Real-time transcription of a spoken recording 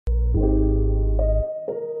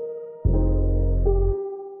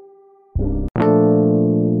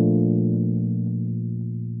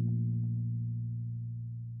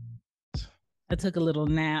I took a little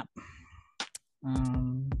nap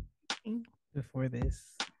before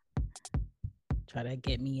this. Try to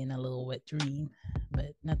get me in a little wet dream,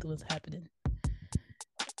 but nothing was happening.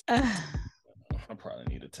 I probably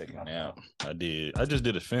need to take a nap. I just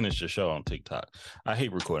did a finish the show on TikTok. I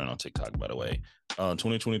hate recording on TikTok, by the way.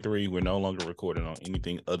 2023, we're no longer recording on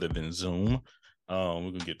anything other than Zoom. We're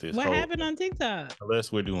gonna get this. What happened on TikTok?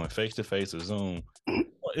 Unless we're doing face to face or Zoom,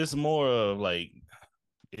 it's more of like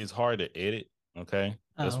it's hard to edit. Okay,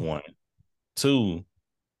 that's one. Two,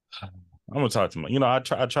 I'm gonna talk to my.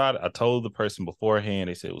 I told the person beforehand.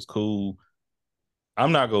 They said it was cool.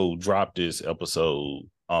 I'm not gonna drop this episode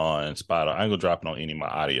on Spotify. I ain't gonna drop it on any of my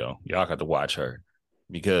audio. Y'all got to watch her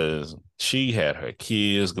because she had her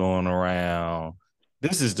kids going around.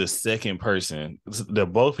 This is the second person. The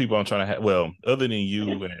both people I'm trying to have. Well, other than you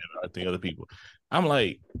and I think other people. I'm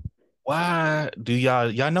like, why do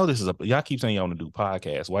y'all know this is y'all keep saying y'all want to do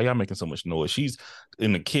podcasts? Why y'all making so much noise? She's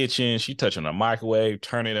in the kitchen. She touching a microwave,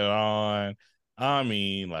 turning it on. I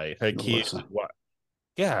mean, like her kids. What?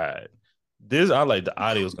 God. I like the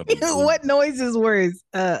audio is gonna be what noise is worse?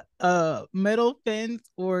 Metal fence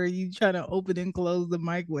or you trying to open and close the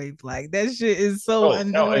microwave? Like that shit is so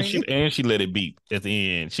annoying. No, and she let it beep at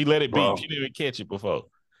the end. She let it beep. She didn't even catch it before.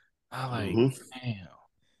 I like, damn.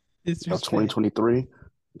 It's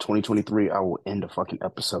 2023, I will end the fucking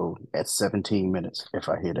episode at 17 minutes if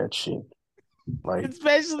I hear that shit. Like,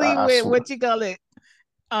 especially with what you call it,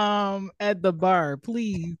 at the bar.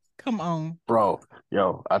 Please, come on, bro.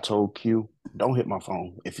 Yo, I told Q, don't hit my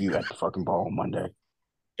phone if you at the fucking bar on Monday.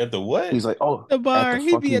 At the what? He's like, oh, the bar. At the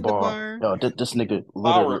he fucking be at bar. the bar. Yo, this nigga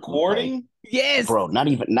while recording. Like, yes, bro. Not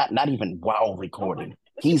even while recording.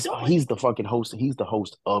 He's the fucking host. He's the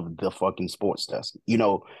host of the fucking sports desk. You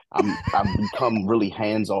know, I'm become really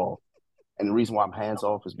hands off. And the reason why I'm hands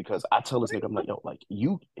off is because I tell this nigga, I'm like, yo, like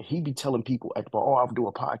he be telling people at the bar, oh, I'll do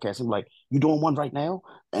a podcast. I'm like, you doing one right now?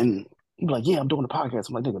 And he'd be like, yeah, I'm doing a podcast.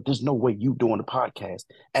 I'm like, nigga, there's no way you doing a podcast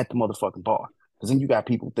at the motherfucking bar. Because then you got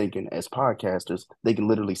people thinking as podcasters, they can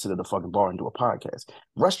literally sit at the fucking bar and do a podcast.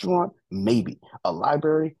 Restaurant, maybe. A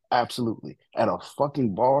library, absolutely. At a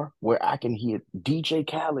fucking bar where I can hear DJ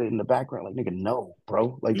Khaled in the background, like, nigga, no,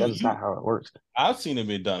 bro. Like, that is not how it works. I've seen it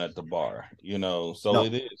be done at the bar, so no,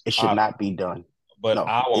 it is. It should not be done. But no,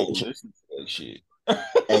 I won't listen to that shit.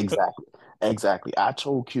 Exactly. I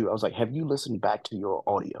told Q, I was like, have you listened back to your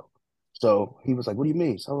audio? So he was like, what do you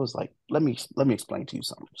mean? So I was like, let me explain to you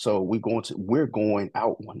something. So we're going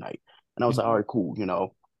out one night. And I was like, all right, cool. You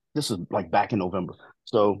know, this is like back in November.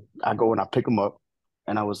 So I go and I pick him up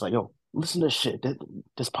and I was like, yo, listen to this shit.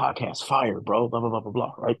 This podcast fire, bro. Blah, blah, blah, blah,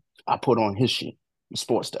 blah. Right. I put on his shit,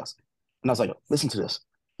 sports desk. And I was like, listen to this.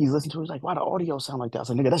 He's listening to it. He's like, why the audio sound like that? I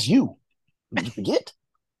was like, nigga, that's you. Did you forget?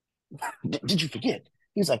 Did you forget?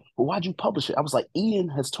 He's like, well, why'd you publish it? I was like, Ian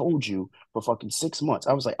has told you for fucking 6 months.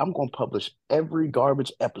 I was like, I'm going to publish every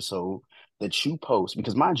garbage episode that you post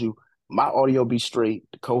because, mind you, my audio be straight,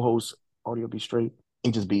 the co-host audio be straight.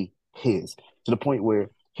 It just be his to the point where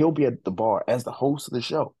he'll be at the bar as the host of the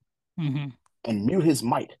show and mute his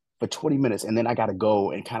mic for 20 minutes. And then I got to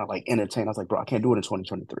go and kind of like entertain. I was like, bro, I can't do it in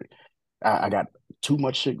 2023. I got too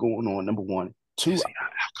much shit going on, number one. Two,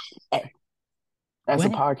 as a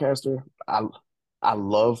podcaster, I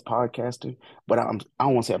love podcasting, but I don't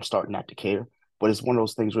want to say I'm starting not to care. But it's one of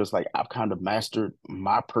those things where it's like I've kind of mastered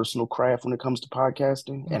my personal craft when it comes to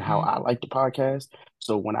podcasting and how I like to podcast.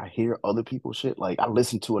 So when I hear other people's shit, like I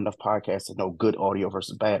listen to enough podcasts to know good audio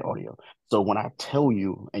versus bad audio. So when I tell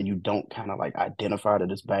you and you don't kind of like identify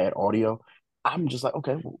that it's bad audio, I'm just like,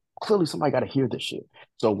 okay, well, clearly somebody got to hear this shit.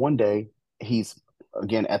 So one day he's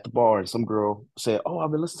again at the bar and some girl said, oh,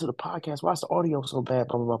 I've been listening to the podcast. Why is the audio so bad?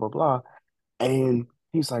 Blah, blah, blah, blah, blah. And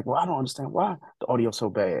he's like, well, I don't understand why the audio's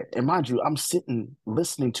so bad. And mind you, I'm sitting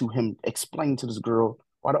listening to him explain to this girl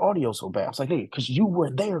why the audio's so bad. I was like, hey, because you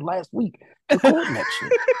were there last week recording that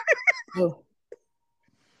shit.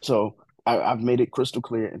 So I've made it crystal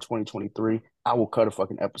clear in 2023. I will cut a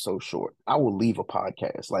fucking episode short. I will leave a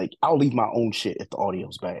podcast. Like, I'll leave my own shit if the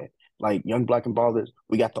audio's bad. Like, Young Black and Bothered,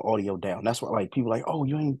 we got the audio down. That's why, like, people are like, oh,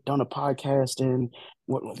 you ain't done a podcast in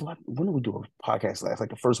when did we do a podcast last? Like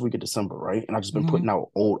the first week of December, right? And I've just been putting out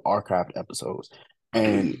old archived episodes.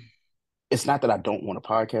 And it's not that I don't want a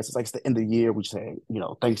podcast. It's like it's the end of the year. We say,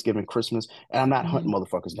 Thanksgiving, Christmas, and I'm not hunting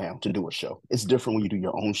motherfuckers down to do a show. It's different when you do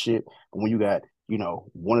your own shit. But when you got,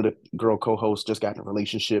 one of the girl co-hosts just got in a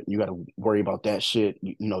relationship, you got to worry about that shit.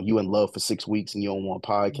 You in love for 6 weeks and you don't want a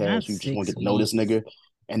podcast. You just want to get to know this nigga.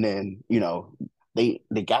 And then, they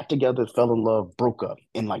got together, fell in love, broke up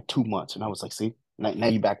in like 2 months. And I was like, see, now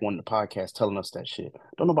you back on the podcast telling us that shit.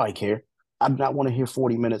 Don't nobody care. I do not want to hear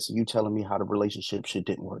 40 minutes of you telling me how the relationship shit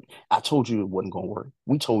didn't work. I told you it wasn't gonna work.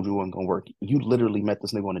 We told you it wasn't gonna work. You literally met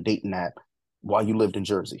this nigga on a dating app while you lived in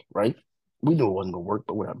Jersey, right? We knew it wasn't gonna work,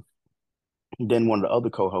 but whatever. Then one of the other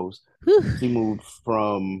co-hosts, she moved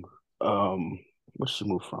from where did she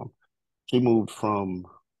move from? She moved from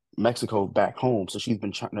Mexico back home, so she's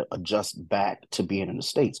been trying to adjust back to being in the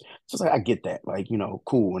States. So it's like I get that, like,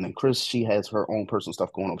 cool. And then Chris, she has her own personal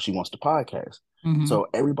stuff going on. She wants to podcast. Mm-hmm. So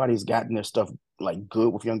everybody's gotten their stuff like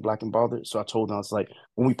good with Young Black and Bothered. So I told them, I was like,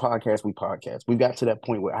 when we podcast, we podcast. We got to that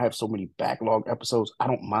point where I have so many backlog episodes, I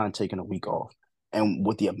don't mind taking a week off. And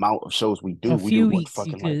with the amount of shows we do, we do what weeks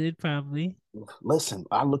fucking you could probably. Listen,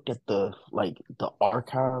 I looked at the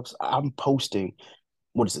archives. I'm posting,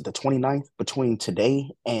 what is it, the 29th? Between today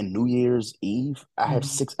and New Year's Eve, I have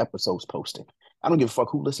 6 episodes posted. I don't give a fuck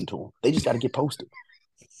who listened to them. They just got to get posted.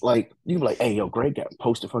 Like, you be like, hey, yo, Greg got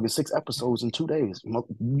posted fucking 6 episodes in 2 days.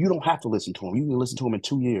 You don't have to listen to them. You can listen to them in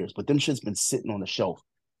 2 years. But them shit's been sitting on the shelf.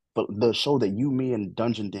 But the show that you, me, and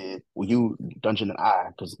Dungeon did, well, you, Dungeon, and I,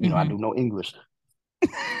 because, I do no English,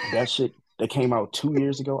 that shit that came out 2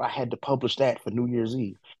 years ago, I had to publish that for New Year's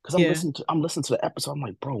Eve. Because I'm listening to the episode. I'm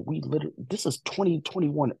like, bro, this is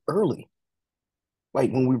 2021 early.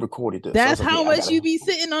 Like when we recorded this. That's how much you be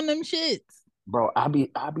sitting on them shits. Bro, I be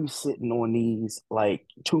sitting on these like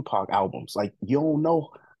Tupac albums. Like, you don't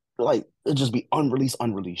know, like it just be unreleased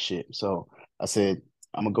shit. So I said,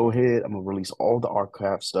 I'm gonna go ahead, I'm gonna release all the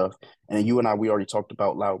archive stuff. And then you and I, we already talked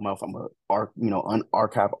about Loudmouth. I'm gonna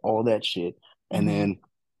unarchive all that shit. And then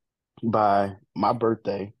by my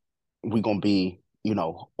birthday, we're gonna be,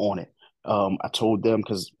 on it. I told them,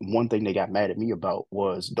 because one thing they got mad at me about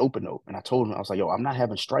was Dope and Note. And I told them, I was like, yo, I'm not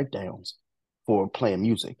having strike downs for playing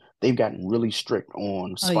music. They've gotten really strict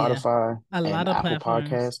on Spotify and Apple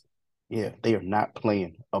Podcasts. Yeah, they are not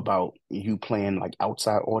playing about you playing like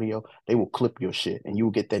outside audio. They will clip your shit and you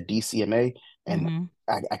will get that DCMA, and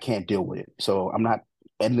I can't deal with it. So I'm not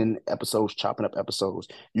editing episodes, chopping up episodes.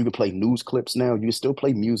 You can play news clips now. You can still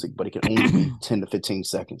play music, but it can only be 10 to 15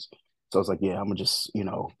 seconds. So I was like, yeah, I'm gonna just,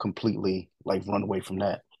 completely like run away from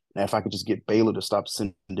that. Now, if I could just get Baylor to stop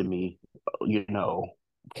sending me,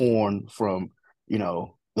 porn from,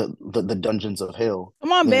 the dungeons of hell.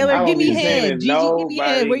 Come on, Baylor, give me head. Gigi, give me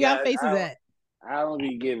head. Where y'all faces at? I don't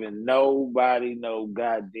be giving nobody no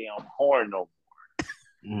goddamn porn no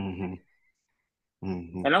more.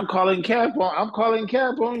 And I'm calling cap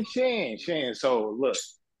on Shan. Shan, so look,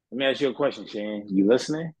 let me ask you a question, Shan. You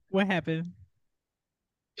listening? What happened?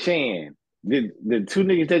 Shan, the 2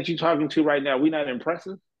 niggas that you talking to right now, we not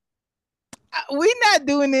impressive? We not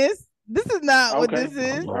doing this. This is not what this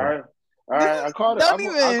is. All right. I called her.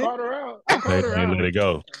 I called her out. Baylor ain't let it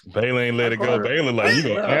go. Baylor ain't let it go. Baylor like, you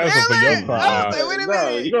gonna answer for your crime. Wait a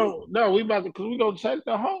minute. We about to, we gonna check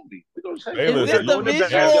the homie. We gonna check. Is this the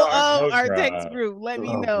visual of our text group? Let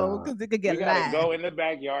me know, because it could get live. Go in the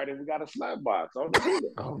backyard and we got a slap box on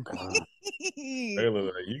the Oh God.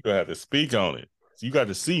 Baylor, you gonna have to speak on it. You got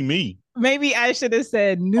to see me. Maybe I should have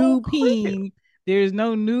said new peen. There's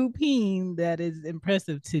no new peen that is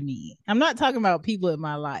impressive to me. I'm not talking about people in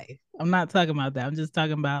my life. I'm not talking about that. I'm just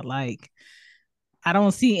talking about, like, I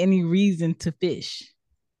don't see any reason to fish,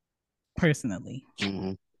 personally.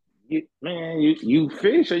 You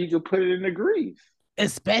fish, or you can put it in the grease.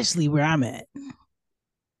 Especially where I'm at.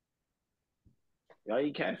 Y'all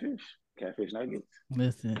eat catfish? Catfish nuggets?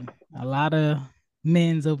 Listen, a lot of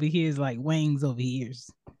men's over here is like wings over here.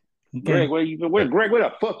 Okay. Greg, where you been? Greg, where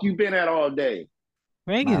the fuck you been at all day?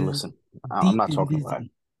 Greg listen, I'm not talking about it.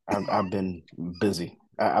 I've been busy.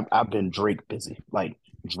 I've been Drake busy. Like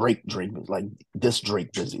Drake, like this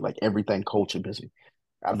Drake busy. Like everything culture busy.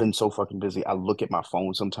 I've been so fucking busy. I look at my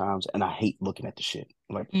phone sometimes and I hate looking at the shit.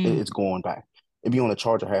 Like it's going back. It be on the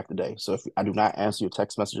charger half the day. So if I do not answer your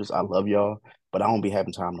text messages, I love y'all, but I don't be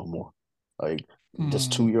having time no more. Like this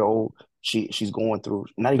 2-year-old, she's going through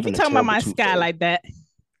not even talking about my sky like that.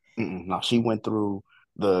 No, she went through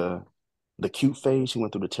the cute phase. She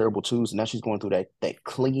went through the terrible twos, and now she's going through that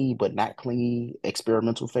clingy but not clingy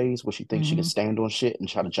experimental phase where she thinks she can stand on shit and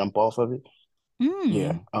try to jump off of it.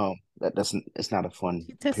 Yeah, it's not a fun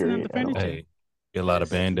period. Hey, get a lot of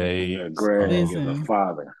Band-Aids. Greg is a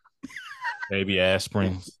father. Baby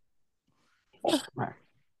aspirins.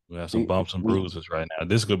 We have some bumps and bruises right now.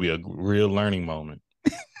 This could be a real learning moment.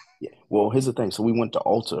 Yeah. Well, here's the thing. So we went to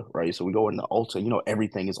Ulta, right? So we go into Ulta.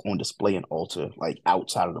 Everything is on display in Ulta, like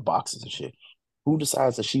outside of the boxes and shit. Who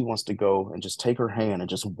decides that she wants to go and just take her hand and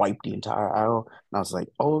just wipe the entire aisle? And I was like,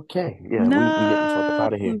 okay, yeah, we getting the fuck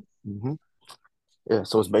out of here. Yeah,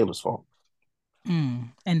 so it's Baylor's fault.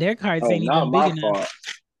 And their cards ain't even big enough. Fault.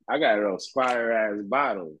 I got those fire ass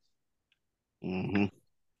bottles. Mm-hmm.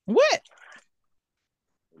 What?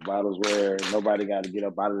 Bottles where nobody got to get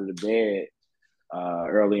up out of the bed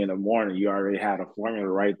early in the morning. You already had a formula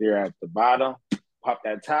right there at the bottom. Pop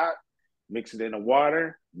that top, mix it in the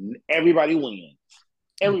water. Everybody wins.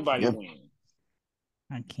 Everybody wins.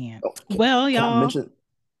 I can't. Well, y'all.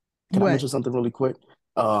 Can I mention something really quick?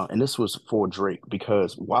 And this was for Drake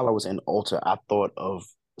because while I was in Ulta, I thought of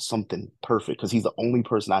something perfect because he's the only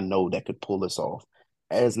person I know that could pull this off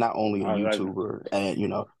as not only a YouTuber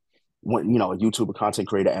and a YouTuber content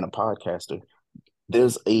creator and a podcaster.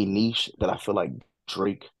 There's a niche that I feel like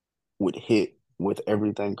Drake would hit with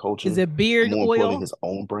everything culture. Is it beard more oil? Importantly, his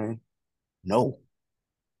own brand. No.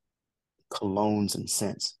 Colognes and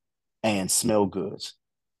scents and smell goods.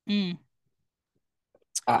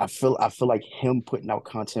 I feel like him putting out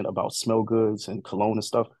content about smell goods and cologne and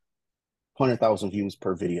stuff, 100,000 views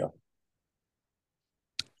per video.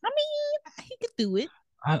 I mean, he could do it.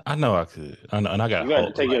 I know I could. And I got.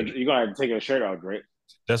 You're gonna have to take your shirt off, Drake.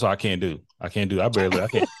 That's what I can't do. I can't.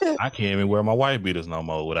 I can't even wear my wife beaters no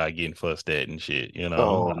more without getting fussed at and shit.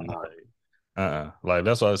 Oh, no. Like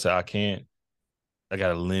that's why I say I can't. I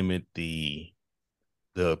gotta limit the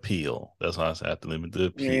appeal. That's why I say I have to limit the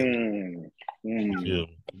appeal.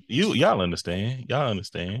 Y'all understand.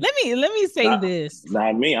 Let me say this.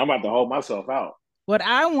 Not me. I'm about to hold myself out. What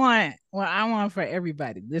I want for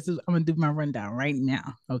everybody. I'm gonna do my rundown right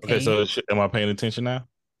now. Okay. So am I paying attention now?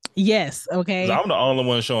 Yes. Okay. I'm the only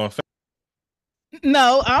one showing face.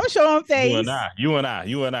 No, I'm showing face. You and I.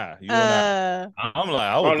 I'm like,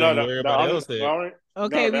 I was thinking everybody else said.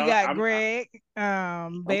 Okay, we got Greg.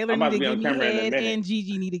 Baylor need to give me head, and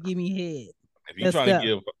Gigi need to give me head. If you trying to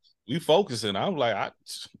give, we focusing. I'm like,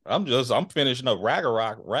 I'm finishing up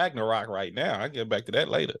Ragnarok right now. I get back to that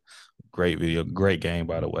later. Great video, great game,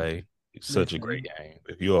 by the way. It's such a great game.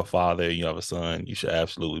 If you're a father and you have a son, you should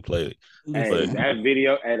absolutely play it. Hey,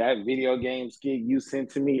 that video game skit you sent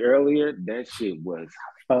to me earlier, that shit was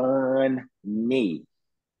funny.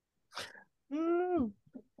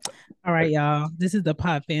 All right, y'all. This is the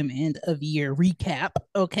Pod Fam end of year recap.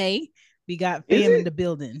 Okay, we got fam in the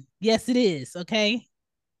building. Yes, it is. Okay,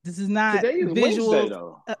 this is not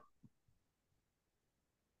visual.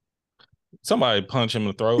 Somebody punch him in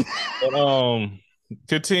the throat.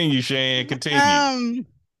 Continue, Shane. Continue.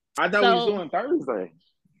 I thought we was doing Thursday.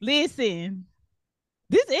 Listen,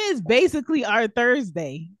 this is basically our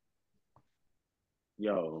Thursday.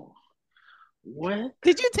 Yo, what?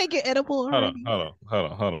 Did you take your edible already? Hold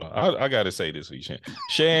on. I gotta say this to you, Shan.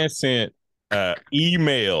 Shan sent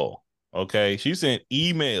email. Okay, she sent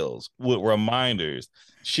emails with reminders.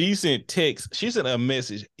 She sent texts. She sent a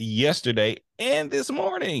message yesterday and this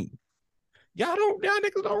morning. Y'all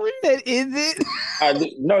niggas don't read that, is it?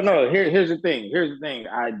 No. Here's the thing.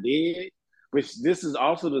 I did, which this is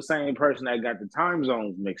also the same person that got the time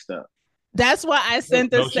zones mixed up. That's why I sent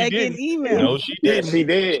the second email. No, she didn't.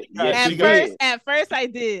 Yes, she did. At first I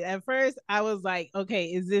did. At first I was like, okay,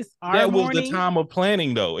 is this our morning? That was the time of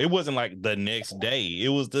planning though. It wasn't like the next day. It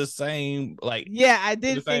was the same, like I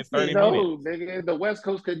did fix it. No, nigga, the West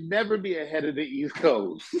Coast could never be ahead of the East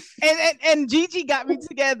Coast. and Gigi got me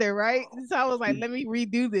together, right? So I was like, let me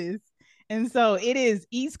redo this. And so it is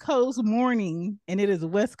East Coast morning and it is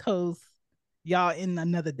West Coast, y'all, in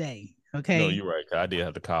another day. Okay. No, you're right. I did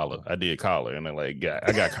have to call her. I did call her, and I got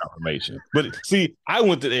confirmation. But see, I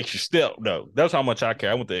went the extra step though. That's how much I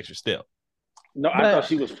care. I went the extra step. No, I thought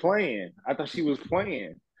she was playing.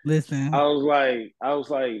 Listen, I was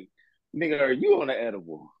like, nigga, are you on the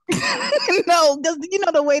edible? No, because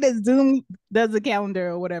the way that Zoom does the calendar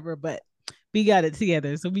or whatever. But we got it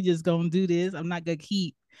together, so we just gonna do this. I'm not gonna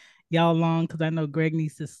keep y'all long because I know Greg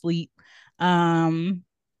needs to sleep.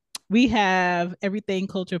 We have Everything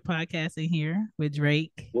Culture Podcast in here with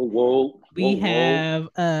Drake. We have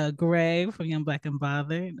Greg from Young Black and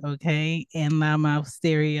Bothered, okay, and Loudmouth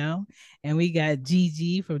Stereo. And we got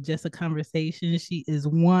Gigi from Just a Conversation. She is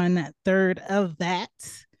 1/3 of that.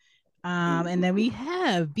 And then we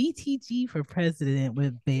have BTG for President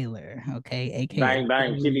with Baylor, okay, aka Bang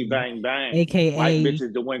Bang Kitty Bang Bang, aka white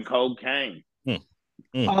bitches doing cocaine.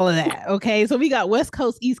 All of that, okay. So we got West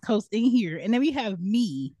Coast, East Coast in here, and then we have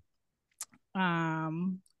me.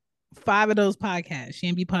 5 of those podcasts,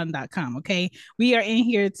 shanbypod.com. Okay, we are in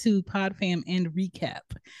here to PodFam and recap.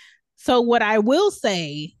 So what I will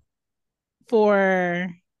say for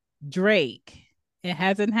Drake, it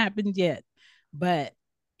hasn't happened yet, but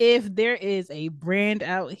if there is a brand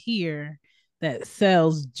out here that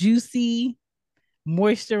sells juicy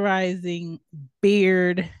moisturizing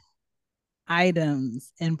beard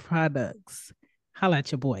items and products, holla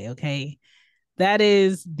at your boy. Okay, that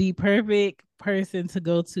is the perfect person to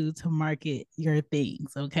go to market your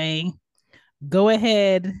things. Okay. Go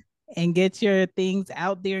ahead and get your things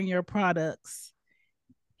out there in your products.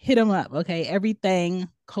 Hit them up. Okay. Everything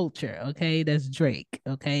culture. Okay. That's Drake.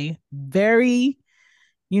 Okay. Very,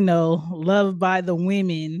 loved by the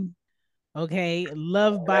women. Okay.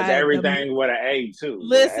 Loved That's by the. everything with an A too.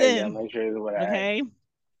 With an A, you gotta Listen. make sure it's with an A. Okay.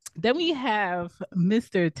 Then we have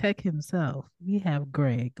Mr. Tech himself. We have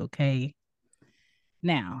Greg. Okay.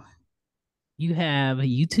 Now, you have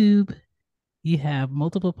YouTube, you have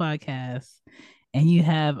multiple podcasts, and you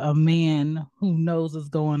have a man who knows what's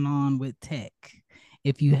going on with tech.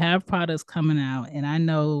 If you have products coming out, and I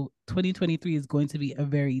know 2023 is going to be a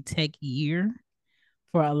very tech year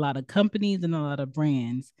for a lot of companies and a lot of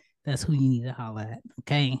brands, that's who you need to holler at.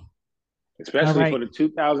 Okay. Especially for the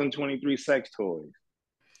 2023 sex toys.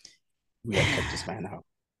 We gotta cut this man out.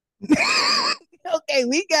 Okay,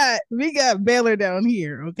 we got Baylor down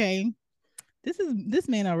here. Okay. This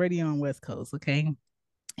man already on West Coast. Okay.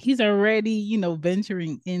 He's already,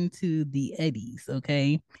 venturing into the eddies.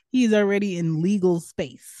 Okay. He's already in legal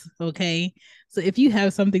space. Okay. So if you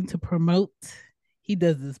have something to promote, he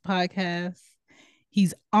does this podcast.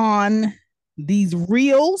 He's on these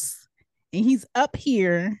reels and he's up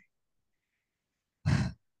here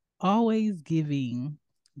always giving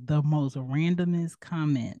the most randomest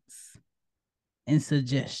comments and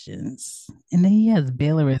suggestions. And then he has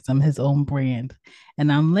Baylorism, his own brand.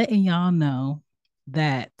 And I'm letting y'all know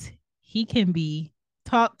that he can be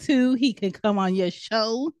talked to. He can come on your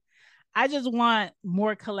show. I just want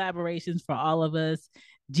more collaborations for all of us.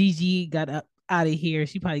 Gigi got up out of here.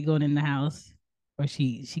 She probably going in the house, or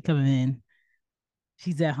she coming in.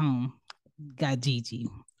 She's at home. Got Gigi.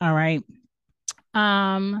 All right.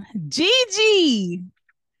 Gigi.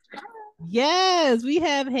 Yes, we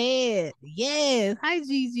have head. Yes. Hi,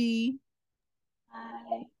 Gigi.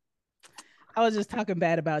 Hi. I was just talking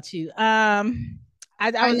bad about you. I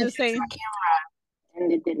was just saying my camera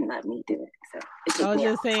and it didn't let me do it. So I was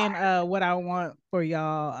just saying what I want for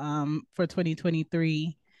y'all for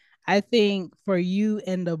 2023. I think for you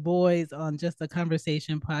and the boys on Just a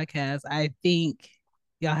Conversation podcast, I think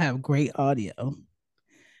y'all have great audio.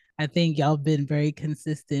 I think y'all been very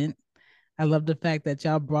consistent. I love the fact that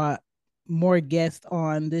y'all brought more guests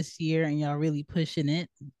on this year and y'all really pushing it.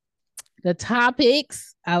 The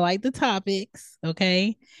topics, I like the topics,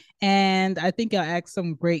 okay? And I think y'all asked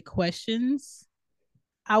some great questions.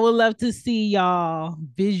 I would love to see y'all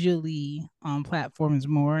visually on platforms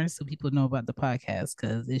more so people know about the podcast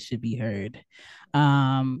because it should be heard.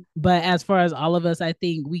 But as far as all of us, I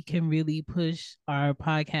think we can really push our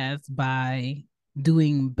podcast by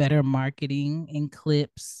doing better marketing and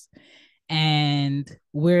clips, and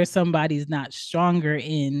where somebody's not stronger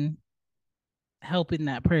in helping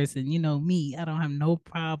that person. Me, I don't have no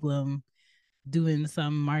problem doing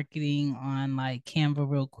some marketing on like Canva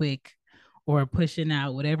real quick, or pushing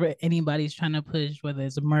out whatever anybody's trying to push, whether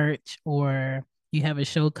it's merch or you have a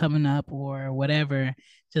show coming up or whatever.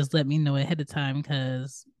 Just let me know ahead of time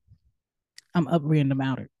because I'm up random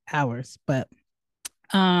hours. But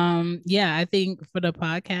yeah, I think for the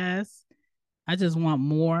podcast, I just want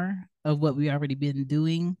more of what we already been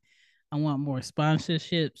doing. I want more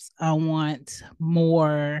sponsorships. I want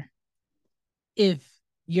more, if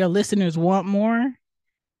your listeners want more,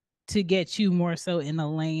 to get you more so in the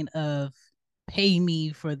lane of pay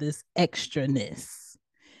me for this extraness,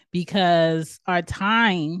 because our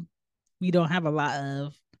time we don't have a lot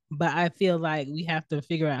of, but I feel like we have to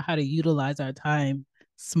figure out how to utilize our time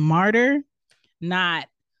smarter. Not,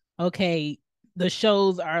 okay, the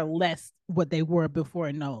shows are less what they were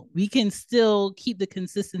before. No, we can still keep the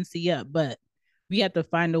consistency up, but we have to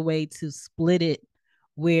find a way to split it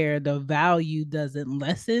where the value doesn't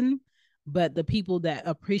lessen, but the people that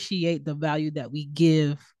appreciate the value that we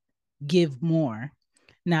give more.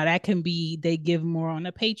 Now that can be they give more on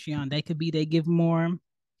a Patreon. That could be they give more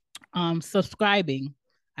subscribing.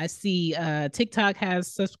 I see TikTok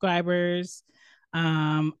has subscribers.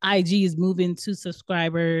 IG is moving to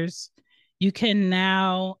subscribers. You can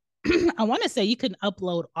now, I want to say you can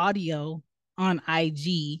upload audio on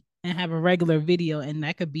IG and have a regular video, and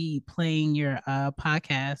that could be playing your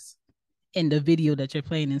podcast in the video that you're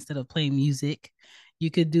playing instead of playing music.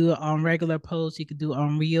 You could do it on regular posts. You could do it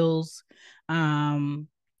on Reels.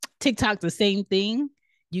 TikTok, the same thing.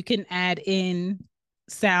 You can add in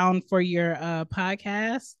sound for your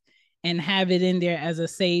podcast and have it in there as a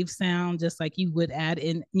save sound, just like you would add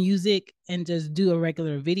in music and just do a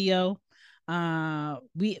regular video.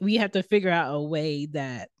 We have to figure out a way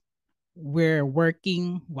that we're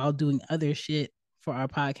working while doing other shit for our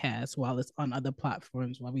podcast while it's on other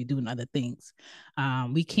platforms, while we're doing other things.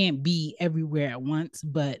 We can't be everywhere at once,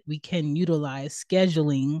 but we can utilize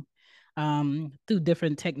scheduling through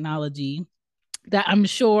different technology that I'm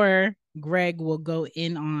sure Greg will go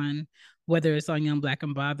in on, whether it's on Young Black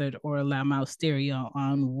and Bothered or Loudmouth Stereo,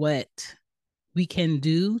 on what we can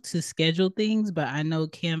do to schedule things. But I know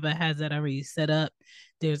Canva has that already set up.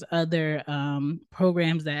 There's other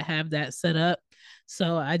programs that have that set up.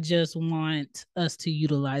 So I just want us to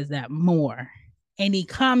utilize that more. Any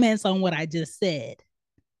comments on what I just said?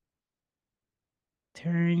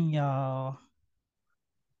 Turn y'all.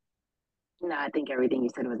 No, I think everything you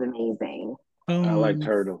said was amazing. I like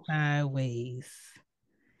turtles. Sideways.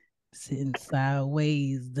 Sitting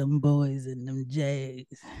sideways, them boys and them J's.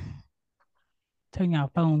 Turn your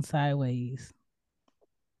phone sideways.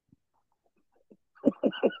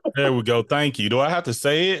 There we go. Thank you. Do I have to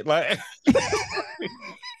say it? Like,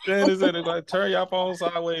 Shannon said it, like, turn your phone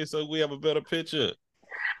sideways so we have a better picture.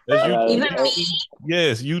 That's you. Even me?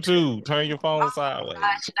 Yes, you too. Turn your phone sideways.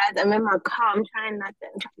 Gosh, guys, I'm in my car. I'm trying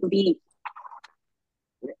to be.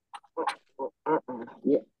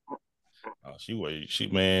 Yeah. Oh,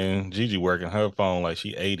 man, Gigi working her phone like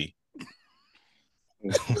she 80. I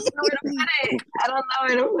don't know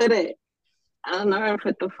where to put it. I don't know where to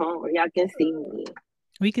put the phone where y'all can see me.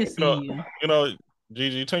 We can see you. You know,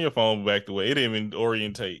 Gigi, turn your phone back the way. It didn't even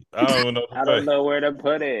orientate. I don't even know. I don't know where to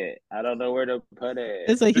put it.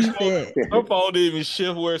 That's what he said. Her phone didn't even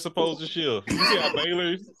shift where it's supposed to shift. You see how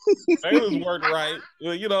Baylor's worked right.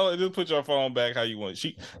 Well, you know, just put your phone back how you want.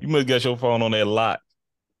 You must get your phone on that lot.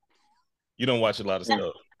 You don't watch a lot of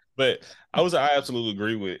stuff. But I absolutely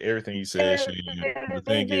agree with everything you said, Shane.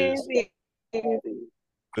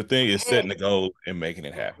 The thing is setting the goal and making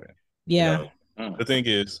it happen. Yeah. You know? The thing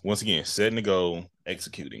is, once again, setting the goal,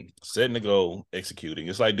 executing.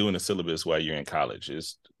 It's like doing a syllabus while you're in college.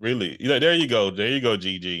 It's really, there you go,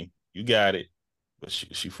 Gigi. You got it. But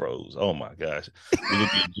she froze. Oh my gosh. We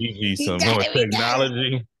look at Gigi some more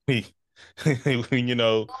technology. You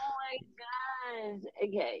know. Oh my gosh.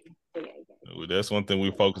 Okay. That's one thing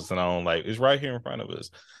we're focusing on. Like, it's right here in front of us.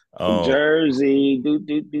 Jersey.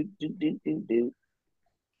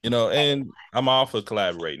 You know, and I'm all for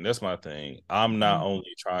collaborating. That's my thing. I'm not only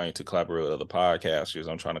trying to collaborate with other podcasters,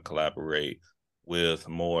 I'm trying to collaborate with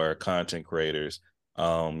more content creators.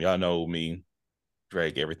 Y'all know me,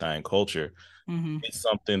 Drake, Everything Culture. Mm-hmm. It's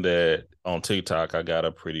something that on TikTok I got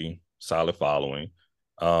a pretty solid following.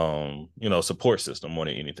 You know, support system more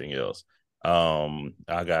than anything else.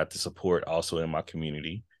 I got the support also in my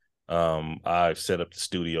community. I've set up the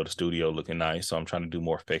studio looking nice, so I'm trying to do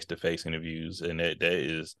more face-to-face interviews, and that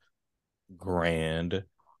is grand.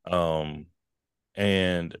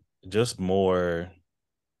 And just more,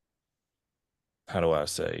 how do I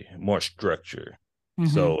say, more structure. Mm-hmm.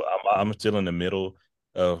 So I'm still in the middle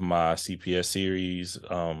of my CPS series.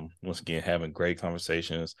 Once again, having great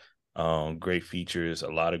conversations, great features, a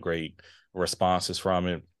lot of great responses from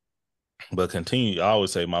it. But I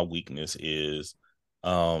always say my weakness is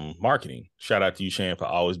marketing. Shout out to you, Shane, for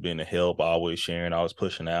always being a help, always sharing, always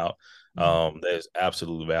pushing out. That's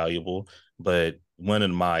absolutely valuable. But one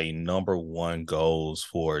of my number one goals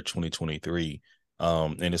for 2023,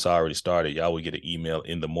 and it's already started, y'all will get an email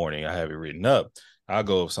in the morning. I have it written up. I'll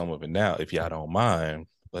go over some of it now if y'all don't mind.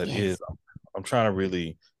 But I'm trying to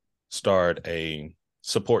really start a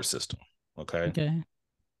support system. Okay.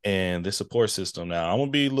 And the support system now, I'm gonna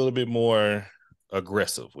be a little bit more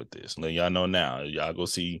aggressive with this. Let y'all know now. Y'all go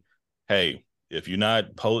see, hey, if you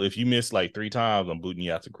miss like 3 times, I'm booting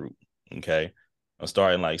you out the group. Okay. I'm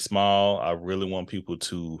starting like small. I really want people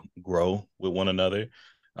to grow with one another.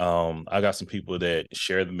 I got some people that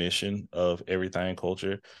share the mission of Everything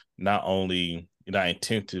Culture, not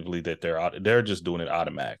intentionally that they're just doing it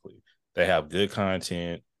automatically. They have good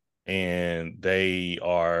content and they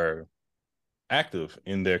are active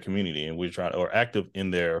in their community, and active in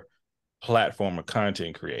their platform of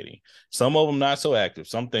content creating. Some of them not so active.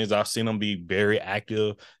 Some things I've seen them be very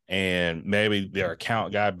active, and maybe their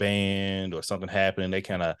account got banned or something happened. They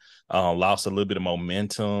kind of lost a little bit of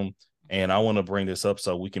momentum. And I want to bring this up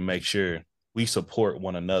so we can make sure we support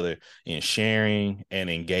one another in sharing and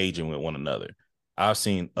engaging with one another. I've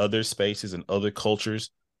seen other spaces and other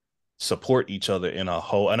cultures support each other in a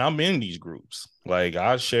whole, and I'm in these groups. Like,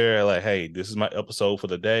 I share, like, hey, this is my episode for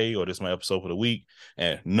the day, or this is my episode for the week,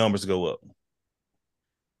 and numbers go up.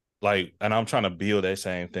 Like, and I'm trying to build that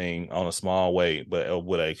same thing on a small way, but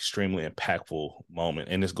with an extremely impactful moment,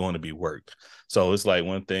 and it's going to be worked. So it's like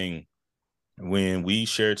one thing when we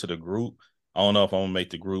share to the group, I don't know if I'm gonna make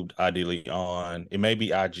the group ideally on it may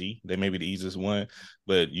be IG, they may be the easiest one,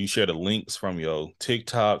 but you share the links from your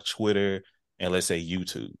TikTok, Twitter, and let's say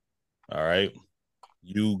YouTube. All right.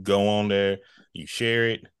 You go on there, you share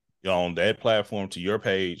it, you're on that platform to your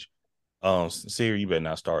page. Siri, you better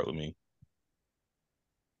not start with me.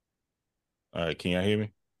 All right, can y'all hear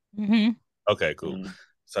me? Mm-hmm. Okay, cool.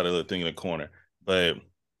 Saw the little thing in the corner. But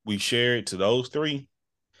we share it to those three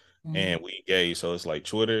and we engage. So it's like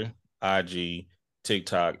Twitter, IG,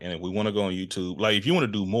 TikTok, and if we want to go on YouTube, like if you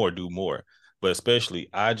want to do more. But especially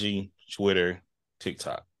IG, Twitter,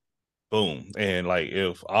 TikTok. Boom. And like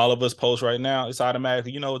if all of us post right now, it's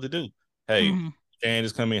automatically, you know what to do. Hey, and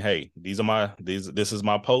just come in. Hey, this is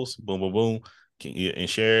my post. Boom, boom, boom. And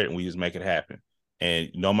share it, and we just make it happen.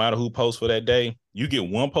 And no matter who posts for that day, you get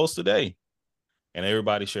one post a day, and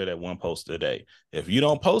everybody share that one post a day. If you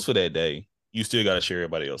don't post for that day, you still got to share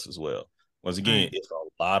everybody else as well. Once again, it's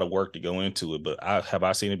a lot of work to go into it, but have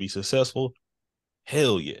I seen it be successful?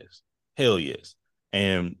 Hell yes. Hell yes.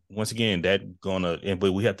 And once again,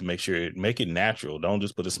 but we have to make it natural. Don't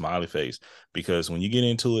just put a smiley face, because when you get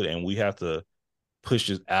into it and we have to push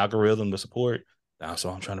this algorithm to support, now so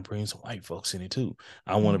I'm trying to bring some white folks in it too.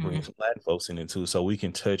 I want to bring some Latin folks in it too, so we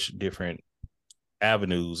can touch different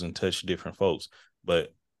avenues and touch different folks.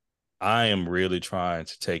 But I am really trying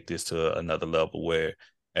to take this to another level where,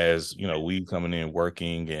 as you know, we coming in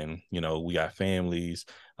working and, you know, we got families,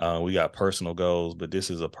 we got personal goals, but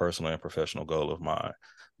this is a personal and professional goal of mine.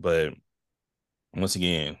 But once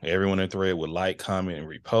again, everyone in the thread would like, comment, and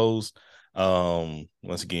repost.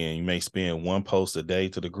 Once again, you may spend one post a day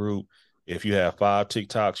to the group. If you have 5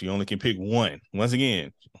 TikToks, you only can pick one. Once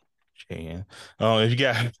again, if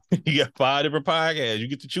you got 5 different podcasts, you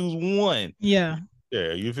get to choose one. Yeah.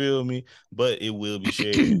 Yeah, you feel me? But it will be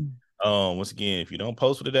shared. Once again, if you don't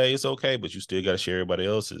post for the day, it's okay, but you still got to share everybody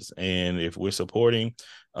else's. And if we're supporting,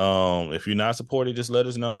 if you're not supporting, just let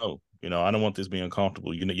us know. You know, I don't want this being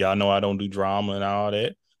uncomfortable. You know, y'all know I don't do drama and all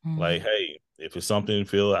that. Like, hey, if it's something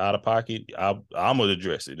feel out of pocket, I'm gonna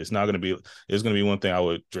address it. It's gonna be one thing I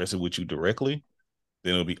would address it with you directly.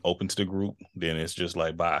 Then it'll be open to the group. Then it's just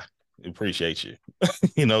like, bye, appreciate you.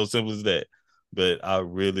 You know, simple as that. But I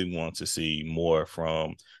really want to see more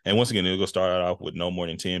from, and once again, it'll go start off with no more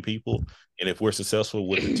than 10 people. And if we're successful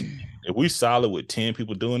with if we're solid with 10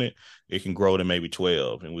 people doing it, it can grow to maybe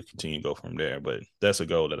 12 and we continue to go from there. But that's a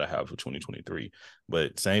goal that I have for 2023.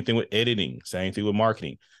 But same thing with editing, same thing with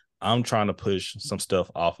marketing. I'm trying to push some stuff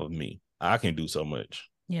off of me. I can do so much.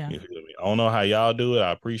 Yeah. You feel me? I don't know how y'all do it.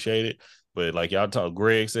 I appreciate it. But like y'all talk,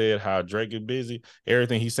 Greg said how Drake is busy.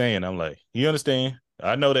 Everything he's saying, I'm like, you understand?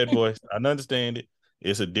 I know that voice. I understand it.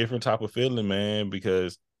 It's a different type of feeling, man,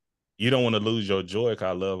 because you don't want to lose your joy. Cause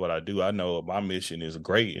I love what I do. I know my mission is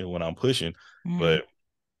great and when I'm pushing, but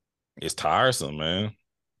it's tiresome, man.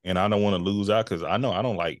 And I don't want to lose out because I know I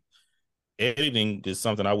don't like editing. Is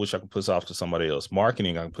something I wish I could push off to somebody else.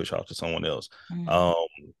 Marketing I can push off to someone else.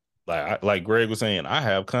 Like Greg was saying, I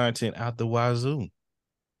have content out the wazoo.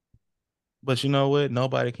 But you know what?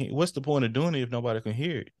 Nobody can. What's the point of doing it if nobody can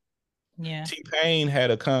hear it? Yeah. T-Pain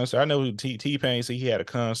had a concert. I know T-Pain said he had a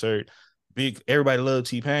concert. Big, everybody loved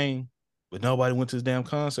T-Pain, but nobody went to his damn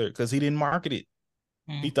concert because he didn't market it.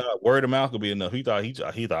 He thought word of mouth could be enough. He thought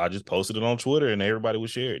I just posted it on Twitter and everybody would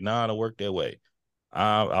share it. Nah, it don't work that way.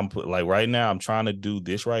 I'm like right now I'm trying to do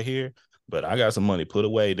this right here, but I got some money put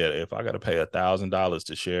away that if I got to pay $1,000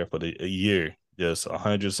 to share for a year, just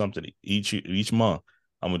 100 something each month,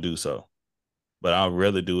 I'm gonna do so. But I'd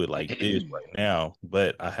rather do it like this right now.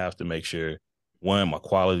 But I have to make sure, one, my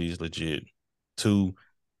quality is legit. Two,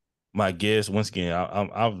 my guests, once again,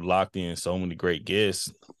 I've locked in so many great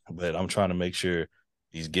guests, but I'm trying to make sure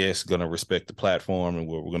these guests are going to respect the platform and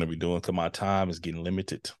what we're going to be doing because my time is getting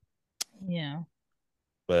limited. Yeah.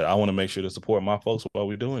 But I want to make sure to support my folks while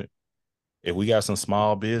we're doing it. If we got some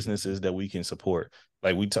small businesses that we can support,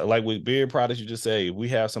 like like with beard products, you just say, we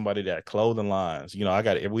have somebody that clothing lines, you know,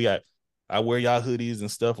 I wear y'all hoodies and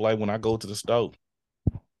stuff like when I go to the store.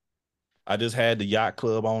 I just had the yacht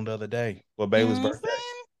club on the other day for Bailey's birthday.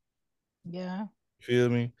 Yeah. Feel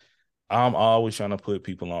me? I'm always trying to put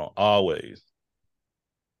people on, always.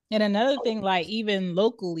 And another thing, like even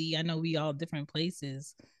locally, I know we all different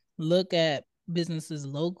places. Look at businesses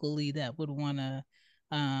locally that would want to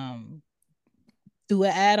do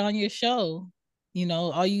an ad on your show. You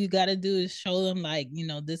know, all you got to do is show them like, you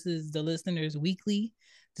know, this is the listeners weekly.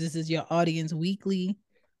 This is your audience weekly.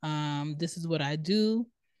 This is what I do.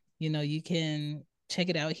 You know, you can check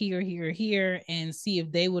it out here, and see if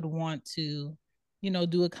they would want to, you know,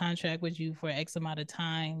 do a contract with you for X amount of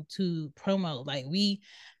time to promote. Like we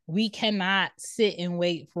we cannot sit and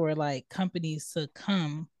wait for like companies to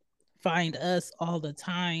come find us all the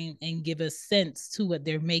time and give us sense to what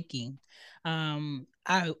they're making.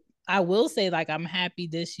 I will say, like, I'm happy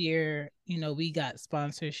this year, you know, we got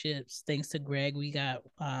sponsorships thanks to Greg. We got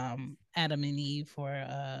Adam and Eve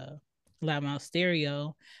for Loudmouth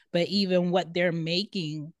Stereo, but even what they're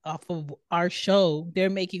making off of our show, they're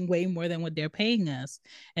making way more than what they're paying us.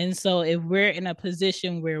 And so if we're in a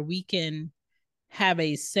position where we can have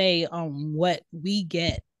a say on what we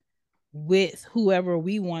get with whoever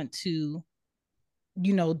we want to,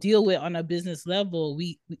 you know, deal with on a business level,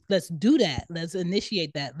 we let's do that. Let's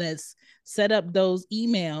initiate that. Let's set up those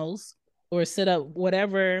emails or set up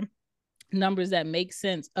whatever numbers that make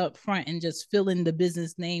sense up front and just fill in the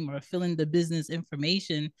business name or fill in the business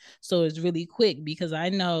information so it's really quick. Because I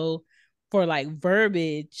know for like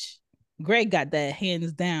verbiage, Greg got that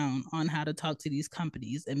hands down on how to talk to these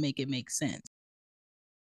companies and make it make sense.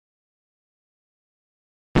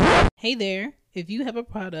 Hey there, if you have a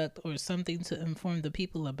product or something to inform the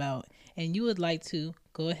people about and you would like to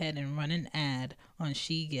go ahead and run an ad on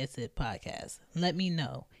She Gets It Podcast, let me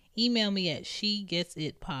know. Email me at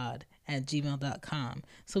shegetsit.pod@gmail.com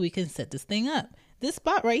so we can set this thing up. This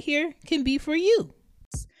spot right here can be for you.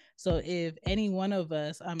 So if any one of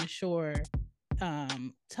us, I'm sure,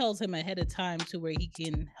 tells him ahead of time to where he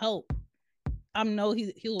can help, I know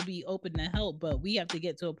he'll be open to help, but we have to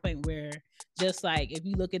get to a point where, just like if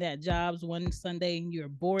you're looking at jobs one Sunday and you're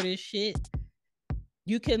bored as shit,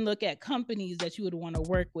 you can look at companies that you would want to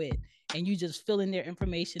work with and you just fill in their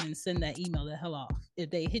information and send that email the hell off. If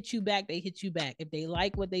they hit you back, they hit you back. If they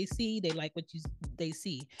like what they see, they like what they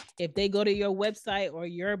see. If they go to your website or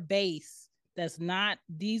your base that's not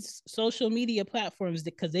these social media platforms,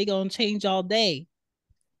 because they gonna change all day,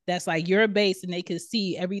 that's like your base and they can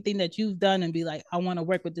see everything that you've done and be like, I want to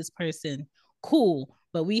work with this person. Cool.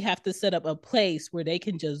 But we have to set up a place where they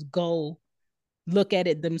can just go look at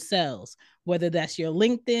it themselves, whether that's your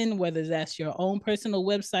LinkedIn, whether that's your own personal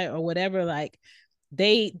website or whatever. Like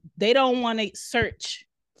they don't want to search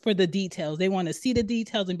for the details. They want to see the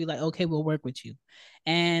details and be like, okay, we'll work with you.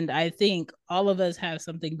 And I think all of us have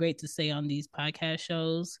something great to say on these podcast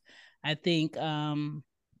shows. I think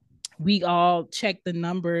we all check the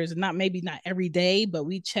numbers, not every day, but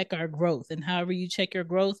we check our growth. And however you check your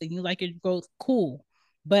growth and you like your growth, cool.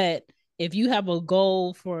 But if you have a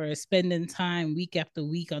goal for spending time week after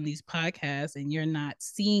week on these podcasts and you're not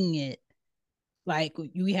seeing it, like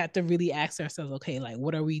we have to really ask ourselves, okay, like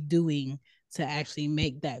what are we doing to actually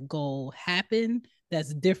make that goal happen?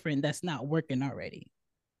 That's different. That's not working already.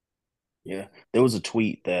 Yeah, there was a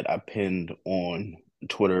tweet that I pinned on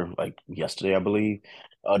Twitter like yesterday, I believe.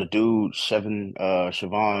 The dude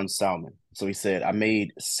Siobhan Salmon. So he said, I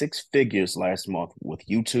made 6 figures last month with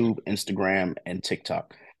YouTube, Instagram, and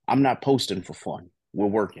TikTok. I'm not posting for fun. We're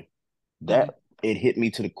working. That it hit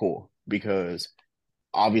me to the core because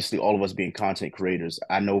obviously all of us being content creators,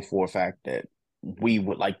 I know for a fact that we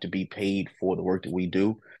would like to be paid for the work that we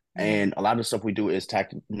do. And a lot of the stuff we do is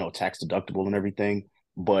tax deductible and everything,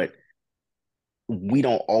 but we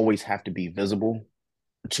don't always have to be visible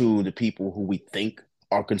to the people who we think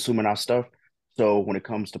are consuming our stuff. So when it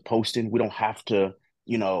comes to posting, we don't have to,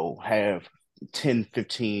 have 10,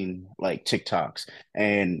 15 like TikToks.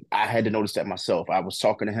 And I had to notice that myself. I was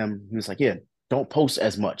talking to him. He was like, yeah, don't post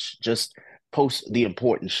as much. Just post the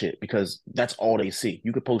important shit because that's all they see.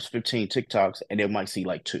 You could post 15 TikToks and they might see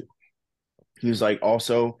like 2. He was like,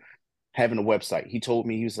 also having a website. He told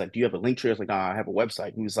me, he was like, do you have a link tree? I was like, nah, I have a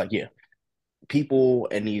website. He was like, yeah. People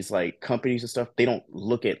and these like companies and stuff, they don't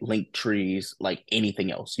look at link trees like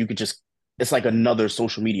anything else. You could just, it's like another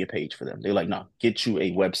social media page for them. They're like, no, get you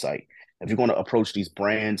a website. If you're going to approach these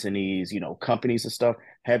brands and these, companies and stuff,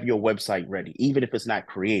 have your website ready. Even if it's not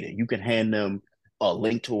created, you can hand them a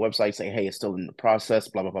link to a website, say, hey, it's still in the process,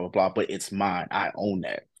 blah, blah, blah, blah, blah, but it's mine. I own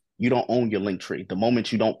that. You don't own your link tree. The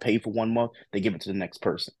moment you don't pay for 1 month, they give it to the next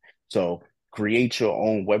person. So create your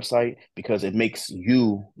own website because it makes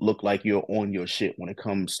you look like you're on your shit when it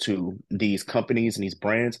comes to these companies and these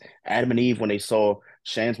brands. Adam and Eve, when they saw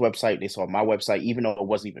Shan's website, they saw my website, even though it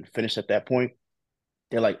wasn't even finished at that point,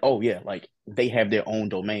 they're like, oh yeah, like they have their own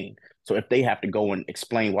domain. So if they have to go and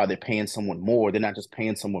explain why they're paying someone more, they're not just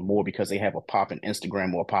paying someone more because they have a pop in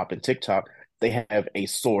Instagram or a pop in TikTok. They have a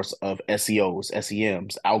source of SEOs,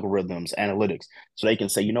 SEMs, algorithms, analytics. So they can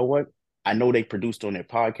say, you know what? I know they produced on their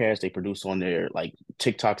podcast, they produce on their like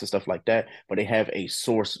TikToks and stuff like that, but they have a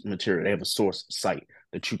source material, they have a source site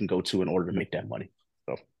that you can go to in order to make that money.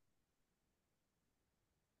 So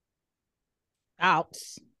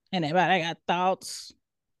thoughts. Anybody got thoughts?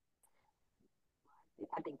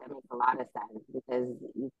 I think that makes a lot of sense because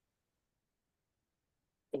you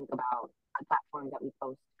think about the platforms that we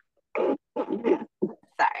post.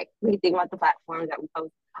 Sorry, we think about the platforms that we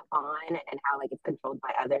post on and how like it's controlled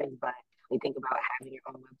by others, but we think about having your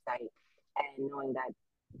own website and knowing that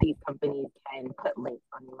these companies can put links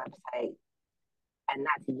on your website and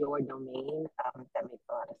that's your domain. That makes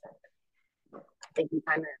a lot of sense. I think we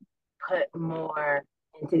kind of put more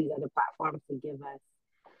into these other platforms to give us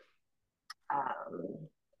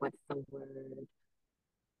what's the word?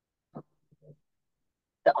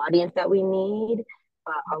 The audience that we need,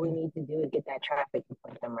 but all we need to do is get that traffic and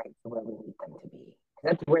put them right to where we need them to be.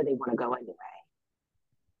 That's where they want to go anyway.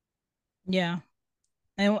 Yeah.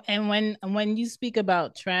 And when you speak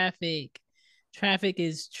about traffic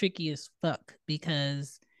is tricky as fuck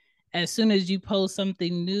because as soon as you post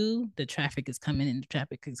something new, the traffic is coming in.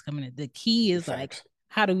 The key is like,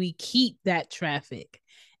 how do we keep that traffic?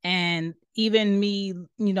 And even me,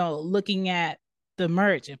 looking at the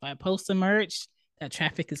merch, if I post the merch, that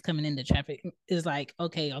traffic is coming in. The traffic is like,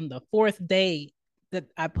 okay, on the 4th day that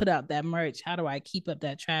I put out that merch, how do I keep up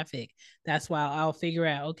that traffic? That's why I'll figure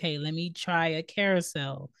out, okay, let me try a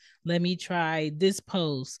carousel. Let me try this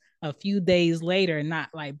post a few days later, not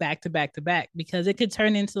like back to back to back, because it could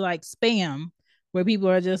turn into like spam where people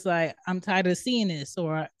are just like, I'm tired of seeing this,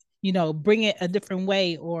 or, bring it a different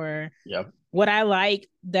way. Or what I like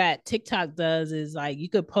that TikTok does is like, you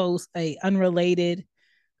could post a unrelated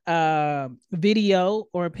video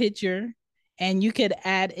or picture and you could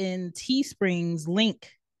add in Teespring's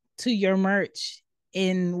link to your merch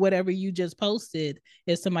in whatever you just posted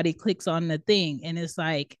if somebody clicks on the thing. And it's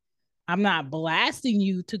like, I'm not blasting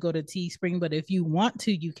you to go to Teespring, but if you want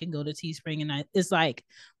to, you can go to Teespring. And it's like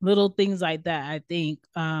little things like that, I think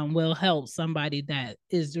will help somebody that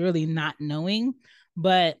is really not knowing.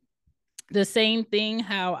 But the same thing,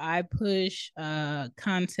 how I push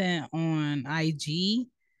content on IG,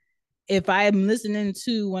 if I'm listening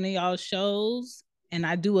to one of y'all shows and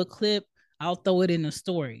I do a clip, I'll throw it in a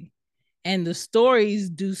story. And the stories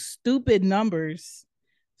do stupid numbers,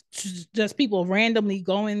 just people randomly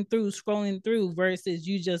scrolling through versus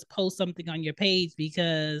you just post something on your page,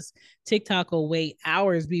 because TikTok will wait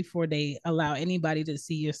hours before they allow anybody to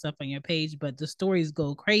see your stuff on your page. But the stories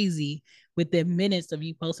go crazy within minutes of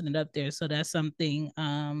you posting it up there. So that's something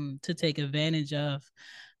to take advantage of.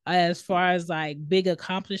 As far as like big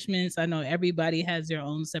accomplishments, I know everybody has their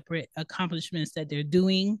own separate accomplishments that they're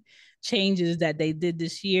doing, changes that they did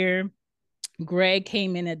this year. Greg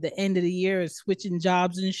came in at the end of the year switching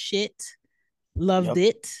jobs and shit. Loved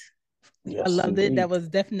it. Yes, I loved it. That was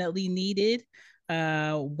definitely needed.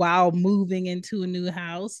 While moving into a new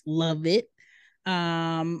house, love it.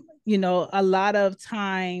 A lot of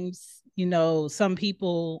times, some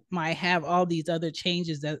people might have all these other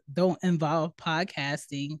changes that don't involve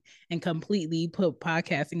podcasting and completely put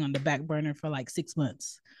podcasting on the back burner for like 6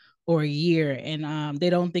 months or a year. And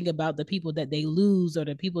they don't think about the people that they lose or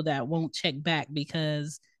the people that won't check back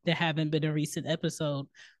because there haven't been a recent episode.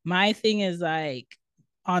 My thing is like,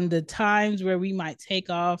 on the times where we might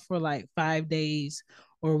take off for like 5 days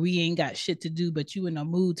or we ain't got shit to do, but you in a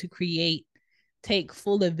mood to create, take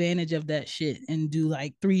full advantage of that shit and do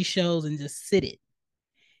like 3 shows and just sit it.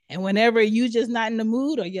 And whenever you just not in the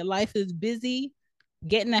mood or your life is busy,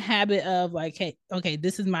 get in the habit of like, hey, okay,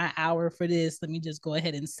 this is my hour for this. Let me just go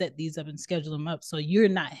ahead and set these up and schedule them up so you're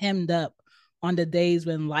not hemmed up on the days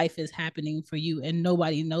when life is happening for you and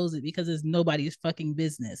nobody knows it because it's nobody's fucking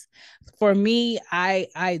business. For me,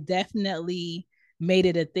 I definitely made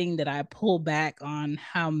it a thing that I pull back on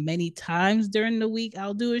how many times during the week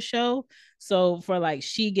I'll do a show. So for like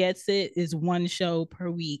She Gets It is 1 show per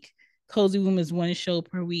week. Cozy Womb is 1 show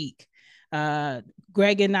per week.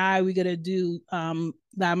 Greg and I, we're gonna do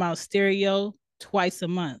Loudmouth Stereo twice a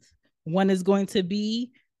month. One is going to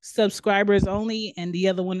be subscribers only, and the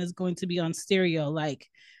other one is going to be on stereo. Like,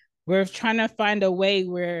 we're trying to find a way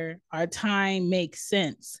where our time makes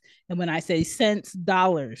sense. And when I say cents,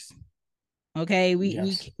 dollars. Okay,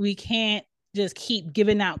 we can't just keep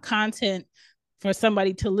giving out content for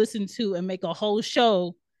somebody to listen to and make a whole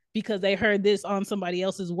show because they heard this on somebody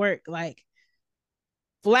else's work. Like,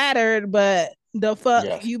 flattered, but the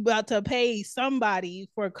fuck you about to pay somebody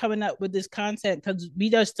for coming up with this content, because we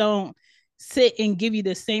just don't sit and give you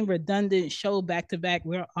the same redundant show back to back.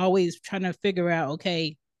 We're always trying to figure out,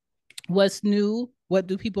 okay, what's new? What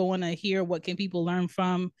do people want to hear? What can people learn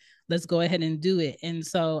from? Let's go ahead and do it. And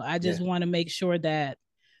so I just want to make sure that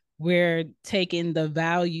we're taking the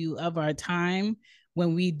value of our time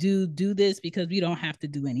when we do this, because we don't have to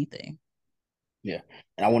do anything. Yeah.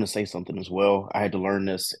 And I want to say something as well. I had to learn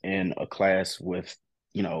this in a class with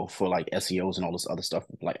for like SEOs and all this other stuff,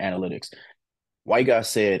 like analytics. White guy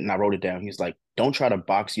said, and I wrote it down, he's like, don't try to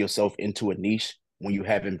box yourself into a niche when you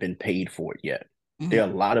haven't been paid for it yet. There are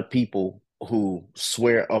a lot of people who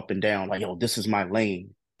swear up and down, like, yo, this is my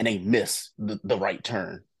lane, and they miss the right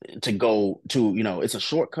turn to go to, it's a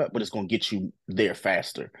shortcut, but it's going to get you there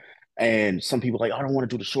faster. And some people are like, I don't want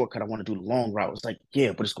to do the shortcut. I want to do the long route. It's like,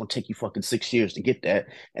 yeah, but it's going to take you fucking 6 years to get that.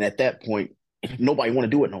 And at that point, nobody want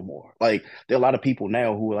to do it no more. Like, there are a lot of people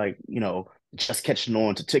now who are like, just catching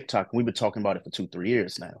on to TikTok. And we've been talking about it for 2-3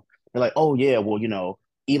 years now. They're like, oh yeah, well,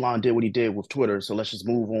 Elon did what he did with Twitter, so let's just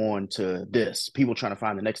move on to this. People trying to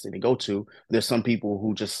find the next thing to go to. There's some people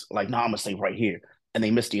who just like, nah, I'm gonna stay right here, and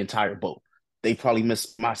they missed the entire boat. They probably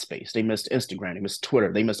missed MySpace, they missed Instagram, they missed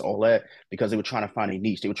Twitter, they missed all that because they were trying to find a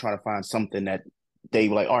niche. They were trying to find something that they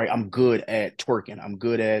were like, all right, I'm good at twerking, I'm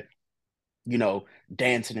good at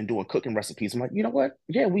dancing and doing cooking recipes. I'm like, you know what?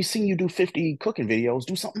 Yeah, we've seen you do 50 cooking videos.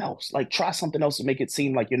 Do something else. Like, try something else to make it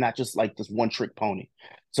seem like you're not just like this one trick pony.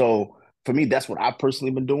 So for me, that's what I've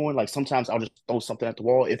personally been doing. Like, sometimes I'll just throw something at the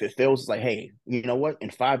wall. If it fails, it's like, hey, you know what? In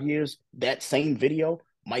 5 years, that same video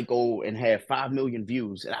might go and have 5 million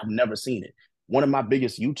views, and I've never seen it. One of my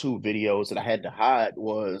biggest YouTube videos that I had to hide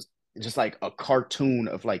was just like a cartoon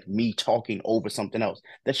of like me talking over something else.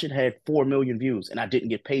 That shit had 4 million views, and I didn't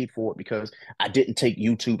get paid for it because I didn't take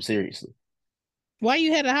YouTube seriously. Why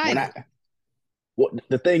you had to hide it? Well,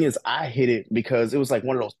 the thing is, I hid it because it was like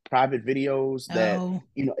one of those private videos that,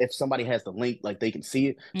 if somebody has the link, like they can see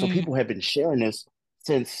it. So people have been sharing this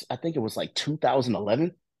since I think it was like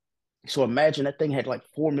 2011. So imagine that thing had like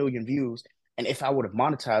 4 million views. And if I would have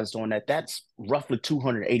monetized on that, that's roughly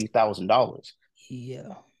 $280,000.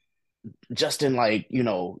 Yeah. Just in like,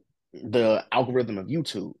 the algorithm of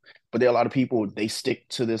YouTube. But there are a lot of people, they stick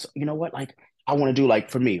to this, you know what? Like, I want to do,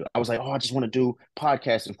 like, for me, I was like, oh, I just want to do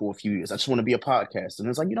podcasting for a few years. I just want to be a podcaster. And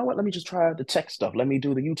it's like, you know what? Let me just try the tech stuff. Let me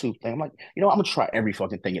do the YouTube thing. I'm like, I'm going to try every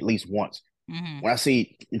fucking thing at least once. When I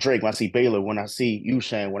see Drake, when I see Baylor, when I see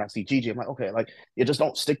Ushan, when I see Gigi, I'm like, okay, like, you just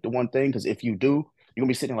don't stick to one thing, because if you do, you're going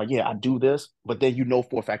to be sitting like, yeah, I do this, but then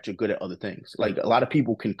for a fact you're good at other things. Like, a lot of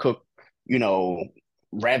people can cook,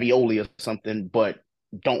 ravioli or something, but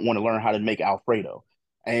don't want to learn how to make Alfredo.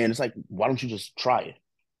 And it's like, why don't you just try it?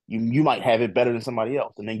 You might have it better than somebody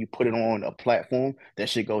else, and then you put it on a platform, that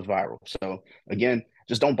shit goes viral. So again,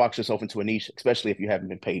 just don't box yourself into a niche, especially if you haven't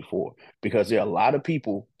been paid for, because there are a lot of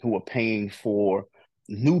people who are paying for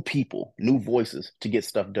new people, new voices to get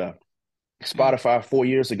stuff done. Spotify 4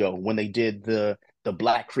 years ago, when they did the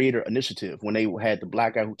Black Creator Initiative, when they had the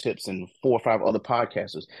Black Guy Who Tips and 4 or 5 other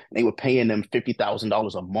podcasters, they were paying them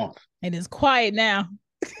 $50,000 a month. And it's quiet now.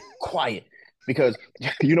 Quiet. Because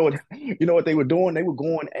you know what they were doing? They were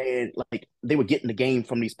going and like they were getting the game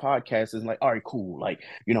from these podcasters and like, all right, cool. Like,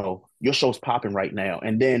 your show's popping right now.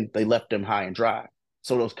 And then they left them high and dry.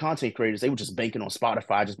 So those content creators, they were just banking on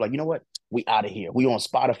Spotify, just like, you know what? We out of here. We on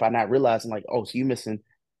Spotify, not realizing like, oh, so you missing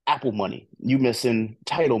Apple money, you missing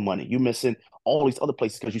Tidal money, you missing all these other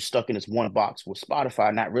places because you stuck in this one box with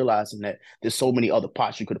Spotify, not realizing that there's so many other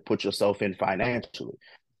pots you could have put yourself in financially.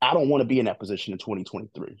 I don't want to be in that position in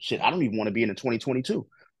 2023. Shit, I don't even want to be in 2022.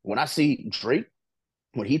 When I see Drake,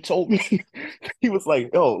 when he told me, he was like,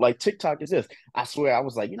 oh, like TikTok is this. I swear, I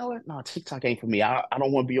was like, you know what? No, TikTok ain't for me. I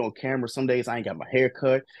don't want to be on camera. Some days I ain't got my hair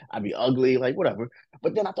cut. I'd be ugly, like whatever.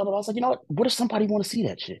 But then I thought about it, I was like, you know what if somebody want to see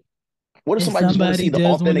that shit? What if somebody just want to see the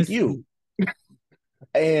authentic you?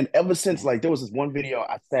 And ever since, like, there was this one video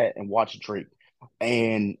I sat and watched Drake,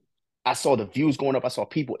 and I saw the views going up. I saw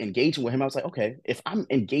people engaging with him. I was like, okay, if I'm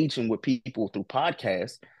engaging with people through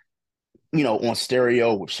podcasts, on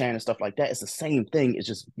stereo with Shannon and stuff like that, it's the same thing. It's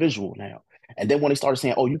just visual now. And then when they started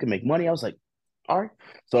saying, oh, you can make money, I was like, all right.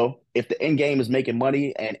 So if the end game is making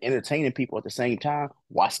money and entertaining people at the same time,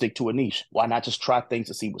 why stick to a niche? Why not just try things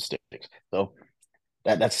to see what sticks? So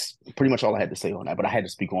that's pretty much all I had to say on that, but I had to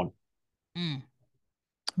speak on it.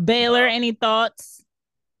 Baylor, any thoughts?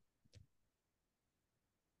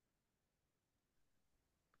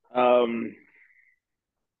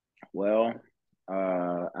 Well,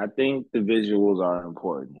 I think the visuals are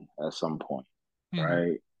important at some point,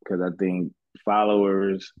 right? Because I think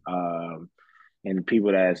followers and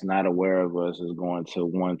people that's not aware of us is going to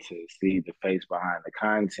want to see the face behind the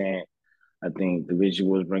content. I think the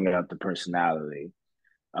visuals bring out the personality.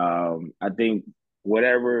 I think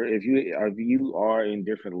whatever, if you are in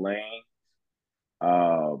different lanes,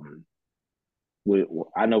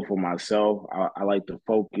 I know for myself, I like to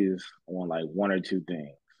focus on like one or two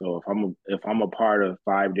things. So if I'm a part of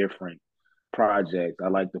 5 different projects, I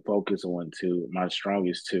like to focus on my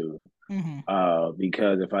strongest 2.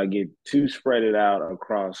 Because if I get too spread it out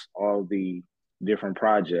across all the different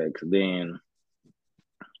projects, then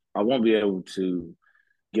I won't be able to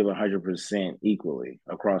give 100% equally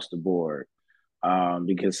across the board,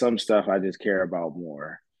 because some stuff I just care about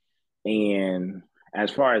more. And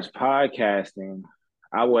as far as podcasting,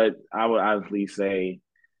 I would honestly say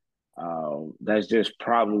that's just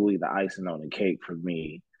probably the icing on the cake for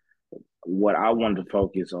me. What I want to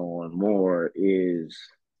focus on more is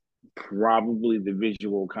probably the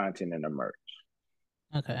visual content and the merch.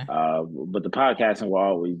 Okay. But the podcasting will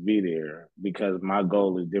always be there because my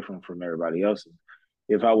goal is different from everybody else's.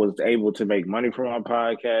 If I was able to make money from my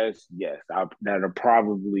podcast, yes, that'll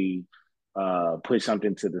probably put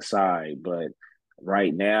something to the side. But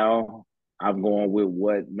right now, I'm going with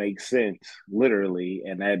what makes sense, literally,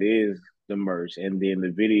 and that is the merch. And then the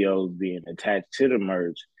videos being attached to the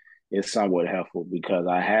merch is somewhat helpful because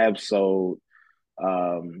I have sold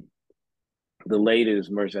um, the latest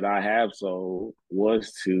merch that I have sold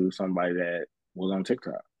was to somebody that was on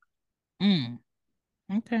TikTok.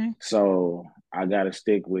 Okay. So I got to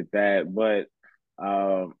stick with that. But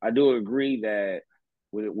I do agree that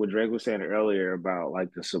what Drake was saying earlier about like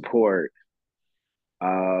the support,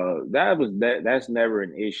 that's never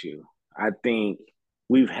an issue. I think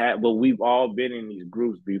we've all been in these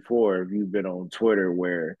groups before. If you've been on Twitter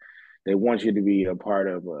where they want you to be a part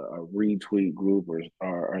of a retweet group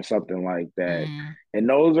or something like that, and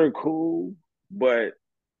those are cool, but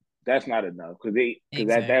that's not enough because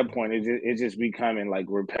at that point it's just becoming like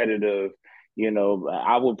repetitive. You know,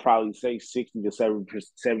 I would probably say 60 to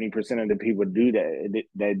 70% of the people do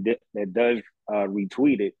that does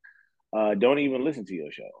retweet it don't even listen to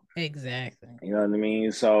your show. Exactly. You know what I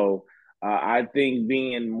mean? So I think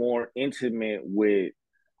being more intimate with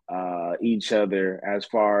each other as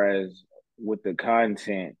far as with the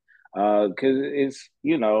content, because it's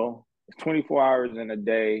 24 hours in a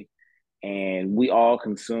day, and we all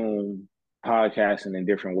consume podcasting in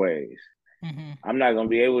different ways. I'm not going to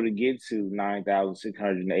be able to get to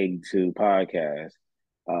 9,682 podcasts.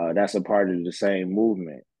 That's a part of the same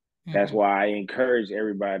movement. That's why I encourage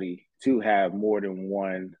everybody to have more than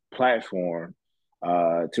one platform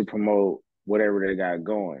to promote whatever they got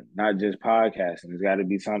going, not just podcasting. It's got to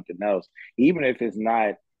be something else. Even if it's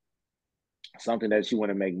not something that you want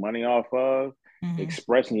to make money off of,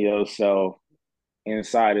 expressing yourself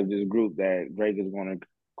inside of this group that Drake is going to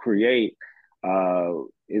create,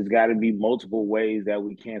 it's got to be multiple ways that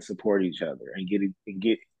we can support each other and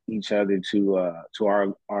get each other to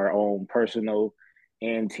our own personal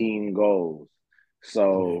and team goals.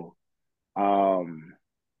 So,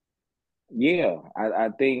 yeah, I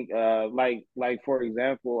think like for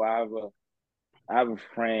example, I have a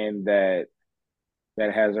friend that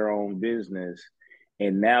has her own business,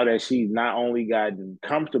 and now that she's not only gotten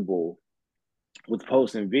comfortable with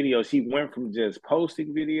posting videos, she went from just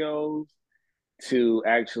posting videos to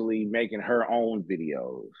actually making her own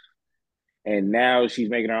videos. And now she's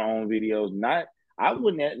making her own videos. I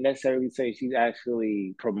wouldn't necessarily say she's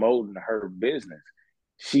actually promoting her business.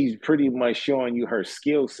 She's pretty much showing you her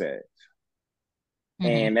skill sets.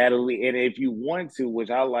 And if you want to, which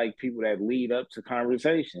I like people that lead up to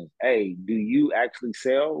conversations. Hey, do you actually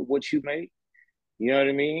sell what you make? You know what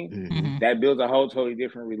I mean? That builds a whole totally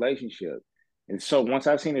different relationship. And so once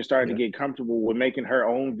I seen her start to get comfortable with making her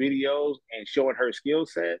own videos and showing her skill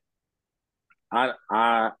set, I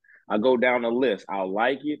go down the list. I'll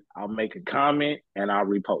like it, I'll make a comment, and I'll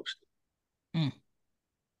repost it.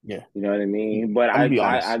 Yeah, you know what I mean. But I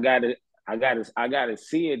gotta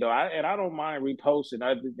see it though. I don't mind reposting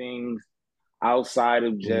other things outside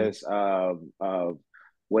of just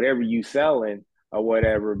whatever you selling or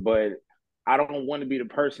whatever. But I don't want to be the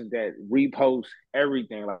person that reposts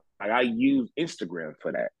everything. Like I use Instagram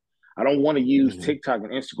for that. I don't want to use TikTok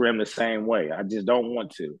and Instagram the same way. I just don't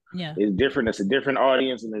want to. Yeah. It's different. It's a different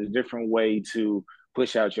audience and there's a different way to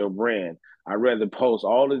push out your brand. I'd rather post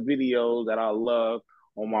all the videos that I love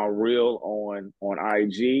on my reel on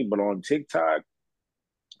IG, but on TikTok,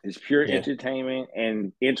 it's pure entertainment,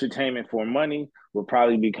 and entertainment for money will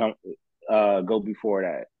probably go before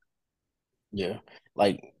that. Yeah.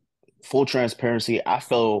 Like full transparency, I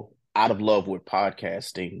fell out of love with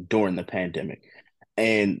podcasting during the pandemic.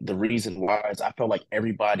 And the reason why is I felt like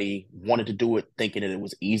everybody wanted to do it thinking that it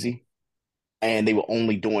was easy. And they were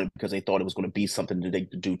only doing it because they thought it was going to be something that they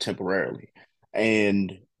could do temporarily.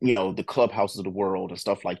 And, the clubhouses of the world and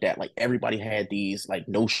stuff like that, like everybody had these like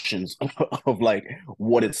notions of like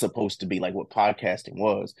what it's supposed to be, like what podcasting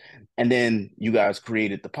was. And then you guys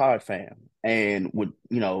created the Pod Fam. And what,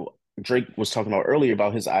 Drake was talking about earlier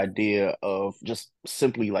about his idea of just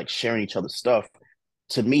simply like sharing each other's stuff.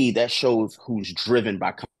 To me, that shows who's driven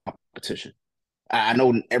by competition. I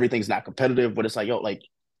know everything's not competitive, but it's like, yo, like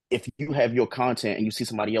if you have your content and you see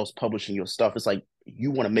somebody else publishing your stuff, it's like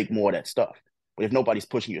you want to make more of that stuff. But if nobody's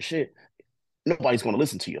pushing your shit, nobody's going to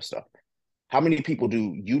listen to your stuff. How many people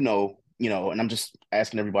do you know, and I'm just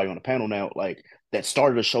asking everybody on the panel now, like that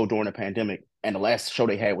started a show during the pandemic and the last show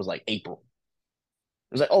they had was like April.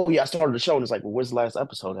 It was like, oh yeah, I started the show. And it's like, well, where's the last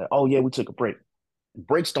episode at? Oh yeah, we took a break.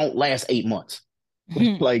 Breaks don't last 8 months.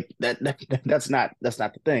 Like that's not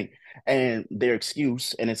the thing. And their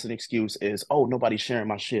excuse, and it's an excuse, is, oh, nobody's sharing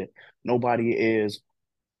my shit. Nobody is,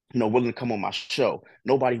 willing to come on my show.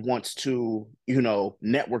 Nobody wants to,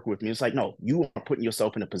 network with me. It's like, no, you are putting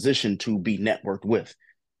yourself in a position to be networked with.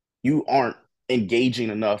 You aren't engaging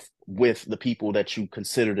enough with the people that you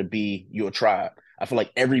consider to be your tribe. I feel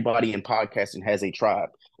like everybody in podcasting has a tribe.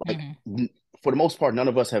 Like for the most part, none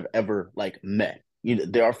of us have ever like met.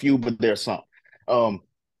 There are a few, but there are some.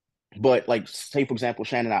 But like, say for example,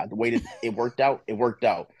 Shannon and I, the way that it worked out.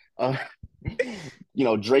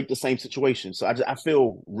 Drake, the same situation. So I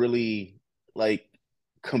feel really like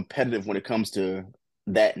competitive when it comes to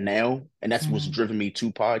that now, and that's what's driven me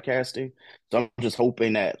to podcasting. So I'm just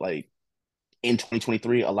hoping that like in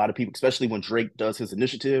 2023, a lot of people, especially when Drake does his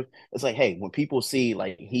initiative, it's like, hey, when people see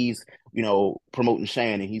like he's promoting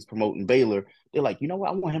Shannon, he's promoting Baylor, they're like, you know what,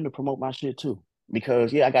 I want him to promote my shit too.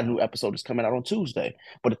 Because I got a new episode that's coming out on Tuesday.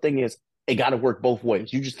 But the thing is, it got to work both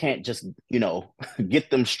ways. You just can't just,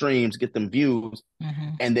 get them streams, get them views,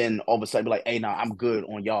 and then all of a sudden be like, hey, nah, I'm good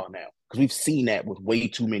on y'all now. Because we've seen that with way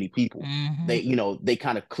too many people. They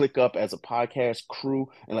kind of click up as a podcast crew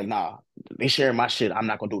and like, nah, they sharing my shit. I'm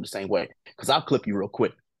not gonna do it the same way. Because I'll clip you real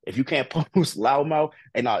quick. If you can't post loudmouth,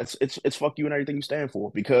 and nah, it's fuck you and everything you stand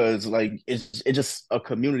for. Because like it's just a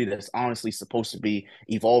community that's honestly supposed to be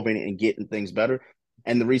evolving and getting things better.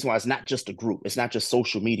 And the reason why it's not just a group, it's not just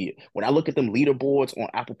social media. When I look at them leaderboards on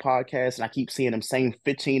Apple Podcasts and I keep seeing them same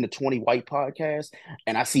 15 to 20 white podcasts,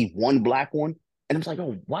 and I see one black one, and I'm like,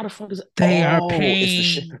 oh, why the fuck is it? They are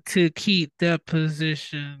paying to keep their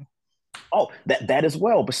position. Oh, that as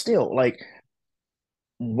well. But still, like,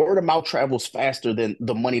 word of mouth travels faster than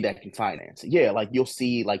the money that can finance it. Yeah, like you'll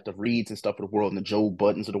see like the Reeds and stuff of the world and the Joe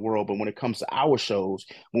Buttons of the world. But when it comes to our shows,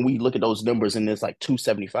 when we look at those numbers and there's like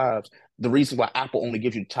 275s, the reason why Apple only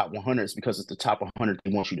gives you the top 100 is because it's the top 100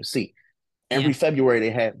 they want you to see. Every February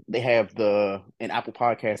they have in Apple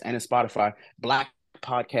Podcasts and in Spotify, Black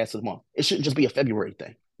Podcast of the Month. It shouldn't just be a February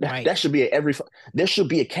thing. Right. That should be there should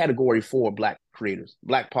be a category for Black creators,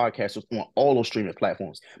 Black podcasters on all those streaming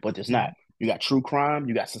platforms, but there's not. You got true crime,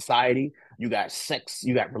 you got society, you got sex,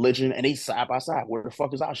 you got religion, and they side by side. Where the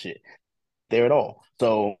fuck is our shit? There at all.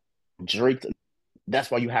 So Drake, that's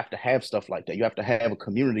why you have to have stuff like that. You have to have a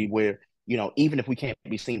community where, even if we can't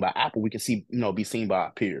be seen by Apple, we can be seen by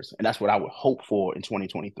our peers. And that's what I would hope for in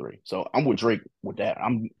 2023. So I'm with Drake with that.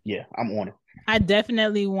 I'm on it. I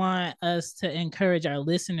definitely want us to encourage our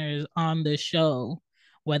listeners on the show,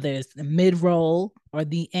 whether it's the mid-roll or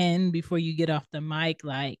the end before you get off the mic,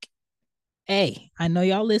 like, hey, I know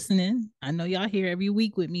y'all listening. I know y'all here every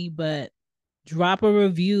week with me, but drop a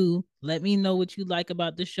review. Let me know what you like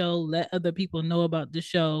about the show. Let other people know about the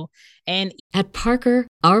show. And at Parker,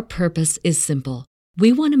 our purpose is simple.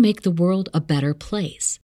 We want to make the world a better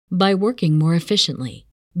place by working more efficiently,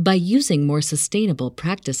 by using more sustainable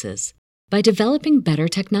practices, by developing better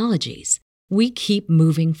technologies. We keep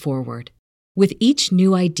moving forward. With each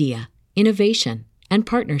new idea, innovation, and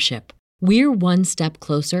partnership, we're one step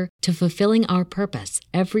closer to fulfilling our purpose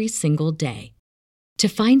every single day. To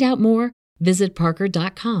find out more, visit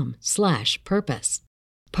parker.com/purpose.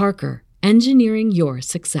 Parker, engineering your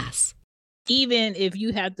success. Even if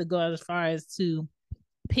you have to go as far as to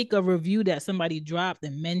pick a review that somebody dropped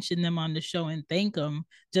and mention them on the show and thank them,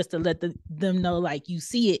 just to let them know, like, you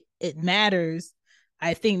see it matters.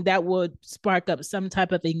 I think that would spark up some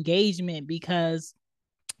type of engagement, because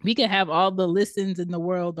we can have all the listens in the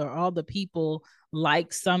world or all the people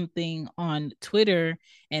like something on Twitter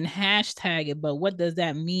and hashtag it. But what does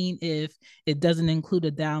that mean if it doesn't include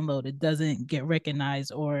a download? It doesn't get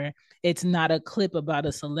recognized, or it's not a clip about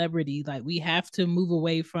a celebrity. Like, we have to move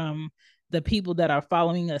away from the people that are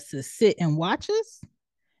following us to sit and watch us,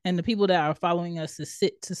 and the people that are following us to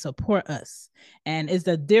sit to support us. And it's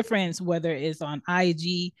the difference whether it's on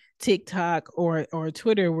IG, TikTok, or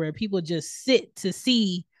Twitter, where people just sit to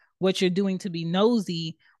see what you're doing, to be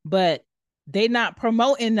nosy, but they not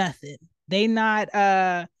promoting nothing. They not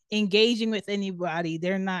engaging with anybody.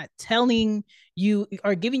 They're not telling you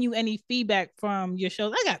or giving you any feedback from your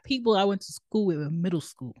shows. I got people I went to school with in middle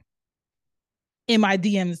school in my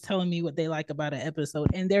DMs telling me what they like about an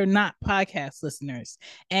episode, and they're not podcast listeners.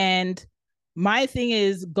 And my thing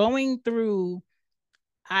is, going through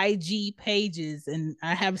IG pages, and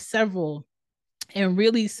I have several, and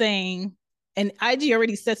really saying, and IG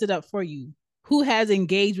already sets it up for you, who has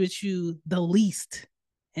engaged with you the least.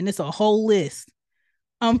 And it's a whole list.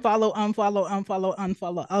 Unfollow, unfollow, unfollow,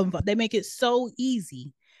 unfollow, unfollow. They make it so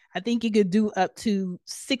easy. I think you could do up to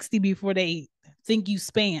 60 before they think you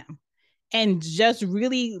spam. And just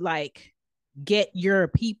really like get your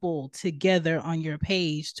people together on your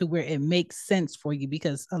page to where it makes sense for you,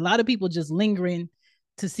 because a lot of people just lingering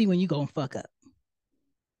to see when you gonna fuck up.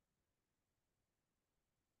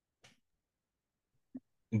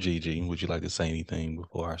 Gigi, would you like to say anything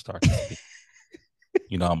before I start?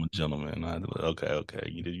 You know, I'm a gentleman. Okay.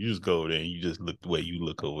 You just go there and you just look the way you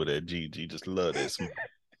look over there. Gigi, just love that smile.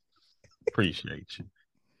 Appreciate you.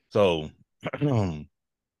 So,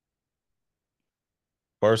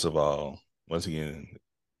 first of all, once again,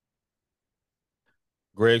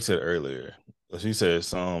 Greg said earlier, she said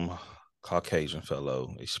some Caucasian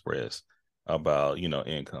fellow expressed about,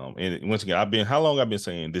 income. And once again, how long I've been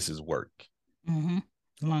saying this is work. Mm-hmm.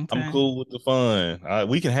 Long time. I'm cool with the fun.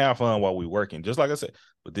 We can have fun while we're working, just like I said,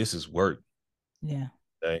 but this is work. Yeah.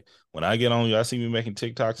 Okay. When I get on you, I see me making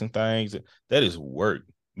TikToks and things. That is work.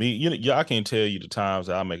 I can't tell you the times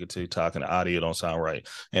that I make a TikTok and the audio don't sound right.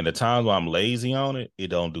 And the times when I'm lazy on it, it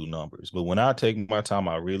don't do numbers. But when I take my time,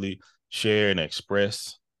 I really share and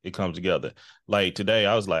express, it comes together. Like today,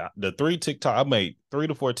 I was like, I made 3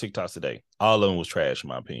 to 4 TikToks today. All of them was trash in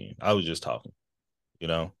my opinion. I was just talking,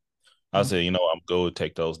 I said, I'm go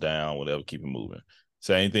take those down, whatever, keep it moving.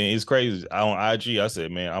 Same thing. It's crazy. On IG, I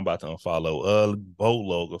said, man, I'm about to unfollow a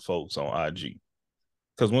boatload of folks on IG.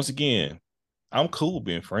 Because once again, I'm cool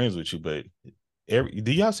being friends with you, but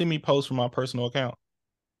do y'all see me post from my personal account?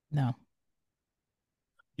 No.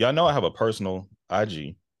 Y'all know I have a personal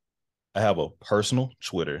IG. I have a personal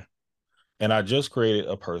Twitter. And I just created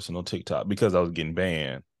a personal TikTok because I was getting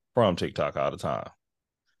banned from TikTok all the time.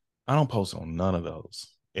 I don't post on none of those.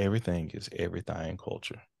 Everything is everything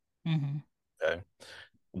culture. Mm-hmm. Okay.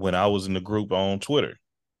 When I was in the group on Twitter,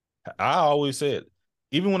 I always said,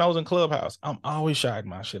 even when I was in Clubhouse, I'm always shouting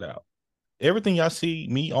my shit out. Everything y'all see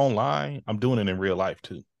me online, I'm doing it in real life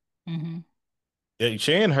too. Mm-hmm. Yeah,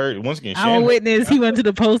 Shan heard once again. I'm a witness. He went to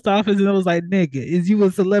the post office and I was like, "Nigga, is you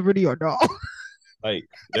a celebrity or not?" Like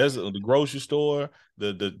there's the grocery store.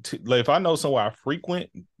 Like if I know somewhere I frequent,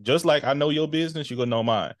 just like I know your business, you're gonna know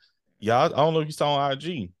mine. Y'all, I don't know if you saw on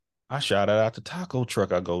IG. I shouted out the taco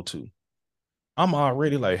truck I go to. I'm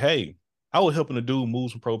already like, hey, I was helping the dude move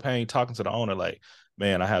some propane, talking to the owner, like,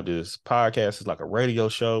 man, I have this podcast. It's like a radio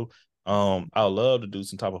show. I would love to do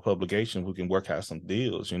some type of publication. We can work out some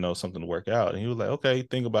deals, something to work out. And he was like, okay,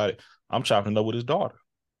 think about it. I'm chopping it up with his daughter.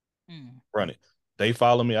 Run it. They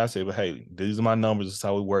follow me. I say, but hey, these are my numbers. This is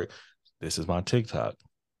how we work. This is my TikTok.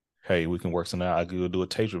 Hey, we can work something out. I go do a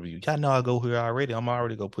taste review. Y'all know I go here already. I'm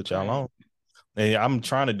already going to put y'all on. And I'm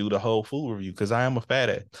trying to do the whole food review because I am a fat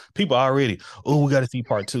ass. People already, we got to see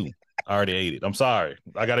part 2. I already ate it. I'm sorry.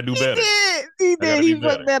 I got to do better. He did. He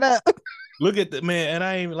fucked that up. Look at the man. And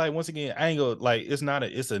I ain't like, once again, I ain't go like, it's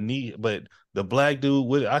a need, but the black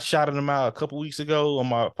dude, I shouted him out a couple weeks ago on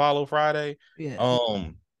my Follow Friday. Yeah.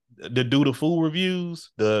 To do the food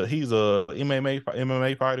reviews, he's a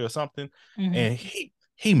MMA fighter or something. Mm-hmm. And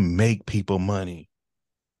he make people money.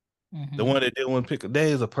 Mm-hmm. The one that did one pick, that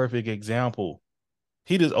is a perfect example.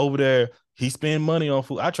 He just over there, he spend money on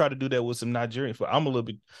food. I tried to do that with some Nigerian food. I'm a little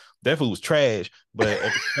bit, that food was trash, but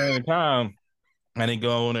at the same time, I didn't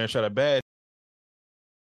go on there and try to bad.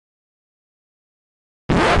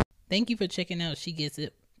 Thank you for checking out She Gets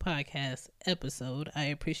It podcast episode. I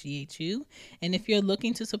appreciate you. And if you're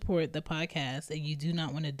looking to support the podcast and you do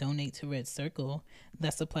not want to donate to Red Circle,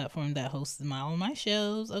 that's the platform that hosts all my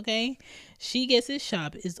shows, okay? She Gets It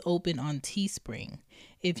shop is open on Teespring.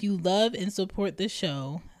 If you love and support the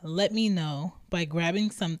show, let me know by grabbing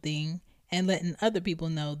something and letting other people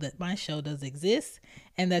know that my show does exist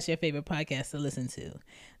and that's your favorite podcast to listen to.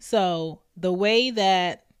 So the way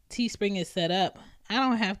that Teespring is set up, I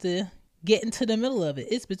don't have to get into the middle of it.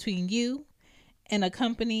 It's between you and a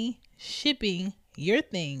company shipping your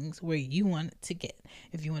things where you want it to get.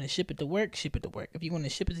 If you want to ship it to work, ship it to work. If you want to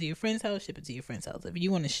ship it to your friend's house, ship it to your friend's house. If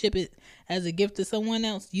you want to ship it as a gift to someone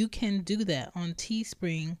else, you can do that on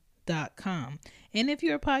teespring.com. And if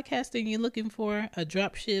you're a podcaster and you're looking for a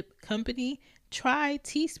dropship company, try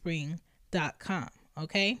teespring.com.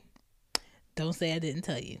 Okay? Don't say I didn't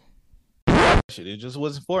tell you. It just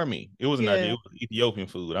wasn't for me. It was not. It was Ethiopian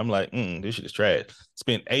food. I'm like, this shit is trash.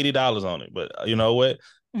 Spent $80 on it, but you know what?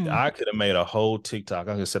 I could have made a whole TikTok.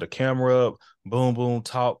 I could set a camera up, boom, boom,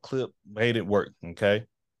 talk, clip, made it work. Okay,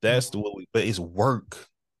 that's the way. But it's work.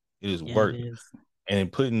 It is work. It is.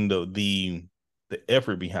 and putting the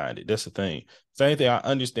effort behind it. That's the thing. Same thing. I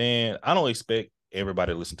understand. I don't expect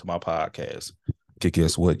everybody to listen to my podcast.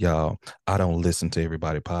 Guess what, y'all? I don't listen to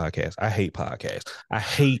everybody's podcast. I hate podcasts. I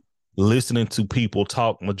hate listening to people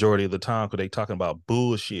talk majority of the time because they talking about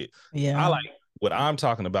bullshit. Yeah. I like what I'm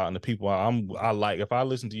talking about, and the people I like. If I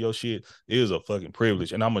listen to your shit, it is a fucking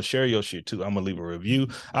privilege. And I'm gonna share your shit too. I'm gonna leave a review.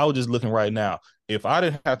 I was just looking right now. If I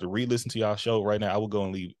didn't have to re-listen to y'all show right now, I would go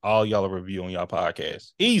and leave all y'all a review on y'all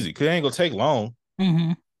podcast. Easy, because it ain't gonna take long.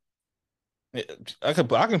 Mm-hmm. I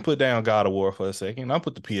can put down God of War for a second. I'll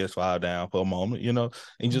put the PS5 down for a moment,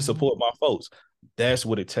 and just support my folks. That's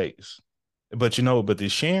what it takes. But the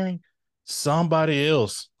sharing, somebody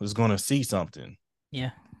else is gonna see something. Yeah.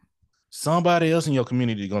 Somebody else in your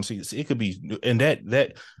community is gonna see. It could be, and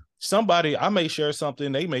that somebody, I may share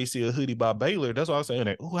something. They may see a hoodie by Baylor. That's why I'm saying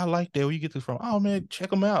that. Oh, I like that. Where you get this from? Oh man, check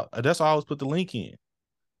them out. That's why I always put the link in.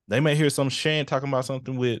 They may hear some Shan talking about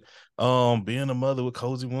something with being a mother with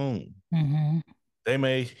cozy womb. Mm-hmm. They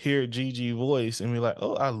may hear Gigi voice and be like,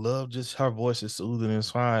 oh, I love just her voice is soothing and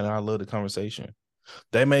it's fine. And I love the conversation.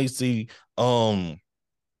 They may see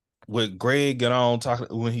with Greg get on talking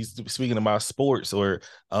when he's speaking about sports or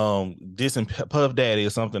dissing Puff Daddy or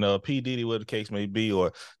something, P. Diddy, whatever the case may be,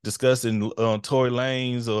 or discussing Tory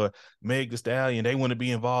Lanez or Meg Thee Stallion. They want to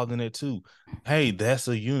be involved in it too. Hey, that's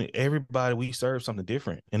a unit. Everybody, we serve something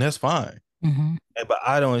different, and that's fine. Mm-hmm. But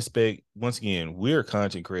I don't expect, once again, we're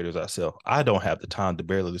content creators ourselves. I don't have the time to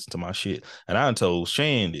barely listen to my shit. And I told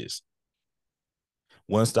Shan this.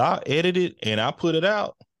 Once I edit it and I put it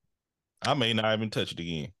out, I may not even touch it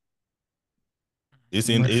again. It's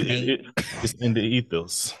in it's in the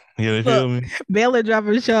ethos. You feel me? Baylor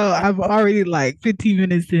dropping a show. I'm already like 15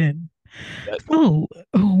 minutes in. Oh,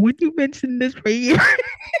 when you mentioned this right here.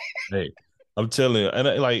 Hey, I'm telling you,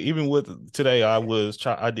 and like even with today, I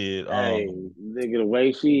did. Hey, nigga, the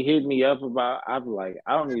way she hit me up about, I'm like,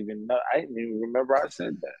 I don't even know. I didn't even remember I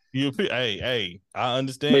said that. Hey, I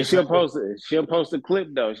understand. But she'll post a clip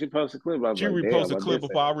though. She'll post a clip. She repost a clip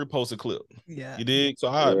before I repost a clip. Yeah, you did. So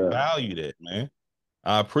I value that, man.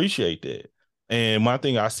 I appreciate that. And my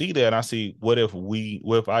thing, I see that, and I see what if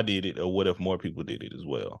I did it, or what if more people did it as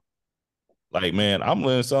well. Like, man, I'm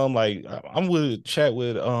learning something. Like, I'm with chat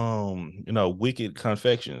with Wicked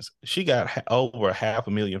Confections. She got over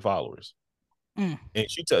 500,000 followers, and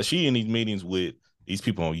she in these meetings with these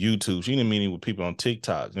people on YouTube. She in a meeting with people on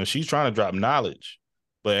TikTok. She's trying to drop knowledge,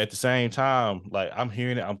 but at the same time, like, I'm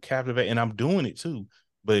hearing it, I'm captivated, and I'm doing it too.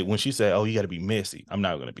 But when she said, "Oh, you got to be messy," I'm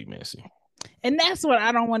not going to be messy. And that's what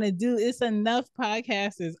I don't want to do. It's enough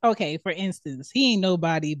podcasters. Okay, for instance, he ain't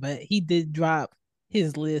nobody, but he did drop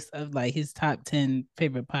his list of like his top 10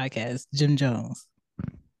 favorite podcasts, Jim Jones.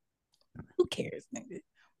 Who cares, nigga?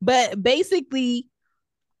 But basically,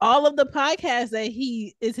 all of the podcasts that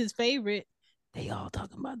he is his favorite, they all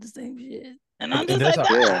talking about the same shit. And I'm just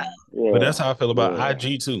but that's how I feel about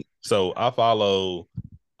IG too. So I follow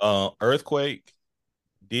Earthquake,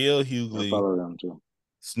 DL Hughley. I follow them too.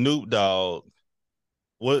 Snoop Dogg.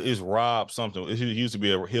 What is Rob something? He used to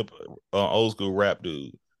be a hip old school rap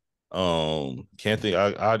dude. Can't think.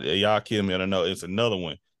 Y'all kill me. I don't know. It's another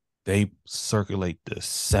one. They circulate the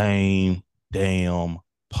same damn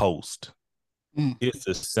post. It's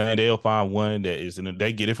the same. They'll find one that is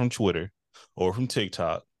they get it from Twitter or from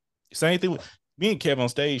TikTok. Same thing with me and Kevin on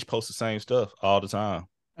stage post the same stuff all the time.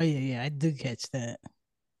 Oh yeah, I do catch that.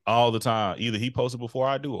 All the time. Either he posted before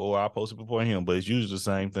I do or I posted before him, but it's usually the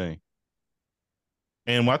same thing.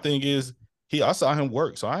 And my thing is, I saw him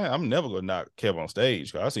work, so I'm never gonna knock Kev on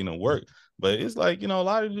stage because I seen him work. But it's like, a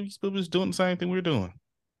lot of these people is doing the same thing we're doing.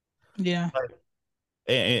 Yeah.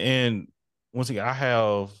 And once again, I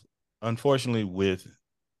have, unfortunately, with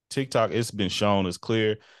TikTok, it's been shown as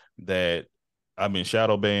clear that I've been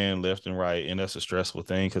shadow banned left and right, and that's a stressful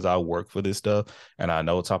thing because I work for this stuff and I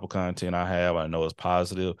know what type of content I have. I know it's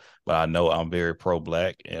positive, but I know I'm very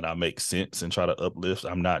pro-Black and I make sense and try to uplift.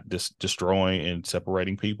 I'm not just destroying and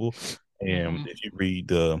separating people. And if you read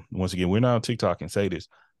once again, we're not on TikTok and say this,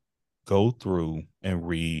 go through and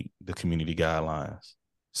read the community guidelines.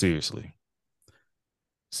 Seriously.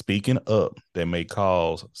 Speaking up that may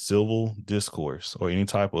cause civil discourse or any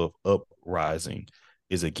type of uprising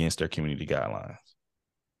is against their community guidelines.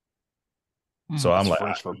 So I'm like,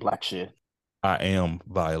 French for Black shit. I am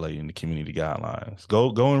violating the community guidelines.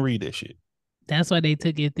 Go and read that shit. That's why they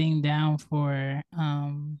took your thing down for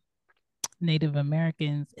Native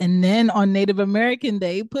Americans. And then on Native American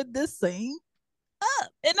Day, put the same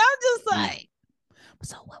up. And I'm just like,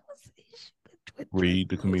 so what was the issue? Read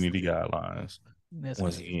the community guidelines.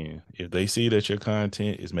 Once again, if they see that your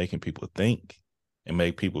content is making people think and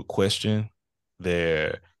make people question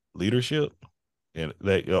their leadership, and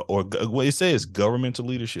they or what it says governmental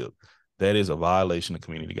leadership, that is a violation of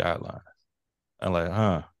community guidelines. I'm like,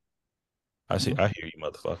 I see, I hear you,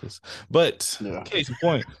 motherfuckers. But case in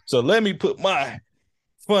point, so let me put my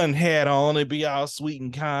fun hat on and be all sweet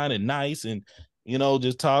and kind and nice and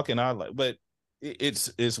just talking. I like, but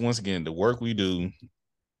it's once again the work we do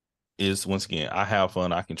is once again I have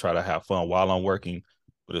fun. I can try to have fun while I'm working,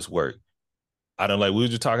 but it's work. I don't like we were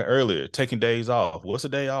just talking earlier, taking days off. What's a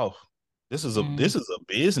day off? This is a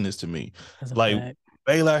business to me. Like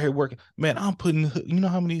Baylor out here working. Man, I'm putting,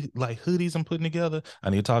 how many like hoodies I'm putting together? I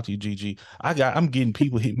need to talk to you, Gigi. I'm getting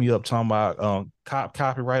people hit me up talking about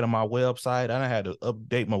copyright on my website. I had to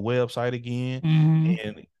update my website again.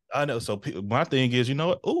 And I know, so my thing is, you know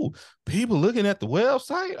what? Oh, people looking at the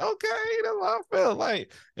website. Okay, that's what I felt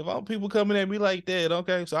like. If all people coming at me like that,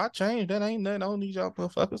 okay, so I changed. That ain't nothing. I don't need y'all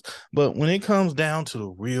motherfuckers. But when it comes down to the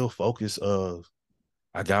real focus of,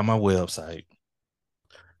 I got my website.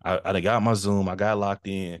 I got my Zoom. I got locked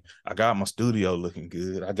in. I got my studio looking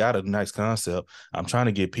good. I got a nice concept. I'm trying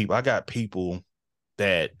to get people. I got people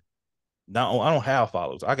that I don't have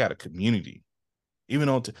followers. I got a community. Even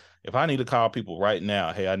though if I need to call people right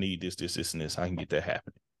now, hey, I need this, and this, I can get that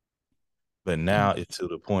happening. But now it's to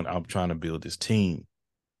the point I'm trying to build this team.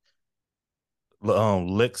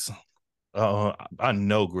 Lex, I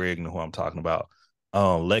know Greg know who I'm talking about.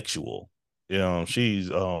 Lexual. She's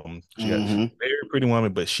she got a very pretty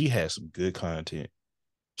woman, but she has some good content.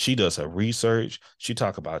 She does her research. She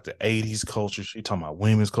talk about the 80s culture. She talking about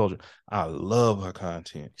women's culture. I love her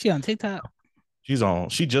content. She on TikTok?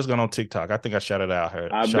 She just got on TikTok. I think I shouted out her.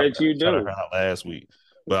 I bet you do. Shouted her out last week.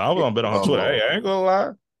 But I was gonna bet on her Twitter. Hey, I ain't gonna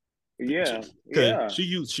lie. Yeah. She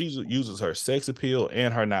uses her sex appeal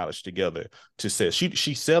and her knowledge together to sell.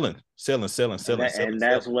 She's selling. And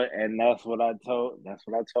that's what I told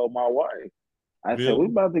my wife. I said, we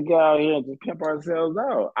about to get out here and just pimp ourselves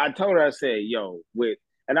out. I told her, I said,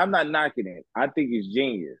 and I'm not knocking it. I think it's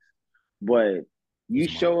genius. But you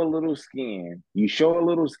show a little skin,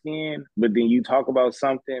 but then you talk about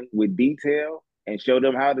something with detail and show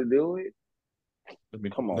them how to do it.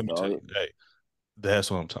 Come on, dog. Hey, that's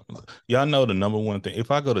what I'm talking about. Y'all know the number one thing. If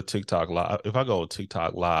I go to TikTok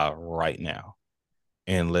live right now,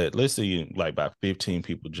 and let's see, like about 15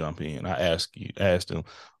 people jump in, I ask them,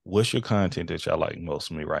 what's your content that y'all like most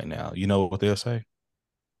of me right now? You know what they'll say?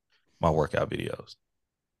 My workout videos.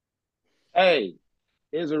 Hey,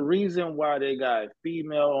 there's a reason why they got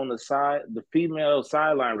female on the side, the female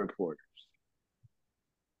sideline reporters.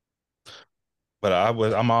 But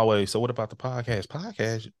I'm always, so what about the podcast?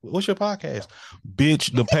 Podcast? What's your podcast?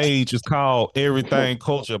 Bitch, the page is called Everything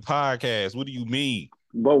Culture Podcast. What do you mean?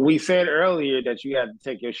 But we said earlier that you had to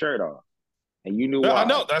take your shirt off. And you knew why. I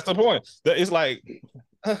know, that's the point. It's like,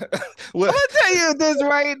 I'm gonna tell you this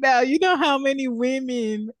right now. You know how many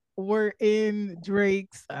women were in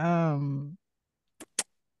Drake's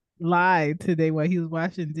live today while he was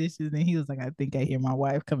washing dishes, and he was like, I think I hear my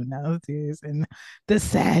wife coming downstairs, and the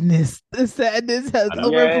sadness has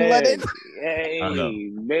overflooded. Hey,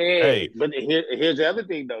 man. Hey. But here's the other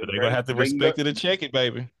thing, though. They're gonna have to respect it and check it,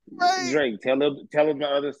 baby. Right. Drake, tell him the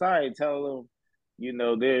other side. Tell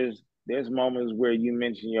him, there's moments where you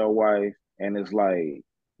mention your wife, and it's like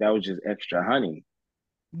that was just extra honey.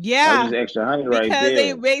 Yeah, that was just extra honey right there. Because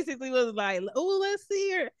they basically was like, "Oh, let's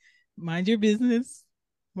see her. Mind your business."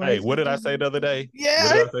 Hey, what did I say the other day? Yeah.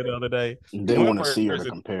 What did I say the other day? They want to see her to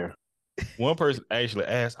compare. One person actually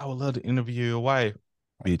asked, I would love to interview your wife.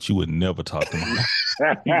 Bitch, you would never talk to me.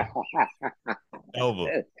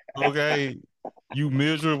 Ever. Okay? You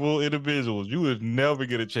miserable individuals. You would never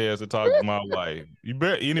get a chance to talk to my wife. You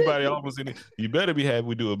better be happy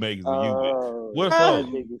we do amazing. What for?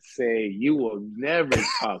 Nigga say you will never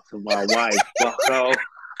talk to my wife, bucko.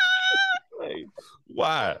 Like,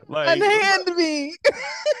 why? Like, unhand me.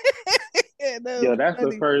 Yo, that's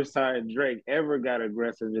funny. The first time Drake ever got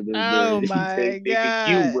aggressive in this. Oh my god!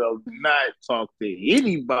 You will not talk to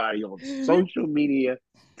anybody on social media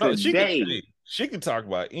today. She can talk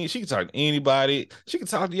about. She can talk to anybody. She can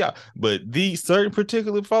talk to y'all. But these certain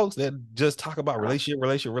particular folks that just talk about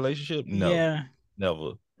relationship. No,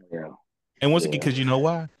 never. Yeah. And once again, because you know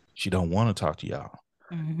why? She don't want to talk to y'all.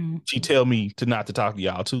 Mm-hmm. She tell me to not to talk to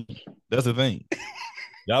y'all too. That's the thing.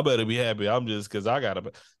 Y'all better be happy. I'm just because I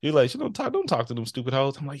gotta. You're like, she don't talk to them stupid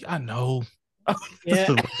hoes. I'm like, I know.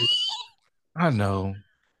 Yeah. I know.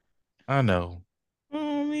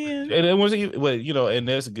 Oh man. And it was, and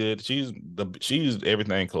that's good. She's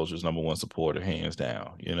Everything Culture's number one supporter, hands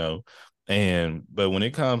down. But when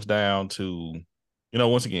it comes down to,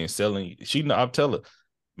 once again, selling, I'll tell her,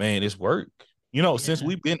 man, it's work. You know, since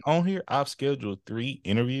we've been on here, I've scheduled 3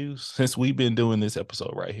 interviews since we've been doing this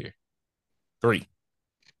episode right here. 3.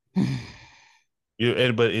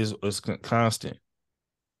 But it's constant.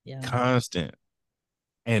 Yeah. Constant.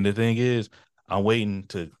 And the thing is, I'm waiting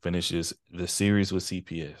to finish the series with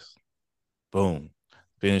CPS. Boom.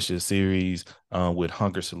 Finish the series with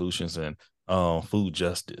Hunger Solutions and Food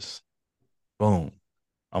Justice. Boom.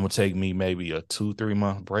 I'm gonna take me maybe a 2-3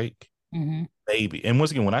 month break. Mm-hmm. Maybe. And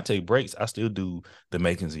once again, when I take breaks, I still do the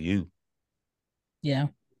makings of you. Yeah.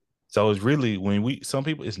 So it's really some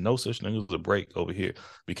people, it's no such thing as a break over here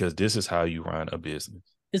because this is how you run a business.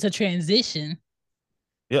 It's a transition.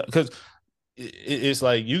 Yeah, because it's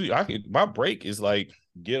like my break is like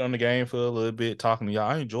get on the game for a little bit, talking to y'all.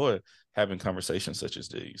 I enjoy having conversations such as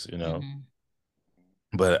these, you know.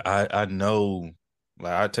 Mm-hmm. But I know,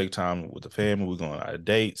 like, I take time with the family. We're going on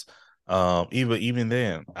dates. Even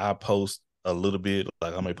then, I post a little bit.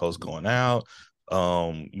 Like, I may post going out.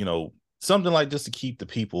 You know, something like just to keep the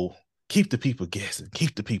people guessing,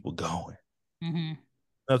 keep the people going. Mm-hmm.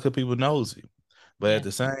 Because people knows you. But at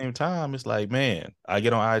the same time, it's like, man, I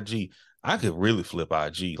get on IG. I could really flip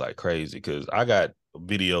IG like crazy because I got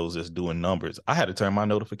videos that's doing numbers. I had to turn my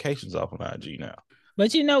notifications off on IG now.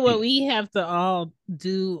 But you know what we have to all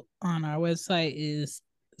do on our website is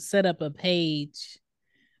set up a page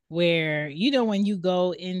where, you know, when you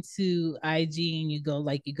go into IG and you go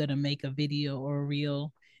like you're going to make a video or a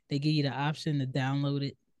reel, they give you the option to download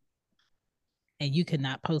it. And you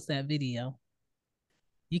cannot post that video.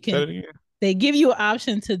 They give you an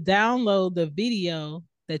option to download the video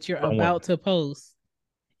that you're about to post.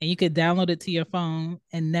 And you could download it to your phone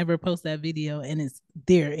and never post that video, and it's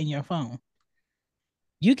there in your phone.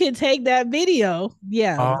 You can take that video,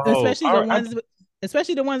 especially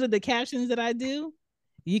the ones with the captions that I do.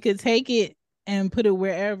 You could take it and put it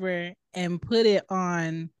wherever and put it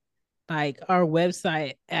on like our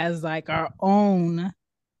website as like our own.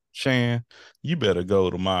 Shan, you better go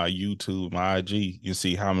to my YouTube, my IG. You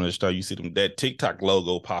see how much stuff you see that TikTok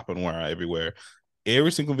logo popping around everywhere.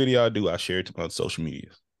 Every single video I do, I share it to my social media.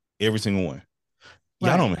 Every single one.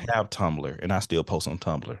 Y'all don't even have Tumblr, and I still post on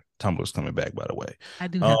Tumblr. Tumblr's coming back, by the way. I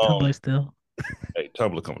do have Tumblr still. Hey,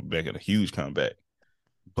 Tumblr coming back in a huge comeback.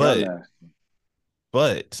 But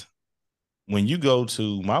when you go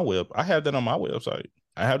to my I have that on my website.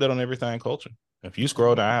 I have that on Everything Culture. If you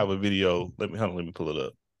scroll down, I have a video. Let me pull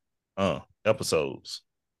it up. Episodes.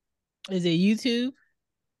 Is it YouTube?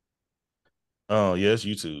 Oh, yes,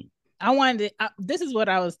 YouTube. This is what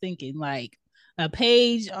I was thinking, like a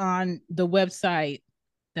page on the website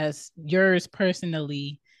that's yours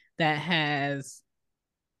personally that has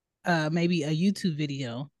maybe a YouTube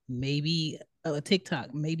video, maybe a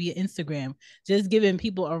TikTok, maybe an Instagram, just giving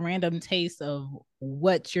people a random taste of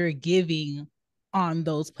what you're giving on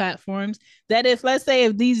those platforms. That if, let's say,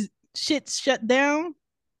 if these shits shut down,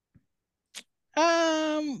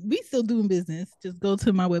 we still doing business. Just go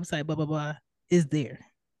to my website, blah, blah, blah, is there.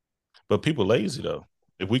 But people lazy though.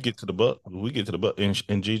 If we get to the buck,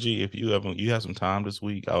 and Gigi, if you have some time this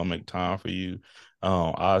week, I'll make time for you.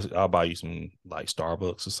 I'll buy you some like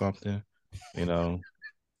Starbucks or something. You know,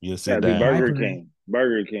 you'll sit down. Burger King.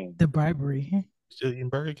 The bribery. Still eating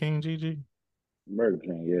Burger King, Gigi? Burger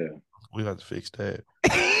King, yeah. We have to fix that.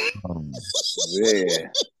 Yeah.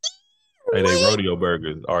 Hey, they rodeo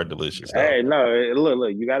burgers are delicious. Though. Hey, no,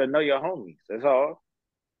 look, you got to know your homies. That's all.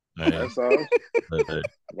 Hey. That's all. You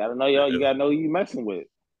got to know you got to know who you messing with.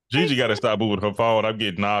 Gigi got to stop moving her phone. I'm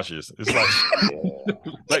getting nauseous. It's like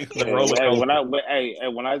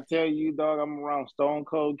when I tell you, dog, I'm around Stone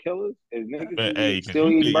Cold Killers. If niggas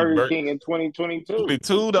still eating Burger King in 2022.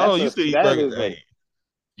 22, dog. You still eat Burger King.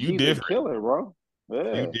 You different. Killer, bro.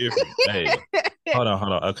 Yeah. You different. Hey, hold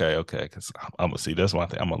on. Okay. Because I'm gonna see. That's one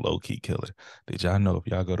thing. I'm a low key killer. Did y'all know if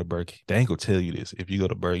y'all go to Burger King, they ain't gonna tell you this. If you go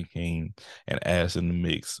to Burger King and ask in the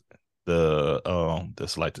mix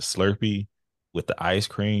that's like the Slurpee with the ice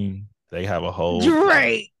cream, they have a whole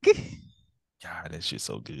Drake. God, that shit's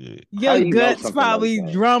so good. Your guts probably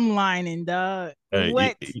like drumlining, dog. Hey,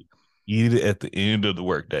 what? Eat it at the end of the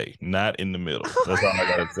workday, not in the middle. That's all I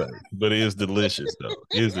gotta say. But it is delicious, though.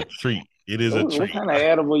 It is a treat. It is a treat. What kind of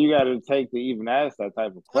edible you got to take to even ask that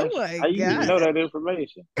type of question? How you even know that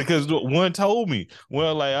information? Because one told me.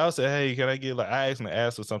 Well, like I said, hey, can I get like I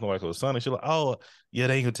asked her something like her son, and she's like, oh yeah,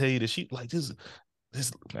 they ain't gonna tell you that she like this.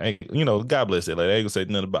 You know, God bless it. Like they ain't gonna say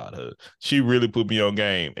nothing about her. She really put me on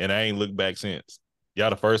game, and I ain't looked back since. Y'all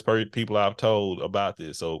the first people I've told about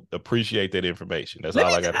this, so appreciate that information. That's all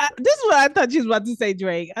I got to say. This is what I thought you was about to say,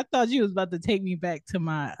 Drake. I thought you was about to take me back to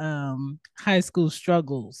my high school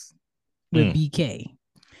struggles with BK.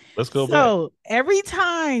 Let's go back. So every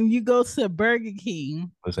time you go to Burger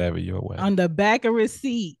King, let's have it your way. On the back of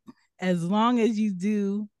receipt, as long as you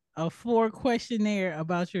do a 4 questionnaire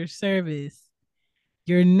about your service,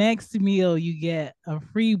 your next meal you get a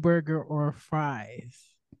free burger or fries.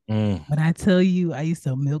 When I tell you, I used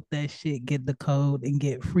to milk that shit, get the code, and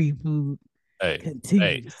get free food. Hey,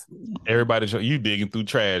 everybody, you digging through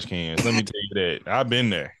trash cans. Let me tell you that. I've been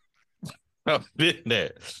there.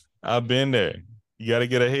 I've been there. You got to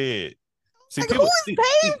get ahead. See, like, who is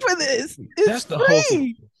paying for this? It's free.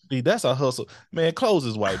 Hustle. See, that's a hustle. Man, close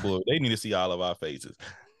this whiteboard. They need to see all of our faces.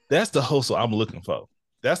 That's the hustle I'm looking for.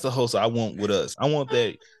 That's the hustle I want with us. I want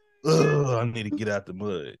that. I need to get out the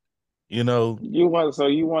mud. You know. You want a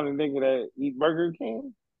nigga that eat Burger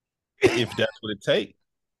King? If that's what it takes.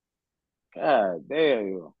 God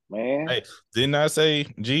damn, man. Hey, didn't I say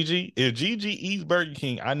Gigi? If Gigi eats Burger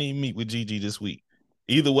King, I need to meet with Gigi this week.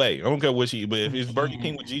 Either way, I don't care what she eat, but if it's Burger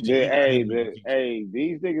King with Gigi, these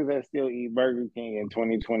niggas that still eat Burger King in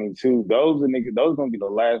 2022, those gonna be the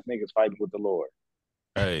last niggas fighting with the Lord.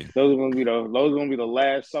 Hey, those are gonna be the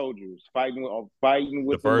last soldiers fighting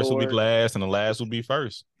with the first will be last, and the last will be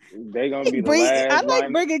first. They gonna be the last. I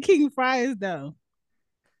like Burger King fries though.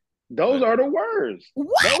 Those are the worst.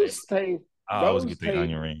 What? Those taste. I always get the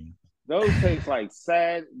onion ring. Those taste like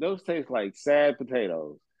sad. Those taste like sad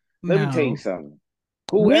potatoes. Let me tell you something.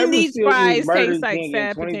 Whoever Wendy's still fries taste like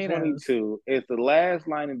sad 2022 is the last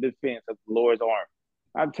line of defense of the Lord's army.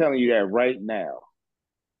 I'm telling you that right now.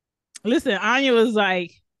 Listen, Anya was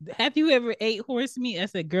like, "Have you ever ate horse meat?" I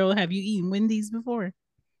said, "Girl, have you eaten Wendy's before?"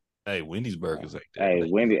 Hey, Wendy's burgers like that. Hey,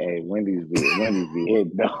 Wendy's be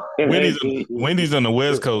it though. Wendy's on the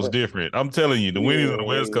West Coast different. I'm telling you, the Wendy's on the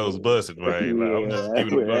West Coast busted, right? Like, I'm just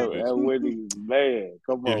keeping it that Wendy's, man.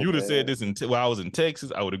 Come on. If you would have said this while I was in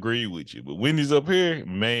Texas, I would agree with you. But Wendy's up here,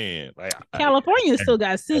 man. Like, California still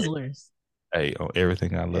got Sizzlers. Hey, on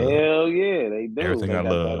everything I love. Hell yeah, they do. Everything I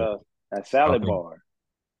love. That salad bar.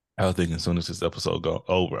 I was thinking as soon as this episode go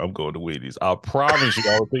over, I'm going to Wendy's. I promise you,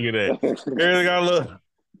 I was thinking that. Everything I love.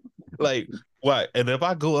 Like what? And if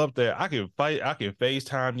I go up there, I can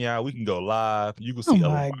FaceTime y'all. We can go live. You can see you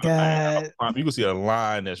can see a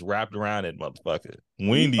line that's wrapped around that motherfucker.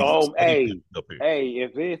 Wendy's. Hey,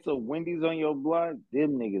 if it's a Wendy's on your block,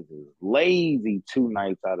 them niggas is lazy 2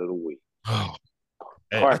 nights out of the week. Oh,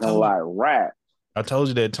 parking lot rap. I told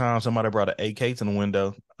you that time somebody brought an AK to the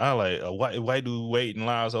window. I like why do we wait in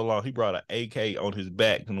line so long? He brought an AK on his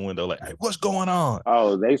back to the window. Like, hey, what's going on?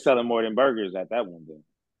 Oh, they selling more than burgers at that window.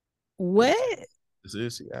 What? This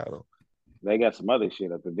is Seattle. They got some other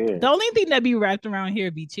shit up there. The only thing that be wrapped around here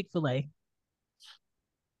be Chick-fil-A.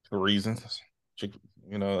 For reasons.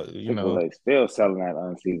 Chick-fil-A still selling that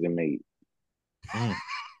unseasoned meat. That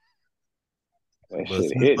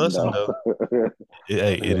shit hitting though.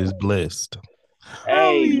 It is blessed.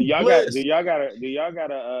 Hey, do y'all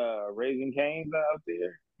got a Raising Cane's out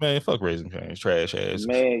there? Man, fuck Raising Cane's, trash ass.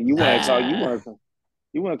 Man, you want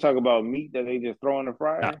to talk about meat that they just throw in the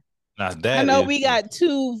fryer? I know we got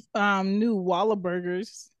 2 new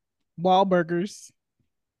Wahlburgers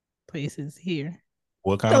places here.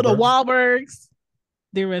 What kind of the Wahlbergs,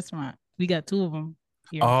 their restaurant. We got 2 of them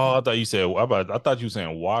here. Oh, I thought you said I thought you were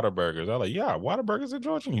saying Whataburgers. I was like, yeah, Whataburgers in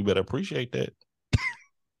Georgia. You better appreciate that.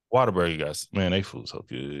 Whataburger guys, man, they food so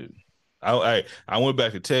good. I went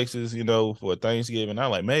back to Texas, for Thanksgiving. I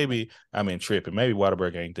was like, maybe I'm tripping. Maybe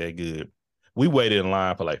Whataburger ain't that good. We waited in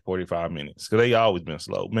line for like 45 minutes because they always been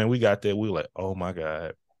slow. Man, we got there. We were like, oh my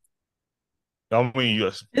God. I mean,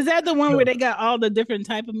 yes. Is that the one where they got all the different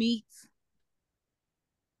type of meats?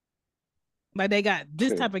 Like they got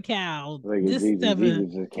this type of cow. This type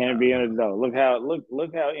of just can't be an adult. Look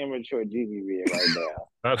how immature Gigi is right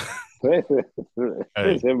now.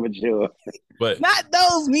 It's immature. But not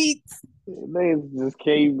those meats. They just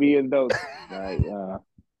can't be adults.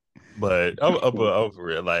 But I'm for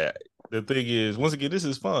real. Like the thing is, once again, this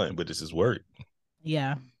is fun, but this is work.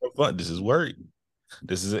 Yeah. Fun. This is work.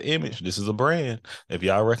 This is an image. This is a brand. If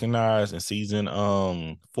y'all recognize in season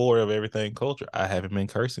 4 of Everything Culture, I haven't been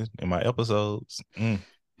cursing in my episodes.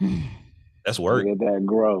 That's work. Look at that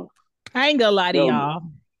growth. I ain't gonna lie to y'all.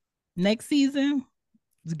 Next season,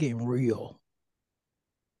 it's getting real.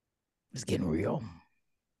 It's getting real.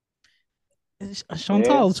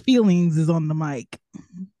 Chantal's feelings is on the mic.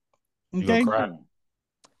 Okay.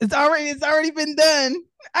 It's already been done.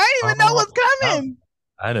 I didn't even know what's coming.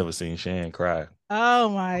 I never seen Shan cry. Oh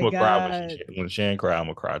my God. When Shan cry, I'm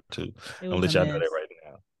gonna cry too. I'm gonna let y'all know that right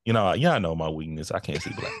now. Y'all know my weakness. I can't see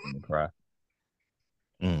black women cry.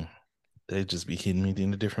 They just be hitting me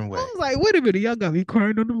in a different way. I was like, wait a minute, y'all got me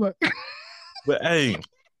crying on the mic. But hey,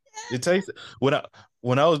 it takes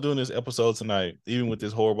when I was doing this episode tonight, even with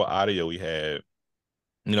this horrible audio we had,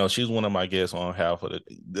 you know, she's one of my guests on half of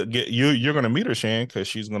you're gonna meet her, Shan, because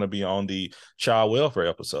she's gonna be on the child welfare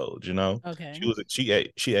episode. You know, Okay.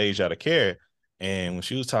 She aged out of care, and when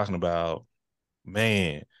she was talking about,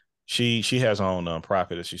 man, she has her own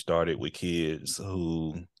nonprofit that she started with kids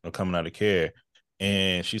who are coming out of care,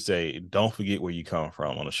 and she say, "Don't forget where you come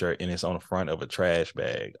from" on a shirt, and it's on the front of a trash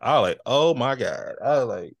bag. I was like, oh my god, I was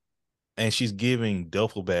like. And she's giving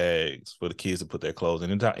duffel bags for the kids to put their clothes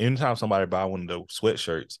in. Anytime somebody buy one of the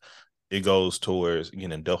sweatshirts, it goes towards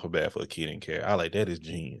getting a duffel bag for a kid in care. I like that is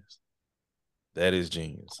genius. That is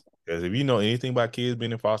genius. Because if you know anything about kids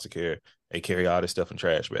being in foster care, they carry all this stuff in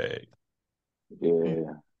trash bags.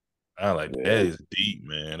 Yeah. I like that is deep,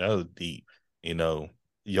 man. That was deep. You know,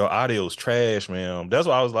 your audio's trash, man. That's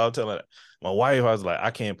why I was telling my wife, I was like,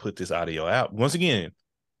 I can't put this audio out. Once again,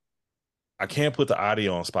 I can't put the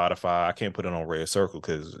audio on Spotify. I can't put it on Red Circle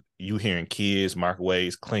because you hearing kids,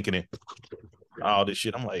 microwaves, clinking it, all this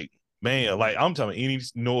shit. I'm like, man, like I'm telling you, any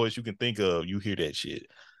noise you can think of, you hear that shit.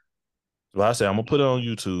 So I said, I'm gonna put it on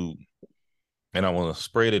YouTube and I want to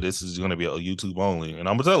spread it. This is gonna be a YouTube only. And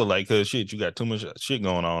I'm gonna tell her, like, cause shit, you got too much shit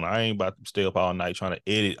going on. I ain't about to stay up all night trying to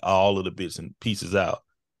edit all of the bits and pieces out.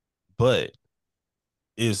 But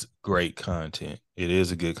it's great content. It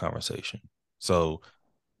is a good conversation. So,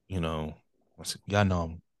 you know, y'all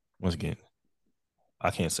know, once again,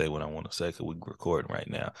 I can't say what I want to say because we're recording right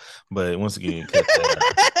now. But once again, you're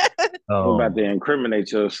about to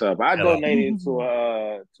incriminate yourself. I donated to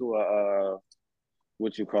a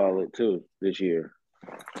what you call it too this year.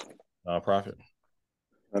 Nonprofit.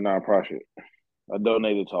 A nonprofit. I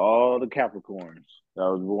donated to all the Capricorns that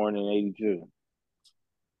was born in '82.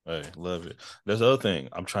 Hey, love it. That's the other thing.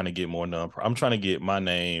 I'm trying to get more I'm trying to get my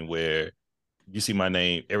name where you see my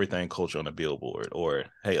name, everything culture on a billboard, or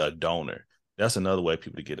hey, a donor. That's another way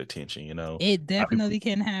people to get attention, you know. It definitely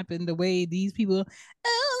can happen the way these people,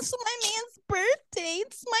 oh, it's my man's birthday.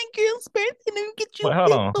 It's my girl's birthday. Let me get you. Wait,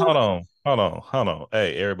 hold on.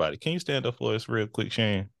 Hey, everybody, can you stand up for us real quick,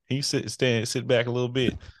 Shane? Can you sit back a little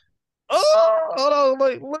bit? Oh, hold on,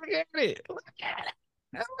 look at it. Look at it.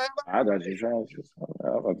 I got you trying to. I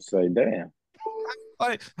was about to say, damn.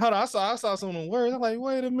 Like, hold on, I saw some of the words. I'm like,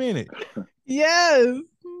 wait a minute. Yes.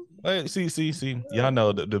 Like, see. Y'all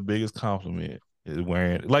know the biggest compliment is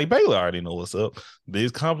wearing. Like Baylor already know what's up.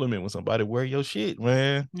 Biggest compliment when somebody wear your shit,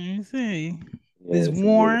 man. You see, yeah, it's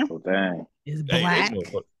warm. It's black.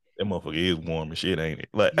 That motherfucker is warm as shit, ain't it?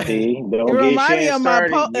 Like, see, it reminds me of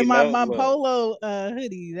my polo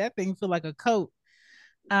hoodie. That thing feel like a coat.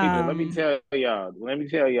 People, let me tell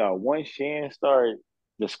y'all. Once Shan started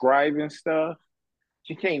describing stuff,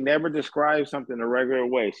 she can't never describe something a regular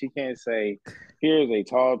way. She can't say, "Here's a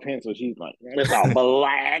tall pencil." She's like, "It's a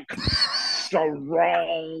black, strong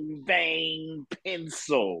vein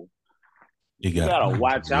pencil." You gotta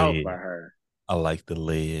watch out for her. I like the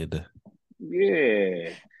lead.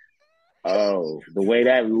 Yeah. Oh, the way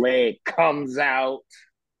that leg comes out.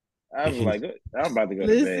 I was like, I'm about to go to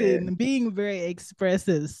bed. Listen, being very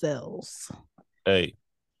expressive sells. Hey,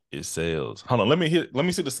 it sells. Hold on, let me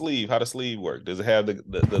see the sleeve. How the sleeve work? Does it have the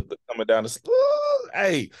coming down the sleeve?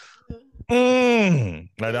 Hey.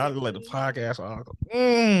 Like I like the podcast.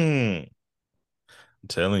 I'm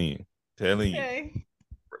telling you. Okay.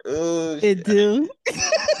 It do.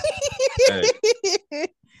 Hey.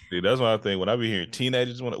 Dude, that's why I think when I be hearing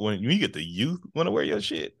teenagers when you get the youth want to wear your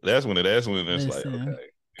shit, that's when it's like, okay.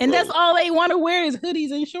 And that's all they want to wear is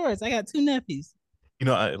hoodies and shorts. I got 2 nephews. You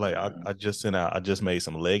know, I just made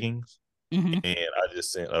some leggings, and I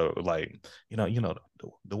just sent like, you know,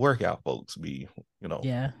 the workout folks be, you know,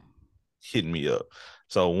 hitting me up.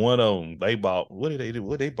 So one of them, they bought, what did they do?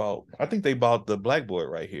 What they bought? I think they bought the Blackboard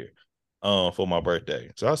right here, for my birthday.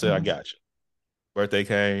 So I said, I got you. Birthday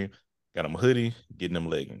came, got them a hoodie, getting them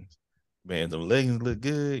leggings. Man, them leggings look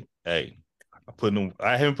good. Hey,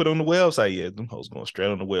 I haven't put them on the website yet. Them hoes going straight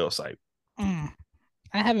on the website. I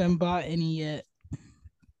haven't bought any yet.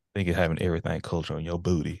 Think of having everything culture on your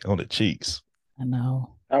booty, on the cheeks. I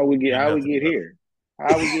know. How we get here? How we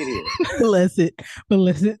get here? Listen.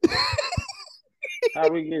 How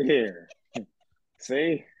we get here?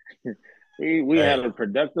 See? We had a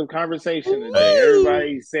productive conversation today.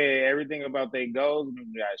 Everybody said everything about their goals, and we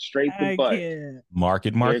got straight to butt.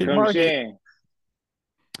 Market.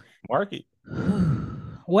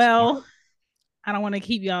 Well, I don't want to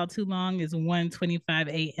keep y'all too long. It's 1:25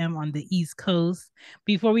 a.m. on the East Coast.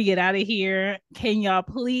 Before we get out of here, can y'all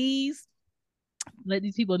please let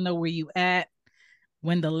these people know where you at?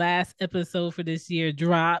 when the last episode for this year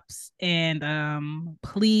drops, and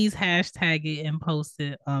please hashtag it and post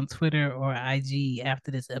it on Twitter or IG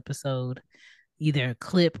after this episode, either a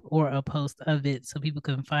clip or a post of it so people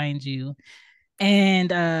can find you. And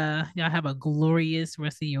y'all have a glorious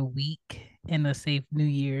rest of your week and a safe New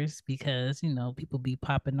Year's, because you know people be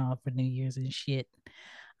popping off for New Year's and shit.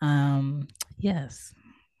 Yes.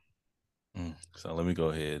 So let me go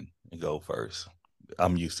ahead and go first.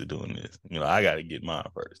 I'm used to doing this. You know, I got to get mine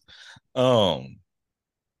first.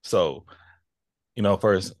 So, you know,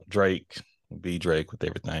 first, Drake, be Drake with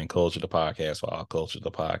everything. Culture the podcast for all culture,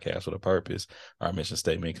 the podcast with a purpose. Our mission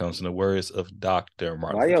statement comes in the words of Dr.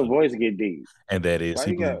 Martin. Why your voice get deep? And that is,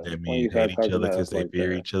 he believes that men hate each other because they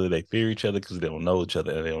fear each other. They fear each other because they don't know each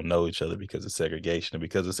other, and they don't know each other because of segregation. And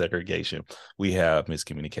because of segregation, we have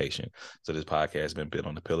miscommunication. So this podcast has been built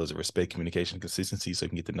on the pillars of respect, communication, consistency, so we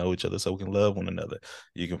can get to know each other, so we can love one another.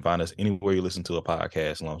 You can find us anywhere you listen to a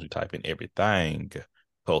podcast, as long as you type in everything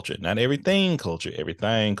culture, not everything culture,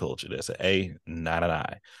 everything culture. That's an A, not an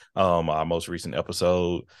I. Our most recent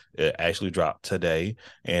episode actually dropped today,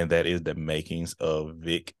 and that is the makings of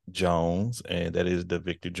Vic Jones, and that is the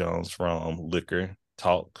Victor Jones from Liquor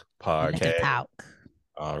Talk podcast. Liquor Talk.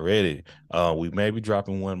 Already, we may be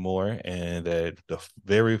dropping one more, and that the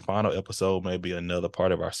very final episode may be another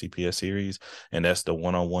part of our CPS series, and that's the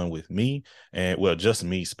one-on-one with me, and well, just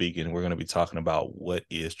me speaking. We're going to be talking about what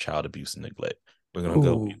is child abuse and neglect. We're going to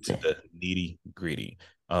go into the nitty gritty.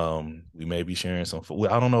 We may be sharing some,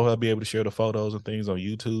 I don't know if I'll be able to share the photos and things on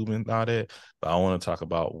YouTube and all that, but I want to talk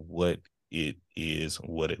about what it is,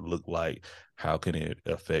 what it looked like, how can it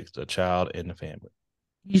affect a child and the family.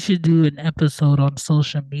 You should do an episode on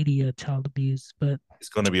social media child abuse, but it's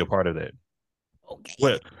going to be a part of that. Okay.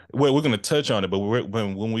 Well, we're going to touch on it, but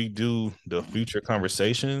when we do the future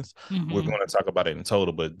conversations, we're going to talk about it in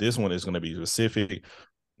total, but this one is going to be specific.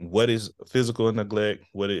 What is physical neglect?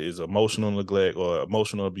 What is emotional neglect or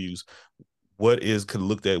emotional abuse? What is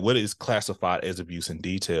looked at? What is classified as abuse in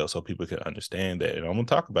detail, so people can understand that? And I'm going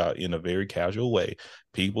to talk about in a very casual way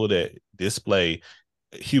people that display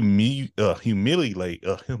humiliating. What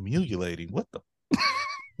the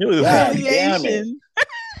humiliation?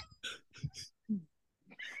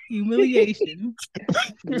 Humiliation.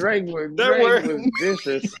 Drake was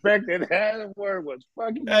disrespected. That word was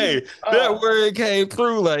fucking. Hey, that word came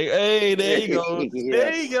through like, hey, there you go. Yeah.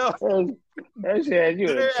 There you go. That shit had you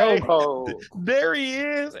in a chokehold. There he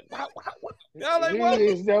is. Y'all like, what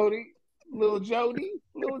is Jody? Little Jody.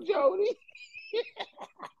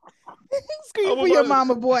 Scream for your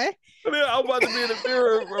mama, boy. I'm about to be in the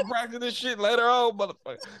mirror practicing this shit later on,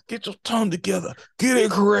 motherfucker. Get your tongue together. Get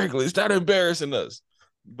it correctly. Start embarrassing us.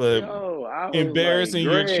 But embarrassing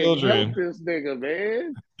your children, this nigga,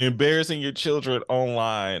 man. Embarrassing your children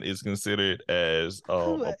online is considered as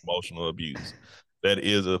emotional abuse. That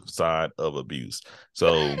is a sign of abuse.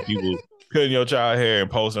 So people cutting your child hair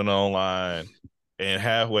and posting online, and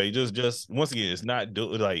halfway just once again, it's not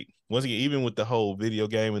once again, even with the whole video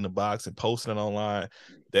game in the box and posting it online,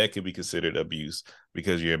 that could be considered abuse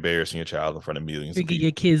because you're embarrassing your child in front of millions. Think of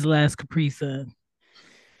your kid's last Capri Sun.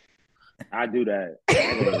 I do that.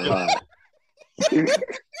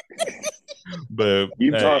 But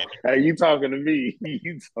you talking to me.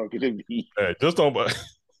 You talking to me. Just don't. But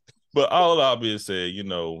all I'll be said,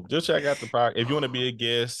 just check out the podcast. If you want to be a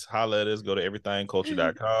guest, holla at us. Go to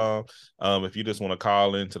everythingculture.com. If you just want to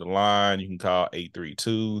call into the line, you can call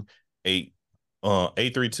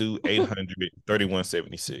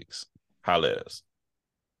 832-800-3176. Holla at us.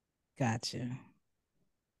 Gotcha.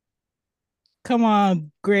 Come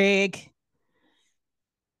on, Greg.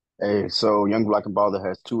 Hey, so Young Black and Bothered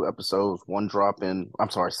has 6 episodes.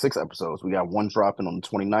 We got one dropping on the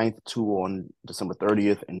 29th, 2 on December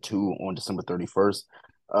 30th, and 2 on December 31st.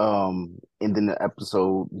 And then the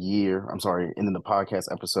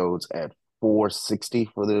podcast episodes at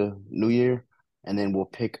 460 for the new year. And then we'll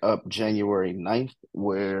pick up January 9th,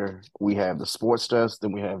 where we have the sports desk.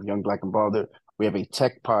 Then we have Young Black and Bothered. We have a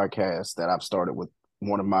tech podcast that I've started with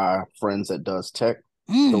one of my friends that does tech.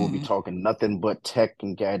 So we'll be talking nothing but tech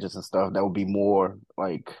and gadgets and stuff. That would be more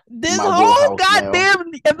like this whole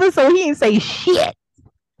goddamn episode. He didn't say shit.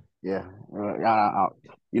 Yeah, you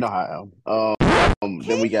know how I am.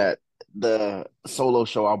 Then we got the solo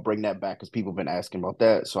show. I'll bring that back because people have been asking about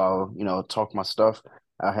that. So I'll talk my stuff.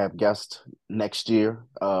 I have guests next year.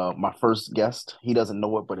 My first guest, he doesn't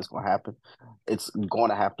know it, but it's gonna happen. It's going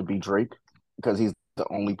to have to be Drake because he's the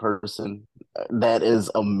only person that is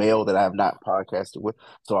a male that I have not podcasted with.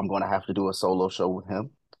 So I'm going to have to do a solo show with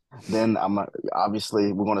him. Then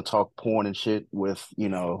obviously we're gonna talk porn and shit with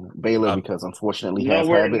Baylor because unfortunately he has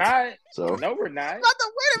we're habits. not. So no, we're not.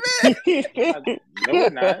 Wait a minute. No, we're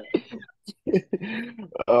not.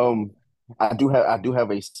 I do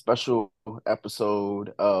have a special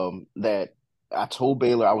episode that I told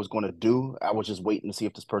Baylor I was going to do. I was just waiting to see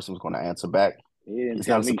if this person was going to answer back. It's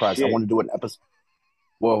not a surprise. I want to do an episode.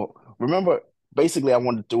 Well, remember, basically, I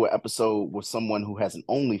wanted to do an episode with someone who has an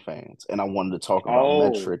OnlyFans, and I wanted to talk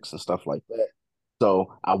about metrics and stuff like that.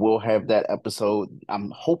 So I will have that episode.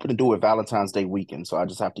 I'm hoping to do it Valentine's Day weekend. So I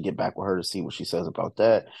just have to get back with her to see what she says about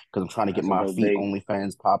that because I'm trying to get my feet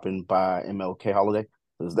OnlyFans popping by MLK holiday.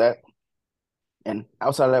 There's that. And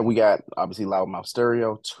outside of that, we got obviously Loudmouth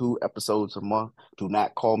Stereo, 2 episodes a month. Do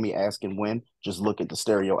not call me asking when. Just look at the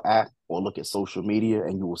Stereo app or look at social media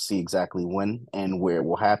and you will see exactly when and where it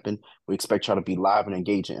will happen. We expect y'all to be live and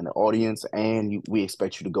engaging in the audience, and we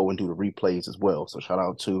expect you to go and do the replays as well. So shout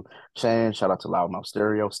out to Shan, shout out to Loudmouth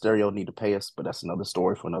Stereo. Stereo need to pay us, but that's another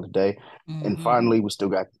story for another day. Mm-hmm. And finally, we still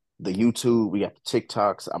got the YouTube, we got the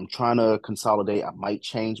TikToks. I'm trying to consolidate. I might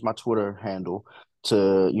change my Twitter handle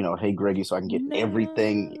to hey Greggy, so I can get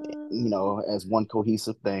everything as one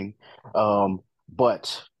cohesive thing.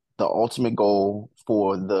 But the ultimate goal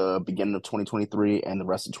for the beginning of 2023 and the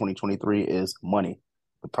rest of 2023 is money.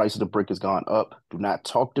 The price of the brick has gone up. Do not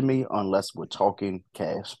talk to me unless we're talking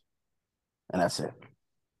cash. And that's it.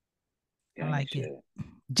 I like it.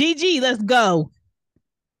 GG, let's go.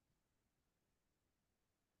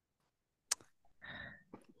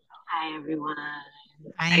 Hi everyone.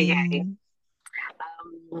 Okay.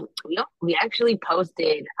 We actually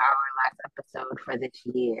posted our last episode for this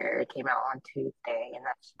year. It came out on Tuesday, and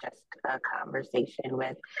that's just a conversation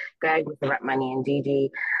with Greg, with the Rent Money, and Gigi.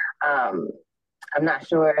 I'm not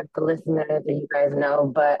sure if the listeners or you guys know,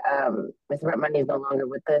 but Mr. Rent Money is no longer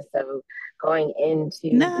with us. So going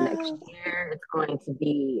into next year, it's going to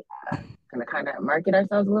be going to kind of market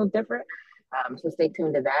ourselves a little different. So stay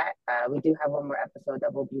tuned to that. We do have one more episode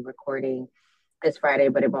that we'll be recording this Friday,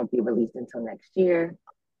 but it won't be released until next year.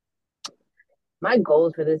 My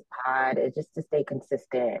goals for this pod is just to stay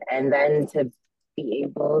consistent and then to be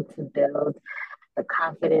able to build the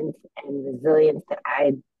confidence and resilience that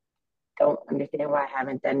I don't understand why I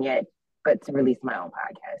haven't done yet, but to release my own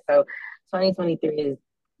podcast. So 2023 is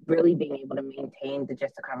really being able to maintain the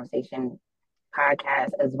Just a Conversation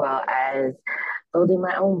podcast as well as building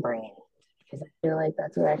my own brand because I feel like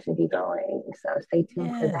that's where I should be going. So stay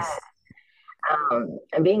tuned for that.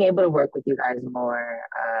 And being able to work with you guys more.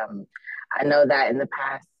 I know that in the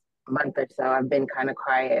past month or so, I've been kind of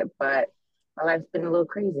quiet, but my life's been a little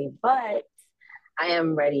crazy. But I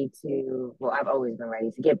am ready to, I've always been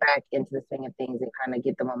ready to get back into the swing of things and kind of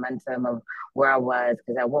get the momentum of where I was.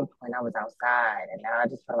 Because at one point I was outside, and now I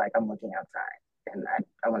just feel like I'm looking outside. And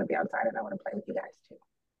I want to be outside, and I want to play with you guys too.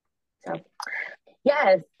 So,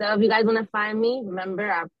 yes. So if you guys want to find me, remember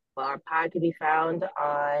our pod can be found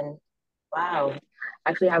on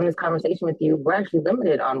actually having this conversation with you, we're actually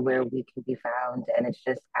limited on where we can be found, and it's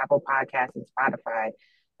just Apple Podcasts and Spotify,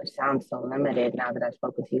 which sounds so limited now that I've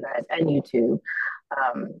spoken to you guys, and YouTube.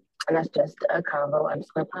 And that's just a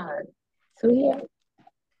convo_pod. So yeah.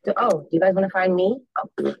 Do you guys want to find me?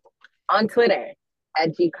 On Twitter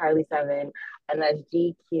at GCarly7, and that's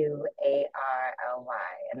GQARLY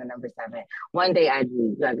and the number 7. One day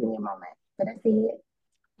you gotta give me a moment. Did I see it?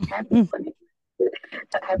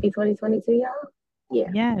 Happy 2022, y'all. Yeah.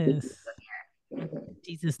 Yes.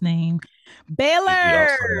 Jesus' name.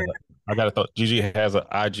 Baylor. I gotta thought Gigi has an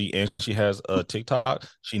IG and she has a TikTok.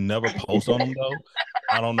 She never posts on them though.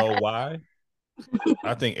 I don't know why.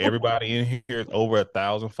 I think everybody in here is over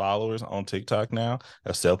 1,000 followers on TikTok now,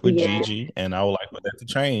 except for Gigi, and I would like for that to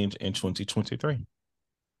change in 2023.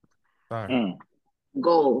 Sorry.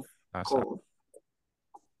 Goals.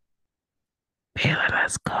 Baylor,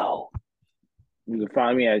 let's go. You can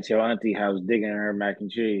find me at your auntie house digging her mac and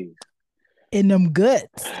cheese. In them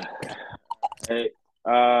guts. Hey,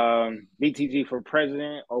 BTG for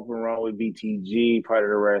president, open road with BTG, part of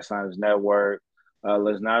the Red Science Network.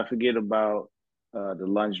 Let's not forget about the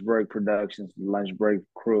Lunch Break Productions, the Lunch Break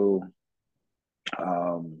crew.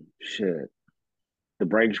 The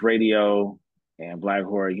Breaks Radio and Black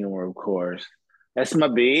Horror Humor, of course. That's my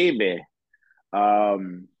baby.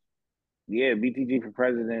 BTG for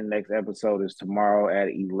president. Next episode is tomorrow at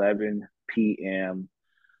 11 p.m.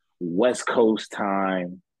 West Coast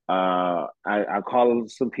time. I call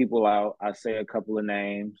some people out. I say a couple of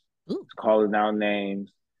names. Calling out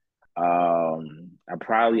names. I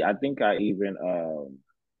think I even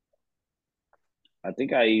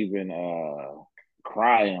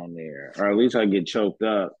cry on there, or at least I get choked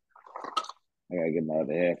up. I gotta get my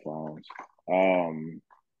other headphones.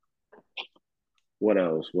 What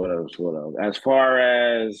else? As far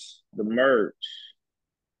as the merch,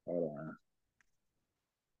 hold on.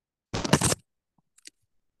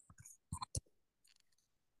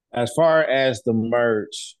 As far as the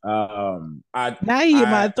merch, now you in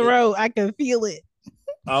my throat. I can feel it.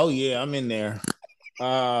 Oh yeah, I'm in there.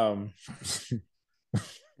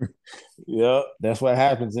 Yep, that's what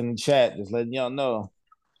happens in the chat. Just letting y'all know.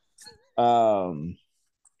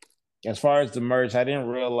 As far as the merch, I didn't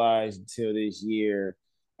realize until this year.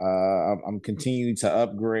 I'm continuing to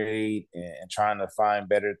upgrade and trying to find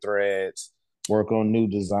better threads, work on new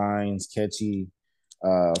designs, catchy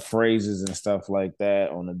phrases and stuff like that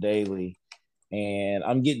on a daily. And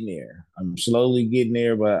I'm getting there. I'm slowly getting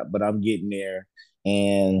there, but I'm getting there.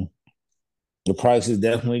 And the price is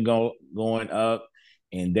definitely going up,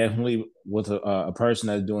 and definitely with a person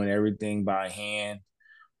that's doing everything by hand.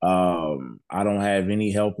 I don't have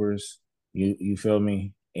any helpers. You feel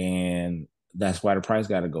me? And that's why the price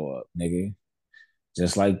got to go up, nigga.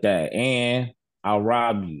 Just like that. And I'll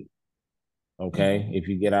rob you. Okay, if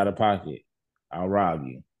you get out of pocket, I'll rob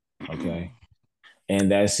you. Okay.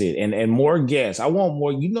 And that's it. And more guests. I want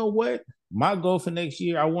more. You know what? My goal for next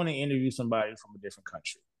year, I want to interview somebody from a different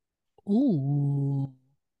country. Ooh.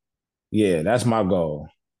 Yeah, that's my goal.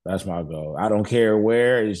 That's my goal. I don't care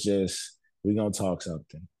where. It's just we're gonna talk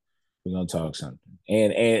something. We're gonna talk something.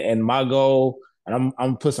 And my goal, and I'm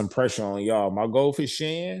gonna put some pressure on y'all. My goal for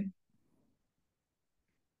Shan.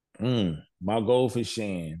 My goal for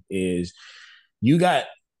Shan is you got.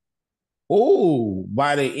 Oh,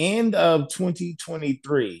 by the end of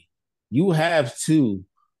 2023, you have to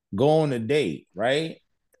go on a date, right?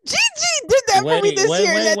 Gigi did that for me this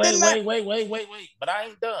year. Wait. But I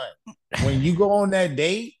ain't done. When you go on that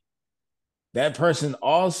date, that person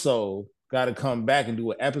also got to come back and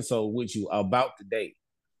do an episode with you about the date.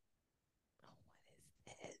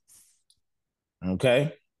 What is this?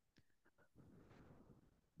 Okay?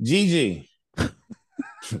 Gigi,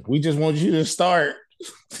 we just want you to start.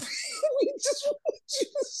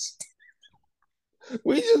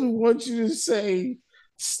 We just want you to say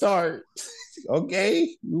start.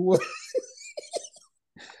 Okay? We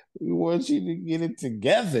want you to get it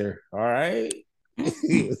together. All right.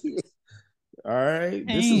 All right.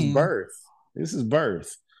 This is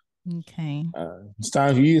birth. Okay. It's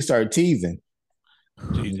time for you to start teasing.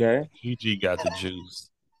 Okay. Gigi got the juice.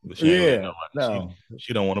 Yeah.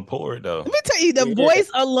 She don't want to pour it though. Let me tell you, the voice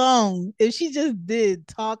alone, if she just did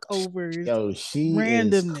talk overs, she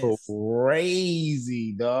randomness. is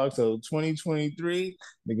crazy, dog. So 2023,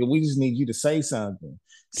 nigga, we just need you to say something.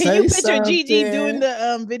 Can you picture Gigi doing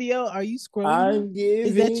the video? Are you scrolling?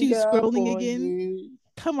 Is that you scrolling again? You.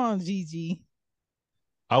 Come on, Gigi.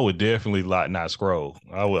 I would definitely not scroll.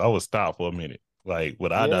 I would stop for a minute. Like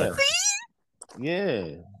what I done.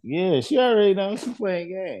 Yeah. She already knows she's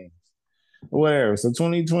playing games. Whatever. So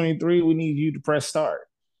 2023, we need you to press start.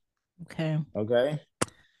 Okay.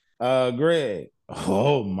 Greg.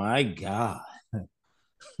 Oh my God.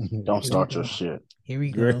 Don't start your shit. Here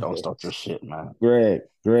we go. Don't start your shit, man. Greg.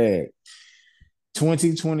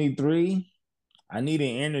 2023, I need an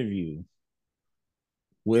interview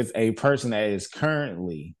with a person that is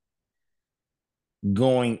currently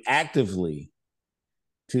going actively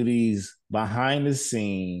to these behind the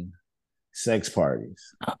scene sex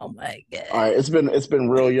parties. Oh my God. All right, it's been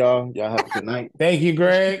real, y'all. Y'all have a good night. Thank you,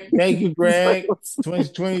 Greg.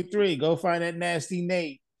 2023. Go find that nasty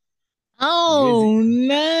Nate. Oh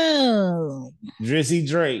no. Drizzy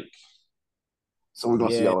Drake. So we're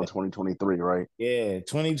gonna see y'all in 2023, right? Yeah,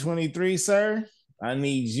 2023, sir. I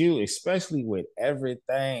need you, especially with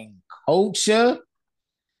everything culture.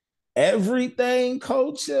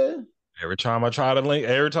 Every time I try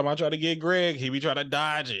to get Greg, he be trying to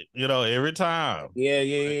dodge it. Every time.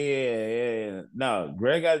 Yeah. No,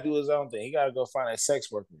 Greg got to do his own thing. He got to go find a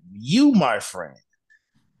sex worker. You, my friend,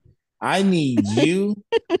 I need you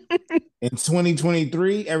in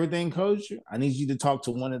 2023. Everything culture. I need you to talk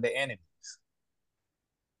to one of the enemies.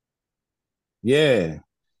 Yeah.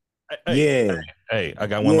 Hey, I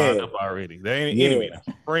got one lined up already. They ain't enemy,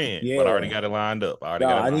 friend, but I already got it lined up.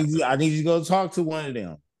 I need you to go talk to one of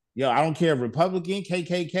them. Yo, I don't care, Republican,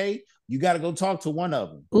 KKK. You got to go talk to one of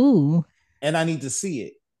them. Ooh. And I need to see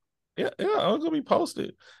it. Yeah, I'm gonna be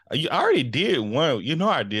posted. I already did one.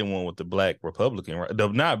 I did one with the Black Republican, right?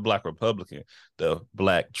 Not Black Republican, the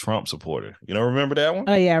Black Trump supporter. Remember that one?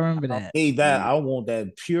 Oh yeah, I remember that. Hey, I want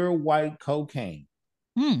that pure white cocaine.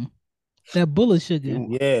 That bullet sugar.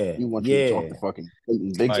 You want you to talk to fucking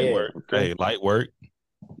big light work. Okay. Hey, light work.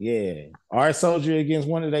 Yeah. Our soldier against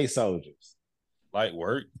one of their soldiers. Light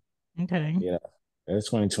work. Okay. Yeah, that's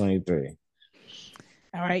 2023.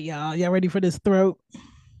 All right, y'all. Y'all ready for this throat?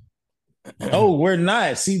 No, we're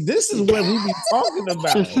not. See, this is what we be talking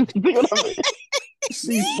about.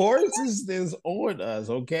 She forces this on us,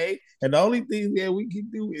 okay? And the only thing that we can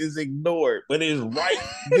do is ignore it, but it's right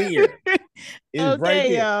there. It's right there.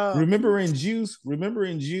 Y'all. Remember in Juice?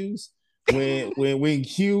 When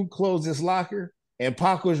Q closed his locker and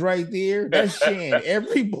Pac was right there? That's Shan.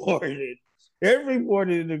 Every morning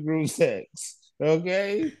in the group text.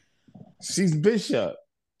 Okay? She's Bishop.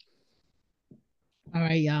 All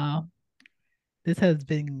right, y'all. This has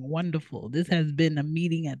been wonderful. This has been a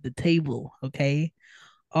meeting at the table, okay?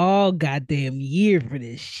 All goddamn year for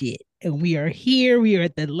this shit. And we are here. We are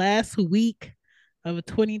at the last week of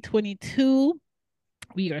 2022.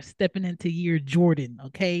 We are stepping into year Jordan,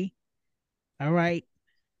 okay? All right.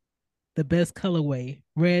 The best colorway,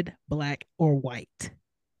 red, black, or white.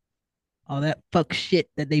 All that fuck shit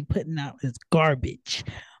that they putting out is garbage.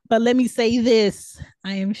 But let me say this.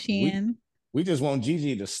 I am Shan. We just want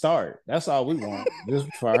Gigi to start. That's all we want. Just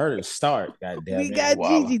for her to start. Goddamn we got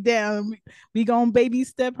Gigi down. We gonna baby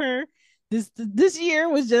step her. This year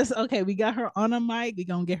was just okay. We got her on a mic. We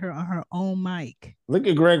gonna get her on her own mic. Look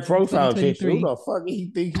at Greg's profile picture. Who the fuck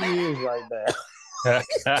he think he is right now?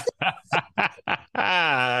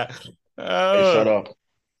 Hey, shut up.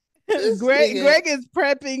 Greg is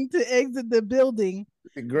prepping to exit the building.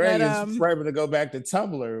 Greg is prepping to go back to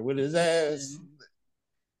Tumblr with his ass.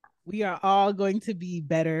 We are all going to be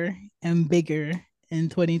better and bigger in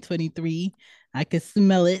 2023. I can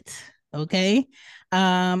smell it. Okay.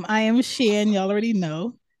 I am Shan. Y'all already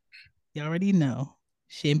know.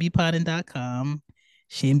 ShanBePodding.com.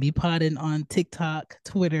 ShanBePodding on TikTok,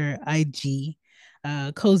 Twitter, IG,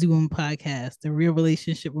 Cozy Woman Podcast, The Real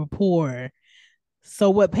Relationship Rapport.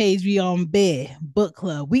 So what page we on? Bed Book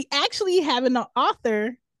Club. We actually having an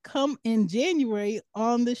author come in January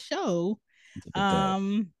on the show.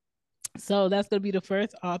 So that's gonna be the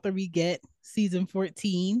first author we get, season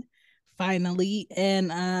 14, finally.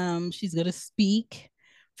 And she's gonna speak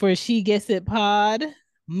for She Gets It Pod.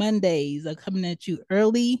 Mondays are coming at you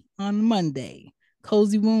early on Monday.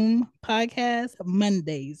 Cozy Womb Podcast,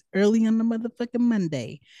 Mondays, early on the motherfucking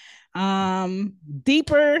Monday.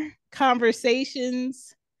 Deeper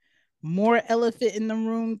conversations, more elephant in the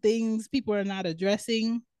room things people are not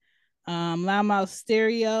addressing. Loudmouth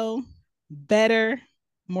Stereo, better,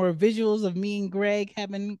 more visuals of me and Greg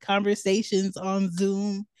having conversations on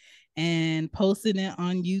Zoom and posting it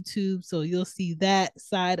on YouTube. So you'll see that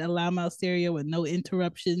side of Loudmouth Stereo with no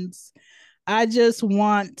interruptions. I just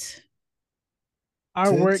want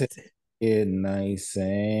our work to get nice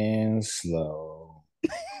and slow.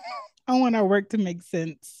 I want our work to make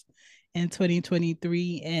sense in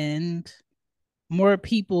 2023, and more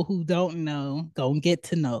people who don't know gonna get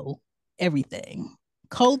to know everything.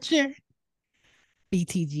 Culture,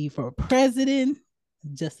 BTG for president,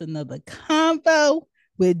 just another combo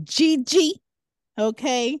with Gigi,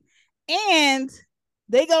 okay? And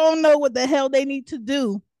they gonna know what the hell they need to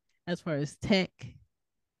do as far as tech,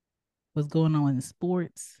 what's going on in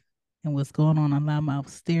sports, and what's going on Loudmouth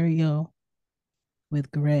Stereo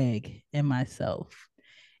with Greg and myself.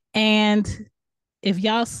 And if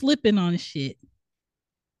y'all slipping on shit,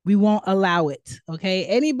 we won't allow it, okay?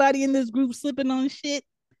 Anybody in this group slipping on shit,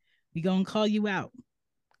 we gonna call you out,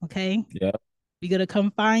 okay? Yeah. We gonna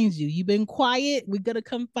come find you. You been quiet, we gonna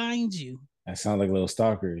come find you. That sounds like Little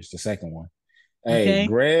Stalkers, the second one. Hey,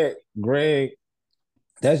 okay. Greg,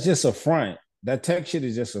 that's just a front. That tech shit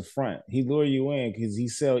is just a front. He lure you in because he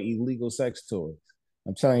sell illegal sex toys.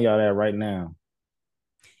 I'm telling y'all that right now.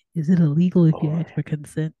 Is it illegal if you ask for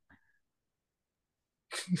consent?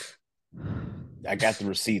 I got the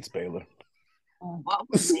receipts, Baylor. What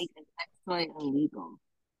would make a sex toy illegal?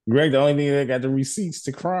 Greg, the only thing that got the receipts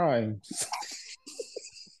to crimes.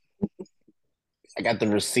 I got the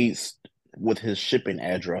receipts with his shipping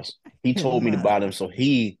address. He told me to buy them so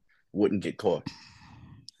he wouldn't get caught.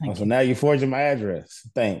 Oh, so now you're forging my address.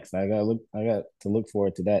 Thanks. I got to look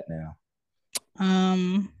forward to that now.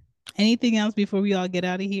 Anything else before we all get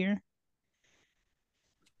out of here?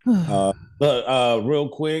 Real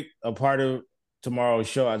quick, a part of tomorrow's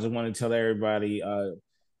show, I just want to tell everybody,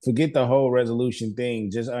 forget the whole resolution thing.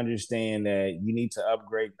 Just understand that you need to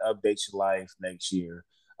upgrade, update your life next year.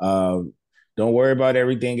 Don't worry about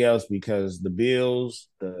everything else because the bills,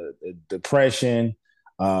 the depression,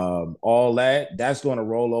 all that's going to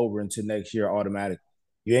roll over into next year automatically.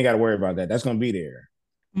 You ain't got to worry about that. That's going to be there.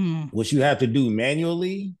 What you have to do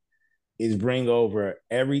manually is bring over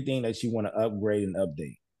everything that you want to upgrade and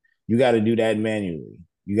update. You got to do that manually.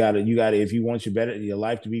 You got to, if you want your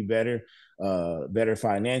life to be better, better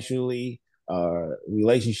financially,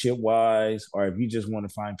 relationship wise, or if you just want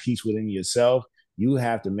to find peace within yourself, you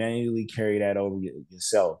have to manually carry that over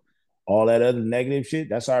yourself. All that other negative shit,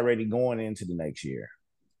 that's already going into the next year.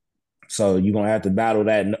 So you're going to have to battle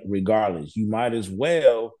that regardless. You might as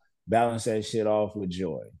well balance that shit off with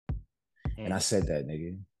joy. And I said that,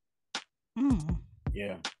 nigga.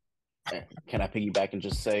 Yeah. Can I piggyback and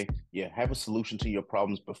just say, yeah, have a solution to your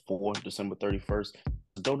problems before December 31st.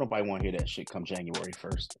 Don't nobody want to hear that shit come January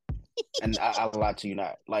 1st. And I lie to you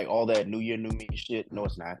not. Like all that New Year, New Me shit. No,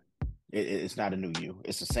 it's not. It's not a new you.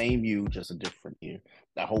 It's the same you, just a different year.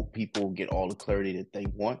 I hope people get all the clarity that they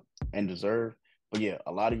want and deserve. But yeah,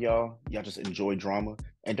 a lot of y'all just enjoy drama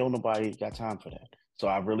and don't nobody got time for that. So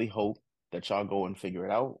I really hope that y'all go and figure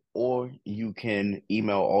it out. Or you can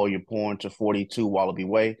email all your porn to 42 Wallaby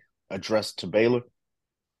Way, addressed to Baylor.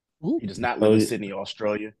 Ooh. He does not live in Sydney,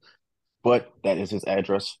 Australia, but that is his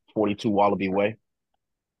address, 42 Wallaby Way.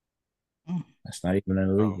 That's not even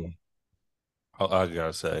illegal. I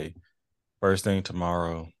gotta say, first thing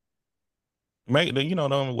tomorrow,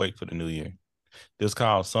 don't wait for the new year. Just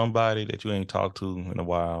call somebody that you ain't talked to in a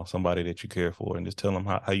while, somebody that you care for, and just tell them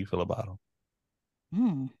how you feel about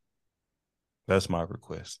them. That's my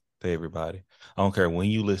request to everybody. I don't care when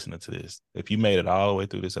you listening to this. If you made it all the way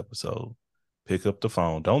through this episode, pick up the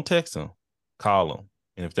phone. Don't text them. Call them.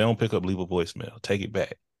 And if they don't pick up, leave a voicemail. Take it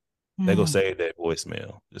back. They go save that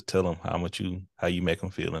voicemail. Just tell them how you make them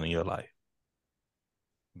feel in your life.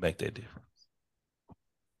 Make that difference.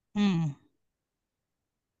 Don't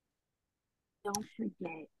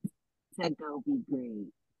forget to go be great.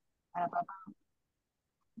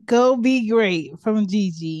 Go be great from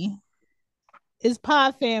Gigi. It's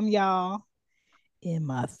Pod Fam, y'all. In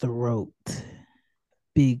my throat.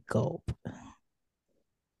 Big gulp.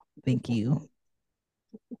 Thank you.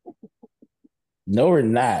 No, we're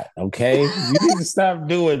not. Okay, you need to stop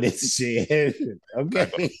doing this shit.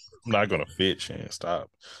 Okay, I'm not gonna fit, Chan. Stop.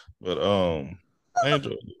 But I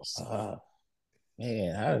enjoyed this.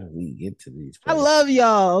 Man, how did we get to these places? I love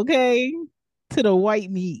y'all. Okay, to the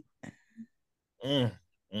white meat.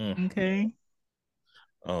 Okay.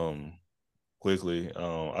 Quickly,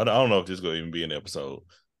 I don't know if this is gonna even be an episode,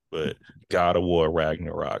 but God of War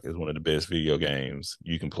Ragnarok is one of the best video games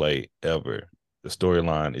you can play ever. The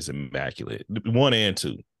storyline is immaculate. 1 and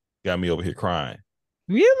 2 got me over here crying.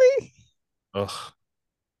 Really? Ugh.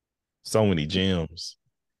 So many gems,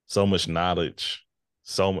 so much knowledge,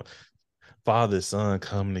 so much father and son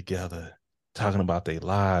coming together, talking about their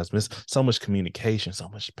lives, so much communication, so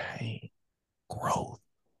much pain, growth.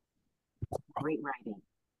 Great writing.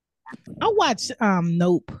 I watched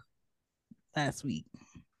Nope last week.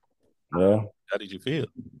 Yeah. How did you feel?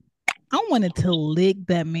 I wanted to lick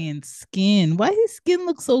that man's skin. Why his skin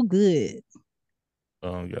looks so good?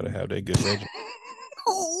 You gotta have that good regimen.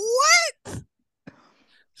 What?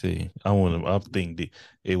 See, I think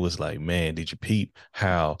it was like, man, did you peep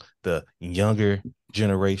how the younger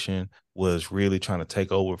generation was really trying to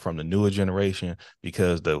take over from the newer generation,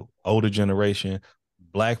 because the older generation,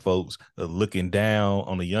 Black folks, are looking down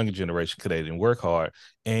on the younger generation because they didn't work hard,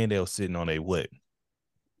 and they were sitting on a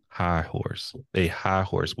high horse,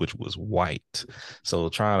 which was white. So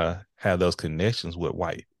trying to have those connections with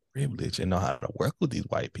white privilege and know how to work with these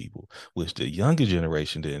white people, which the younger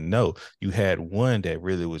generation didn't know. You had one that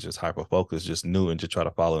really was just hyper focused, just knew and just try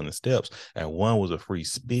to follow in the steps, and one was a free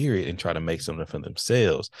spirit and try to make something for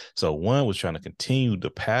themselves. So one was trying to continue the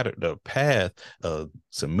path of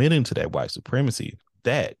submitting to that white supremacy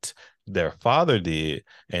that their father did,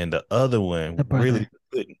 and the other one really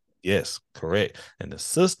couldn't. Yes, correct. And the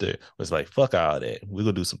sister was like, fuck all that. We're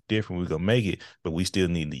going to do something different. We're going to make it, but we still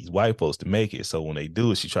need these white folks to make it. So when they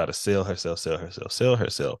do it, she tried to sell herself.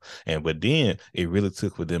 But then it really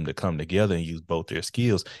took for them to come together and use both their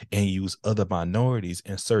skills and use other minorities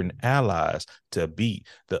and certain allies to beat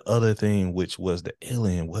the other thing, which was the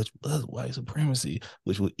alien, which was white supremacy,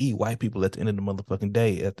 which would eat white people at the end of the motherfucking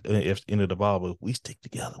day, at the end of the ball. But if we stick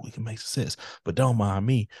together, we can make success. But don't mind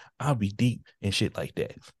me. I'll be deep and shit like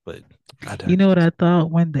that. But you know what I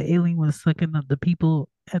thought when the alien was sucking up the people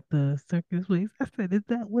at the circus place? I said, is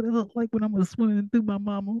that what it looked like when I was swimming through my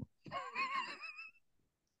mama?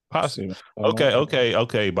 Possibly.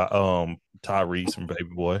 Okay. By Tyrese from Baby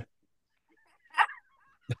Boy.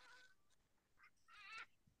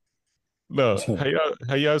 No,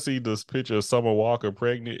 how y'all see this picture of Summer Walker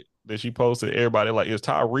pregnant that she posted? Everybody like, is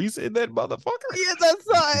Tyrese in that motherfucker? Yes, I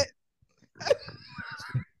saw it.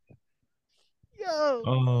 Yo.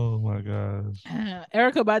 Oh my gosh.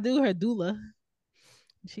 Erykah Badu, her doula.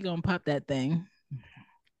 She gonna pop that thing.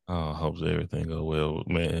 Oh, I hope everything go well,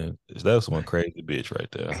 man. That's one crazy bitch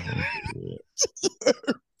right there.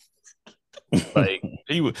 Like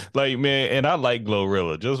he was like, man, and I like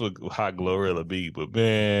Glorilla just with how Glorilla be, but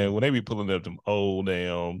man, when they be pulling up them old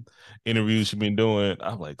damn interviews she been doing,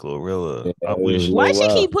 I'm like, Glorilla. Yeah, I wish. Why she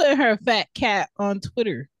keep putting her fat cat on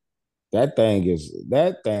Twitter? That thing is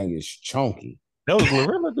chunky. That was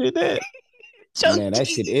Glorilla did that. Chunky. Man, that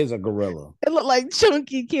shit is a gorilla. It looked like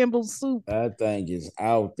Chunky Campbell's soup. That thing is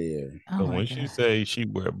out there. Oh when she say she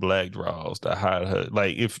wear black drawers to hide her,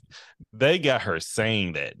 like if they got her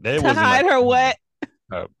saying that to hide her what?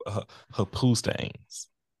 Her poo stains,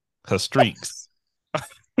 her streaks,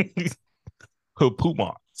 her poo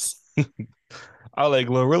marks. I like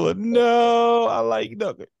Glorilla. No, I like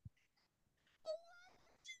Nugget.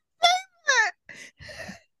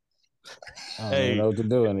 I don't know what to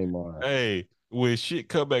do anymore. Hey, when shit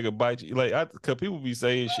come back and bite you, like cause people be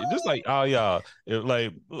saying shit, just like all y'all,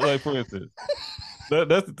 like for instance,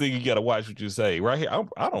 that's the thing you gotta watch what you say. Right here,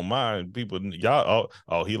 I don't mind people. Y'all,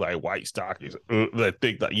 oh, he like white stockings. That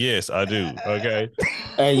think that yes, I do. Okay.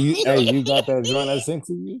 Hey, you got that joint I sent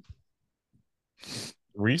to you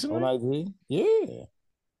recently? On IG? Yeah.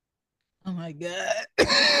 Oh my god!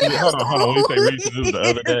 Hold on. We say recently, it was the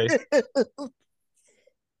other day.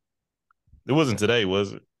 It wasn't today,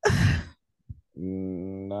 was it?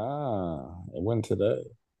 Nah, it wasn't today.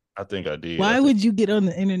 I think I did. Why would you get on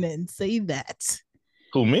the internet and say that?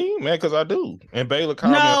 Who, me? Man, because I do. And Baylor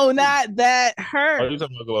called No, not that. Her. Are you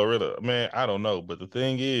talking about Glorilla? Man, I don't know. But the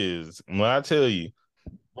thing is, when I tell you,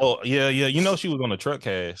 oh, yeah. You know she was on the truck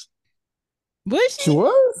cast. Was she? She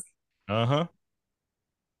was? Uh-huh.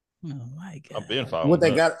 Oh, my God. I've been following What, they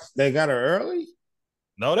got her early?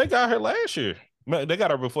 No, they got her last year. They got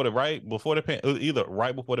her either right before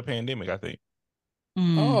the pandemic, I think.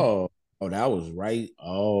 Oh, that was right.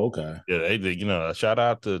 Oh, okay. Yeah, they did. Shout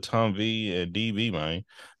out to Tom V and DB, man.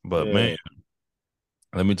 But man,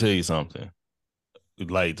 let me tell you something.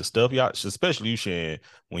 Like the stuff y'all, especially you, Shan,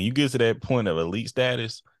 when you get to that point of elite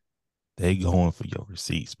status, they going for your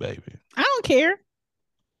receipts, baby. I don't care.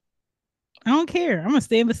 I'm gonna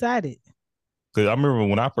stand beside it. Because I remember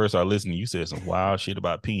when I first started listening, you said some wild shit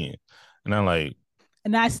about peeing, and I'm like,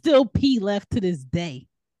 and I still pee left to this day.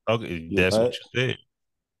 Okay, that's what you said.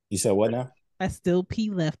 You said what now? I still pee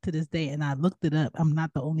left to this day, and I looked it up. I'm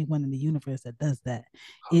not the only one in the universe that does that.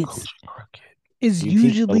 It's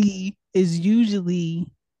usually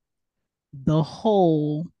the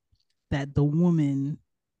hole that the woman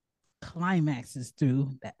climaxes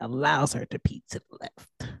through that allows her to pee to the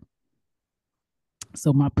left.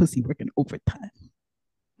 So my pussy working overtime.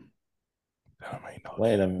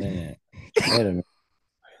 Wait a minute.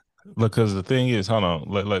 Because the thing is, hold on.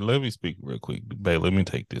 Let me speak real quick, babe. Let me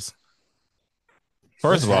take this.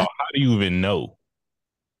 First of all, how do you even know?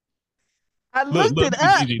 I looked it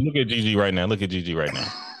up. Gigi, look at Gigi right now.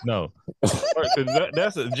 No,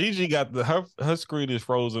 that's Gigi got her screen is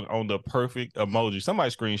frozen on the perfect emoji.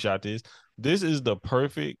 Somebody screenshot this. This is the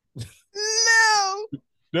perfect. No,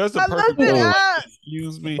 that's the perfect.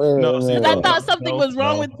 Excuse me. No, see, I thought something was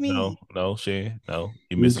wrong with me. No, Shan. No,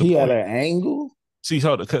 you missed the point. At an angle. See,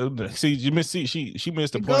 you missed. She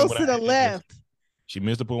missed the point. Goes to the left. She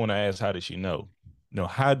missed the point when I asked, "How did she know?" No,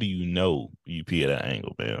 how do you know you pee at an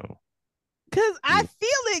angle, man? Because I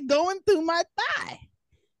feel it going through my thigh.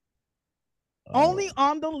 Only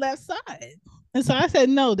on the left side. And so I said,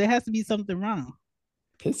 no, there has to be something wrong.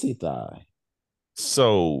 Pissy thigh.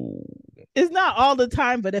 So it's not all the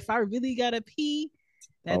time, but if I really gotta pee,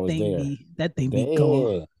 that thing be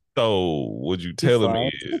going. So what you telling me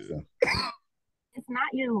is it's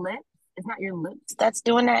not your lips. It's not your lips that's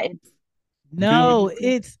doing that.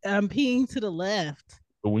 It's I'm peeing to the left.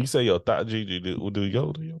 But when you say your thigh, Gigi, do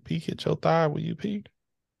your pee hit your thigh when you pee?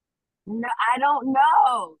 No, I don't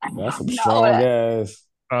know. That's some strong ass.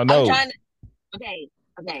 I know. Okay.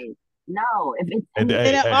 No, if it's and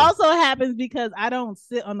it also happens because I don't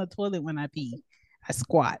sit on the toilet when I pee. I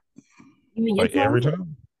squat. You mean like every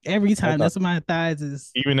time? Every time. That's what my thighs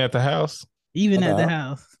is. Even at the house? Even at the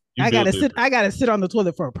house. I gotta sit on the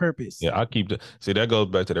toilet for a purpose. Yeah, I keep that goes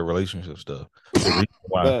back to the relationship stuff. Listen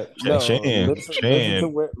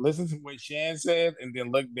to what Shan said and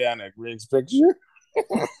then look down at Greg's picture.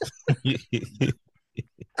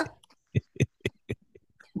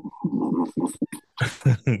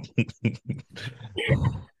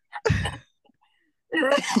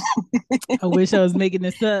 I wish I was making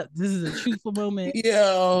this up. This is a truthful moment.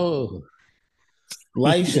 Yo,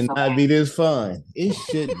 life should not be this fun. It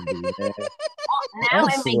shouldn't be, man. Now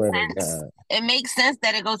it makes sense. It makes sense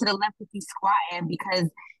that it goes to the left if he's squatting because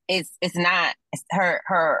it's not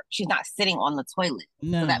her. She's not sitting on the toilet.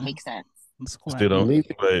 No. So that makes sense. Still don't leave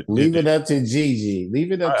it up to Gigi.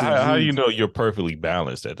 Leave it up to Gigi. How you know you're perfectly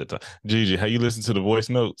balanced at the time? Gigi, how you listen to the voice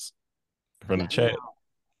notes from the chat?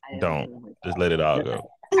 Don't. Just let it all go.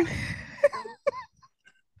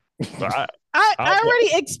 I already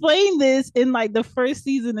explained this in like the first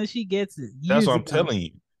season of She Gets It. That's what I'm telling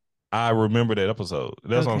you. I remember that episode.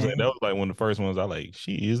 That's what I'm saying. That was like one of the first ones I like.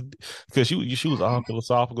 She is, because she was all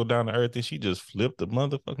philosophical, down to earth, and she just flipped the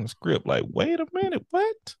motherfucking script. Like, wait a minute,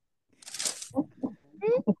 what?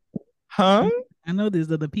 Huh? I know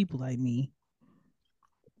there's other people like me.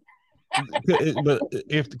 But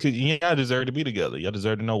because y'all deserve to be together, y'all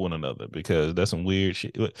deserve to know one another, because that's some weird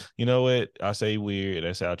shit. You know what? I say weird.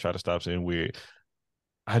 That's how I try to stop saying weird.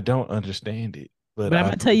 I don't understand it. But I'm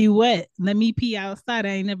gonna tell you what. Let me pee outside. I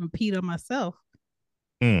ain't never peed on myself.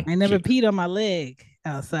 I never peed on my leg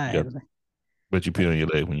outside. Yep. But you pee on your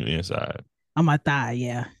leg when you're inside. On my thigh,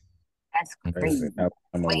 yeah. That's crazy. I'm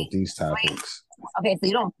on with these topics. Okay, so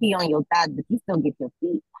you don't pee on your thigh, but you still get your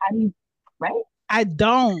feet. How do you? Right? I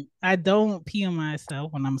don't pee on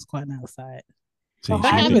myself when I'm squatting outside. See,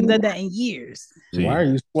 I haven't done that in years. Why are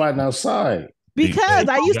you squatting outside? Because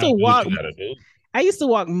I used to walk. I used to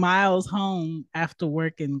walk miles home after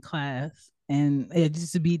work in class, and it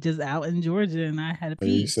used to be just out in Georgia, and I had to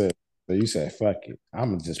pee. So you said, "Fuck it, I'm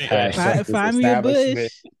gonna just pass." Find me a bush.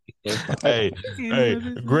 Hey,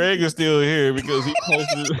 Greg is still here because he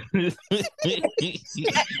posted.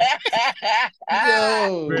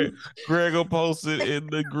 Greg will post it in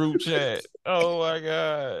the group chat. Oh my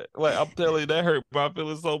god! Like, I'm telling you, that hurt my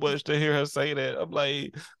feelings so much to hear her say that. I'm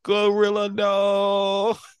like, Gorilla,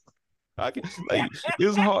 no. I can, like,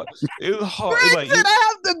 it's hard. It's hard. Greg like, said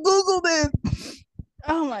I have to Google this.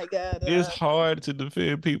 Oh my god! It's hard to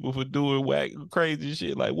defend people for doing whack, crazy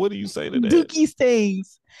shit. Like, what do you say to that? Dookie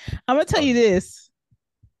stains. I'm gonna tell you this.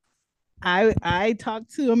 I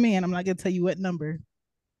talked to a man. I'm not gonna tell you what number.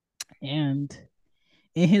 And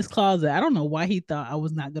in his closet, I don't know why he thought I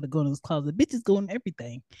was not gonna go in his closet. Bitches go in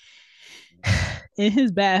everything. In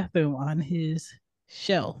his bathroom, on his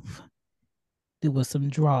shelf, there was some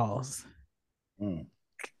drawers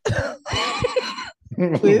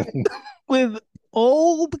with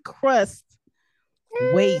old crust,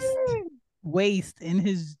 waste in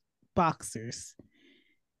his boxers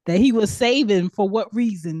that he was saving for what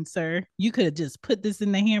reason, sir? You could have just put this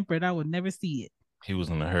in the hamper and I would never see it. He was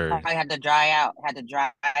in a hurry. I had to dry out.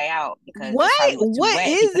 Because what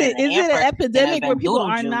is it? Is it an epidemic where people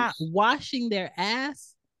are not washing their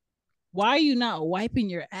ass? Why are you not wiping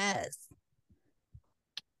your ass?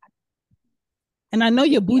 And I know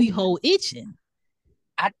your booty hole itching.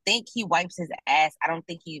 I think he wipes his ass. I don't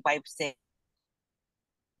think he wipes it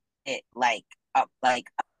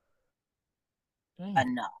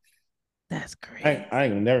enough. That's great. I ain't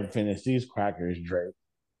gonna never finish these crackers, Drake.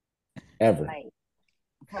 Ever.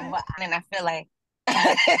 And I feel like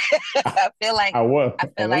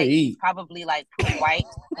he's probably like white,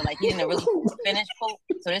 and like he didn't really finish poop,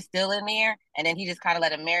 so they're still in there, and then he just kind of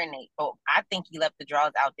let them marinate. So I think he left the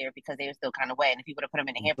drawers out there because they were still kind of wet, and if he would have put them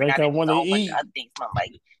in the hamper, now there's a whole bunch of other things smell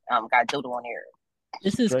like got doodle on here.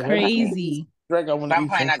 This is crazy. I'm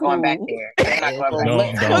probably not going back there.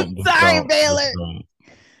 I'm sorry, Baylor.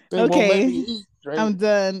 Okay, I'm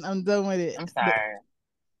done. I'm done with it. I'm sorry.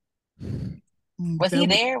 Was he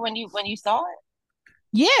there when you saw it?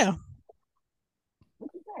 Yeah.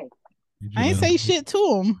 What'd you say? I ain't say shit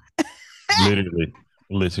to him.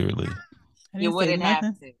 Literally. You wouldn't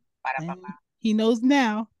have to. He knows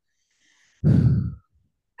now.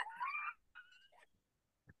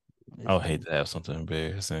 I would hate to have something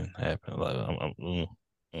embarrassing happen. Like,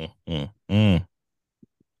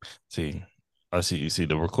 See, I see. You see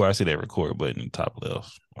the record. I see that record button in the top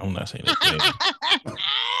left. I'm not saying that.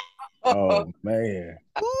 Oh man.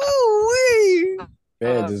 Ooh-wee.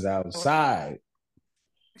 Feds is outside.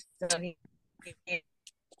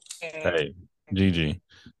 Hey, Gigi,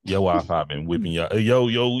 your Wi-Fi been whipping your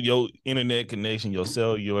internet connection, your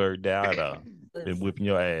cellular data been whipping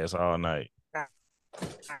your ass all night.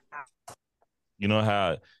 You know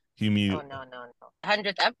how humid? Oh no.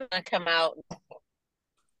 100th episode come out.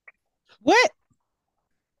 What?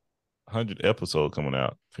 100th episode coming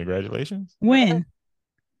out. Congratulations. When?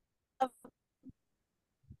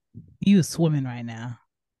 You swimming right now.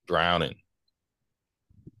 Drowning.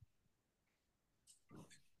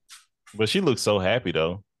 But she looks so happy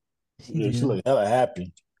though. She look hella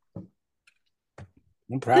happy.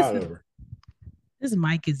 I'm proud of her. This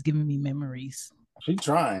mic is giving me memories. She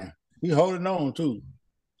trying. He holding on too.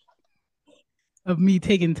 Of me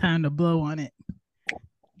taking time to blow on it.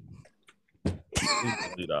 Please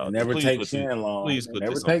delete all. Never Please take put Shan long. Please put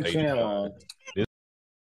Never this on take Shan Patreon. long.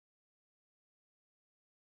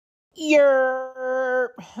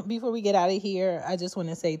 Before we get out of here, I just want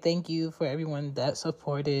to say thank you for everyone that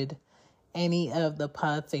supported any of the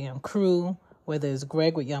Pod Fam crew, whether it's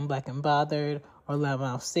Greg with Young Black and Bothered, or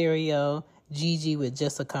Loudmouth Stereo, Gigi with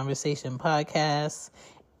Just a Conversation podcast,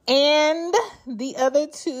 and the other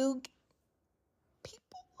two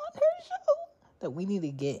people on her show that we need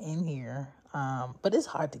to get in here. But it's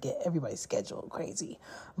hard to get everybody's schedule crazy.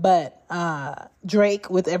 But Drake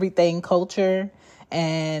with Everything Culture,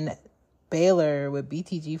 and Baylor with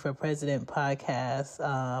BTG for President podcast.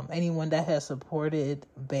 Anyone that has supported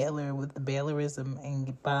Baylor with the Baylorism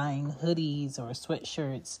and buying hoodies or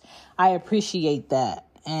sweatshirts, I appreciate that.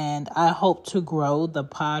 And I hope to grow the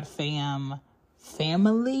Pod Fam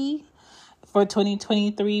family for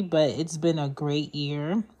 2023, but it's been a great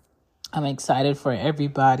year. I'm excited for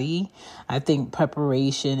everybody. I think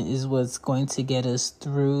preparation is what's going to get us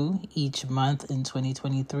through each month in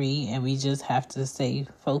 2023, and we just have to stay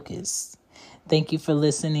focused. Thank you for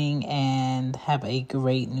listening, and have a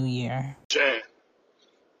great new year. Jan,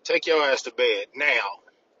 take your ass to bed now.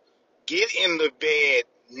 Get in the bed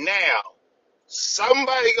now.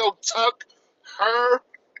 Somebody go tuck her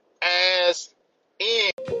ass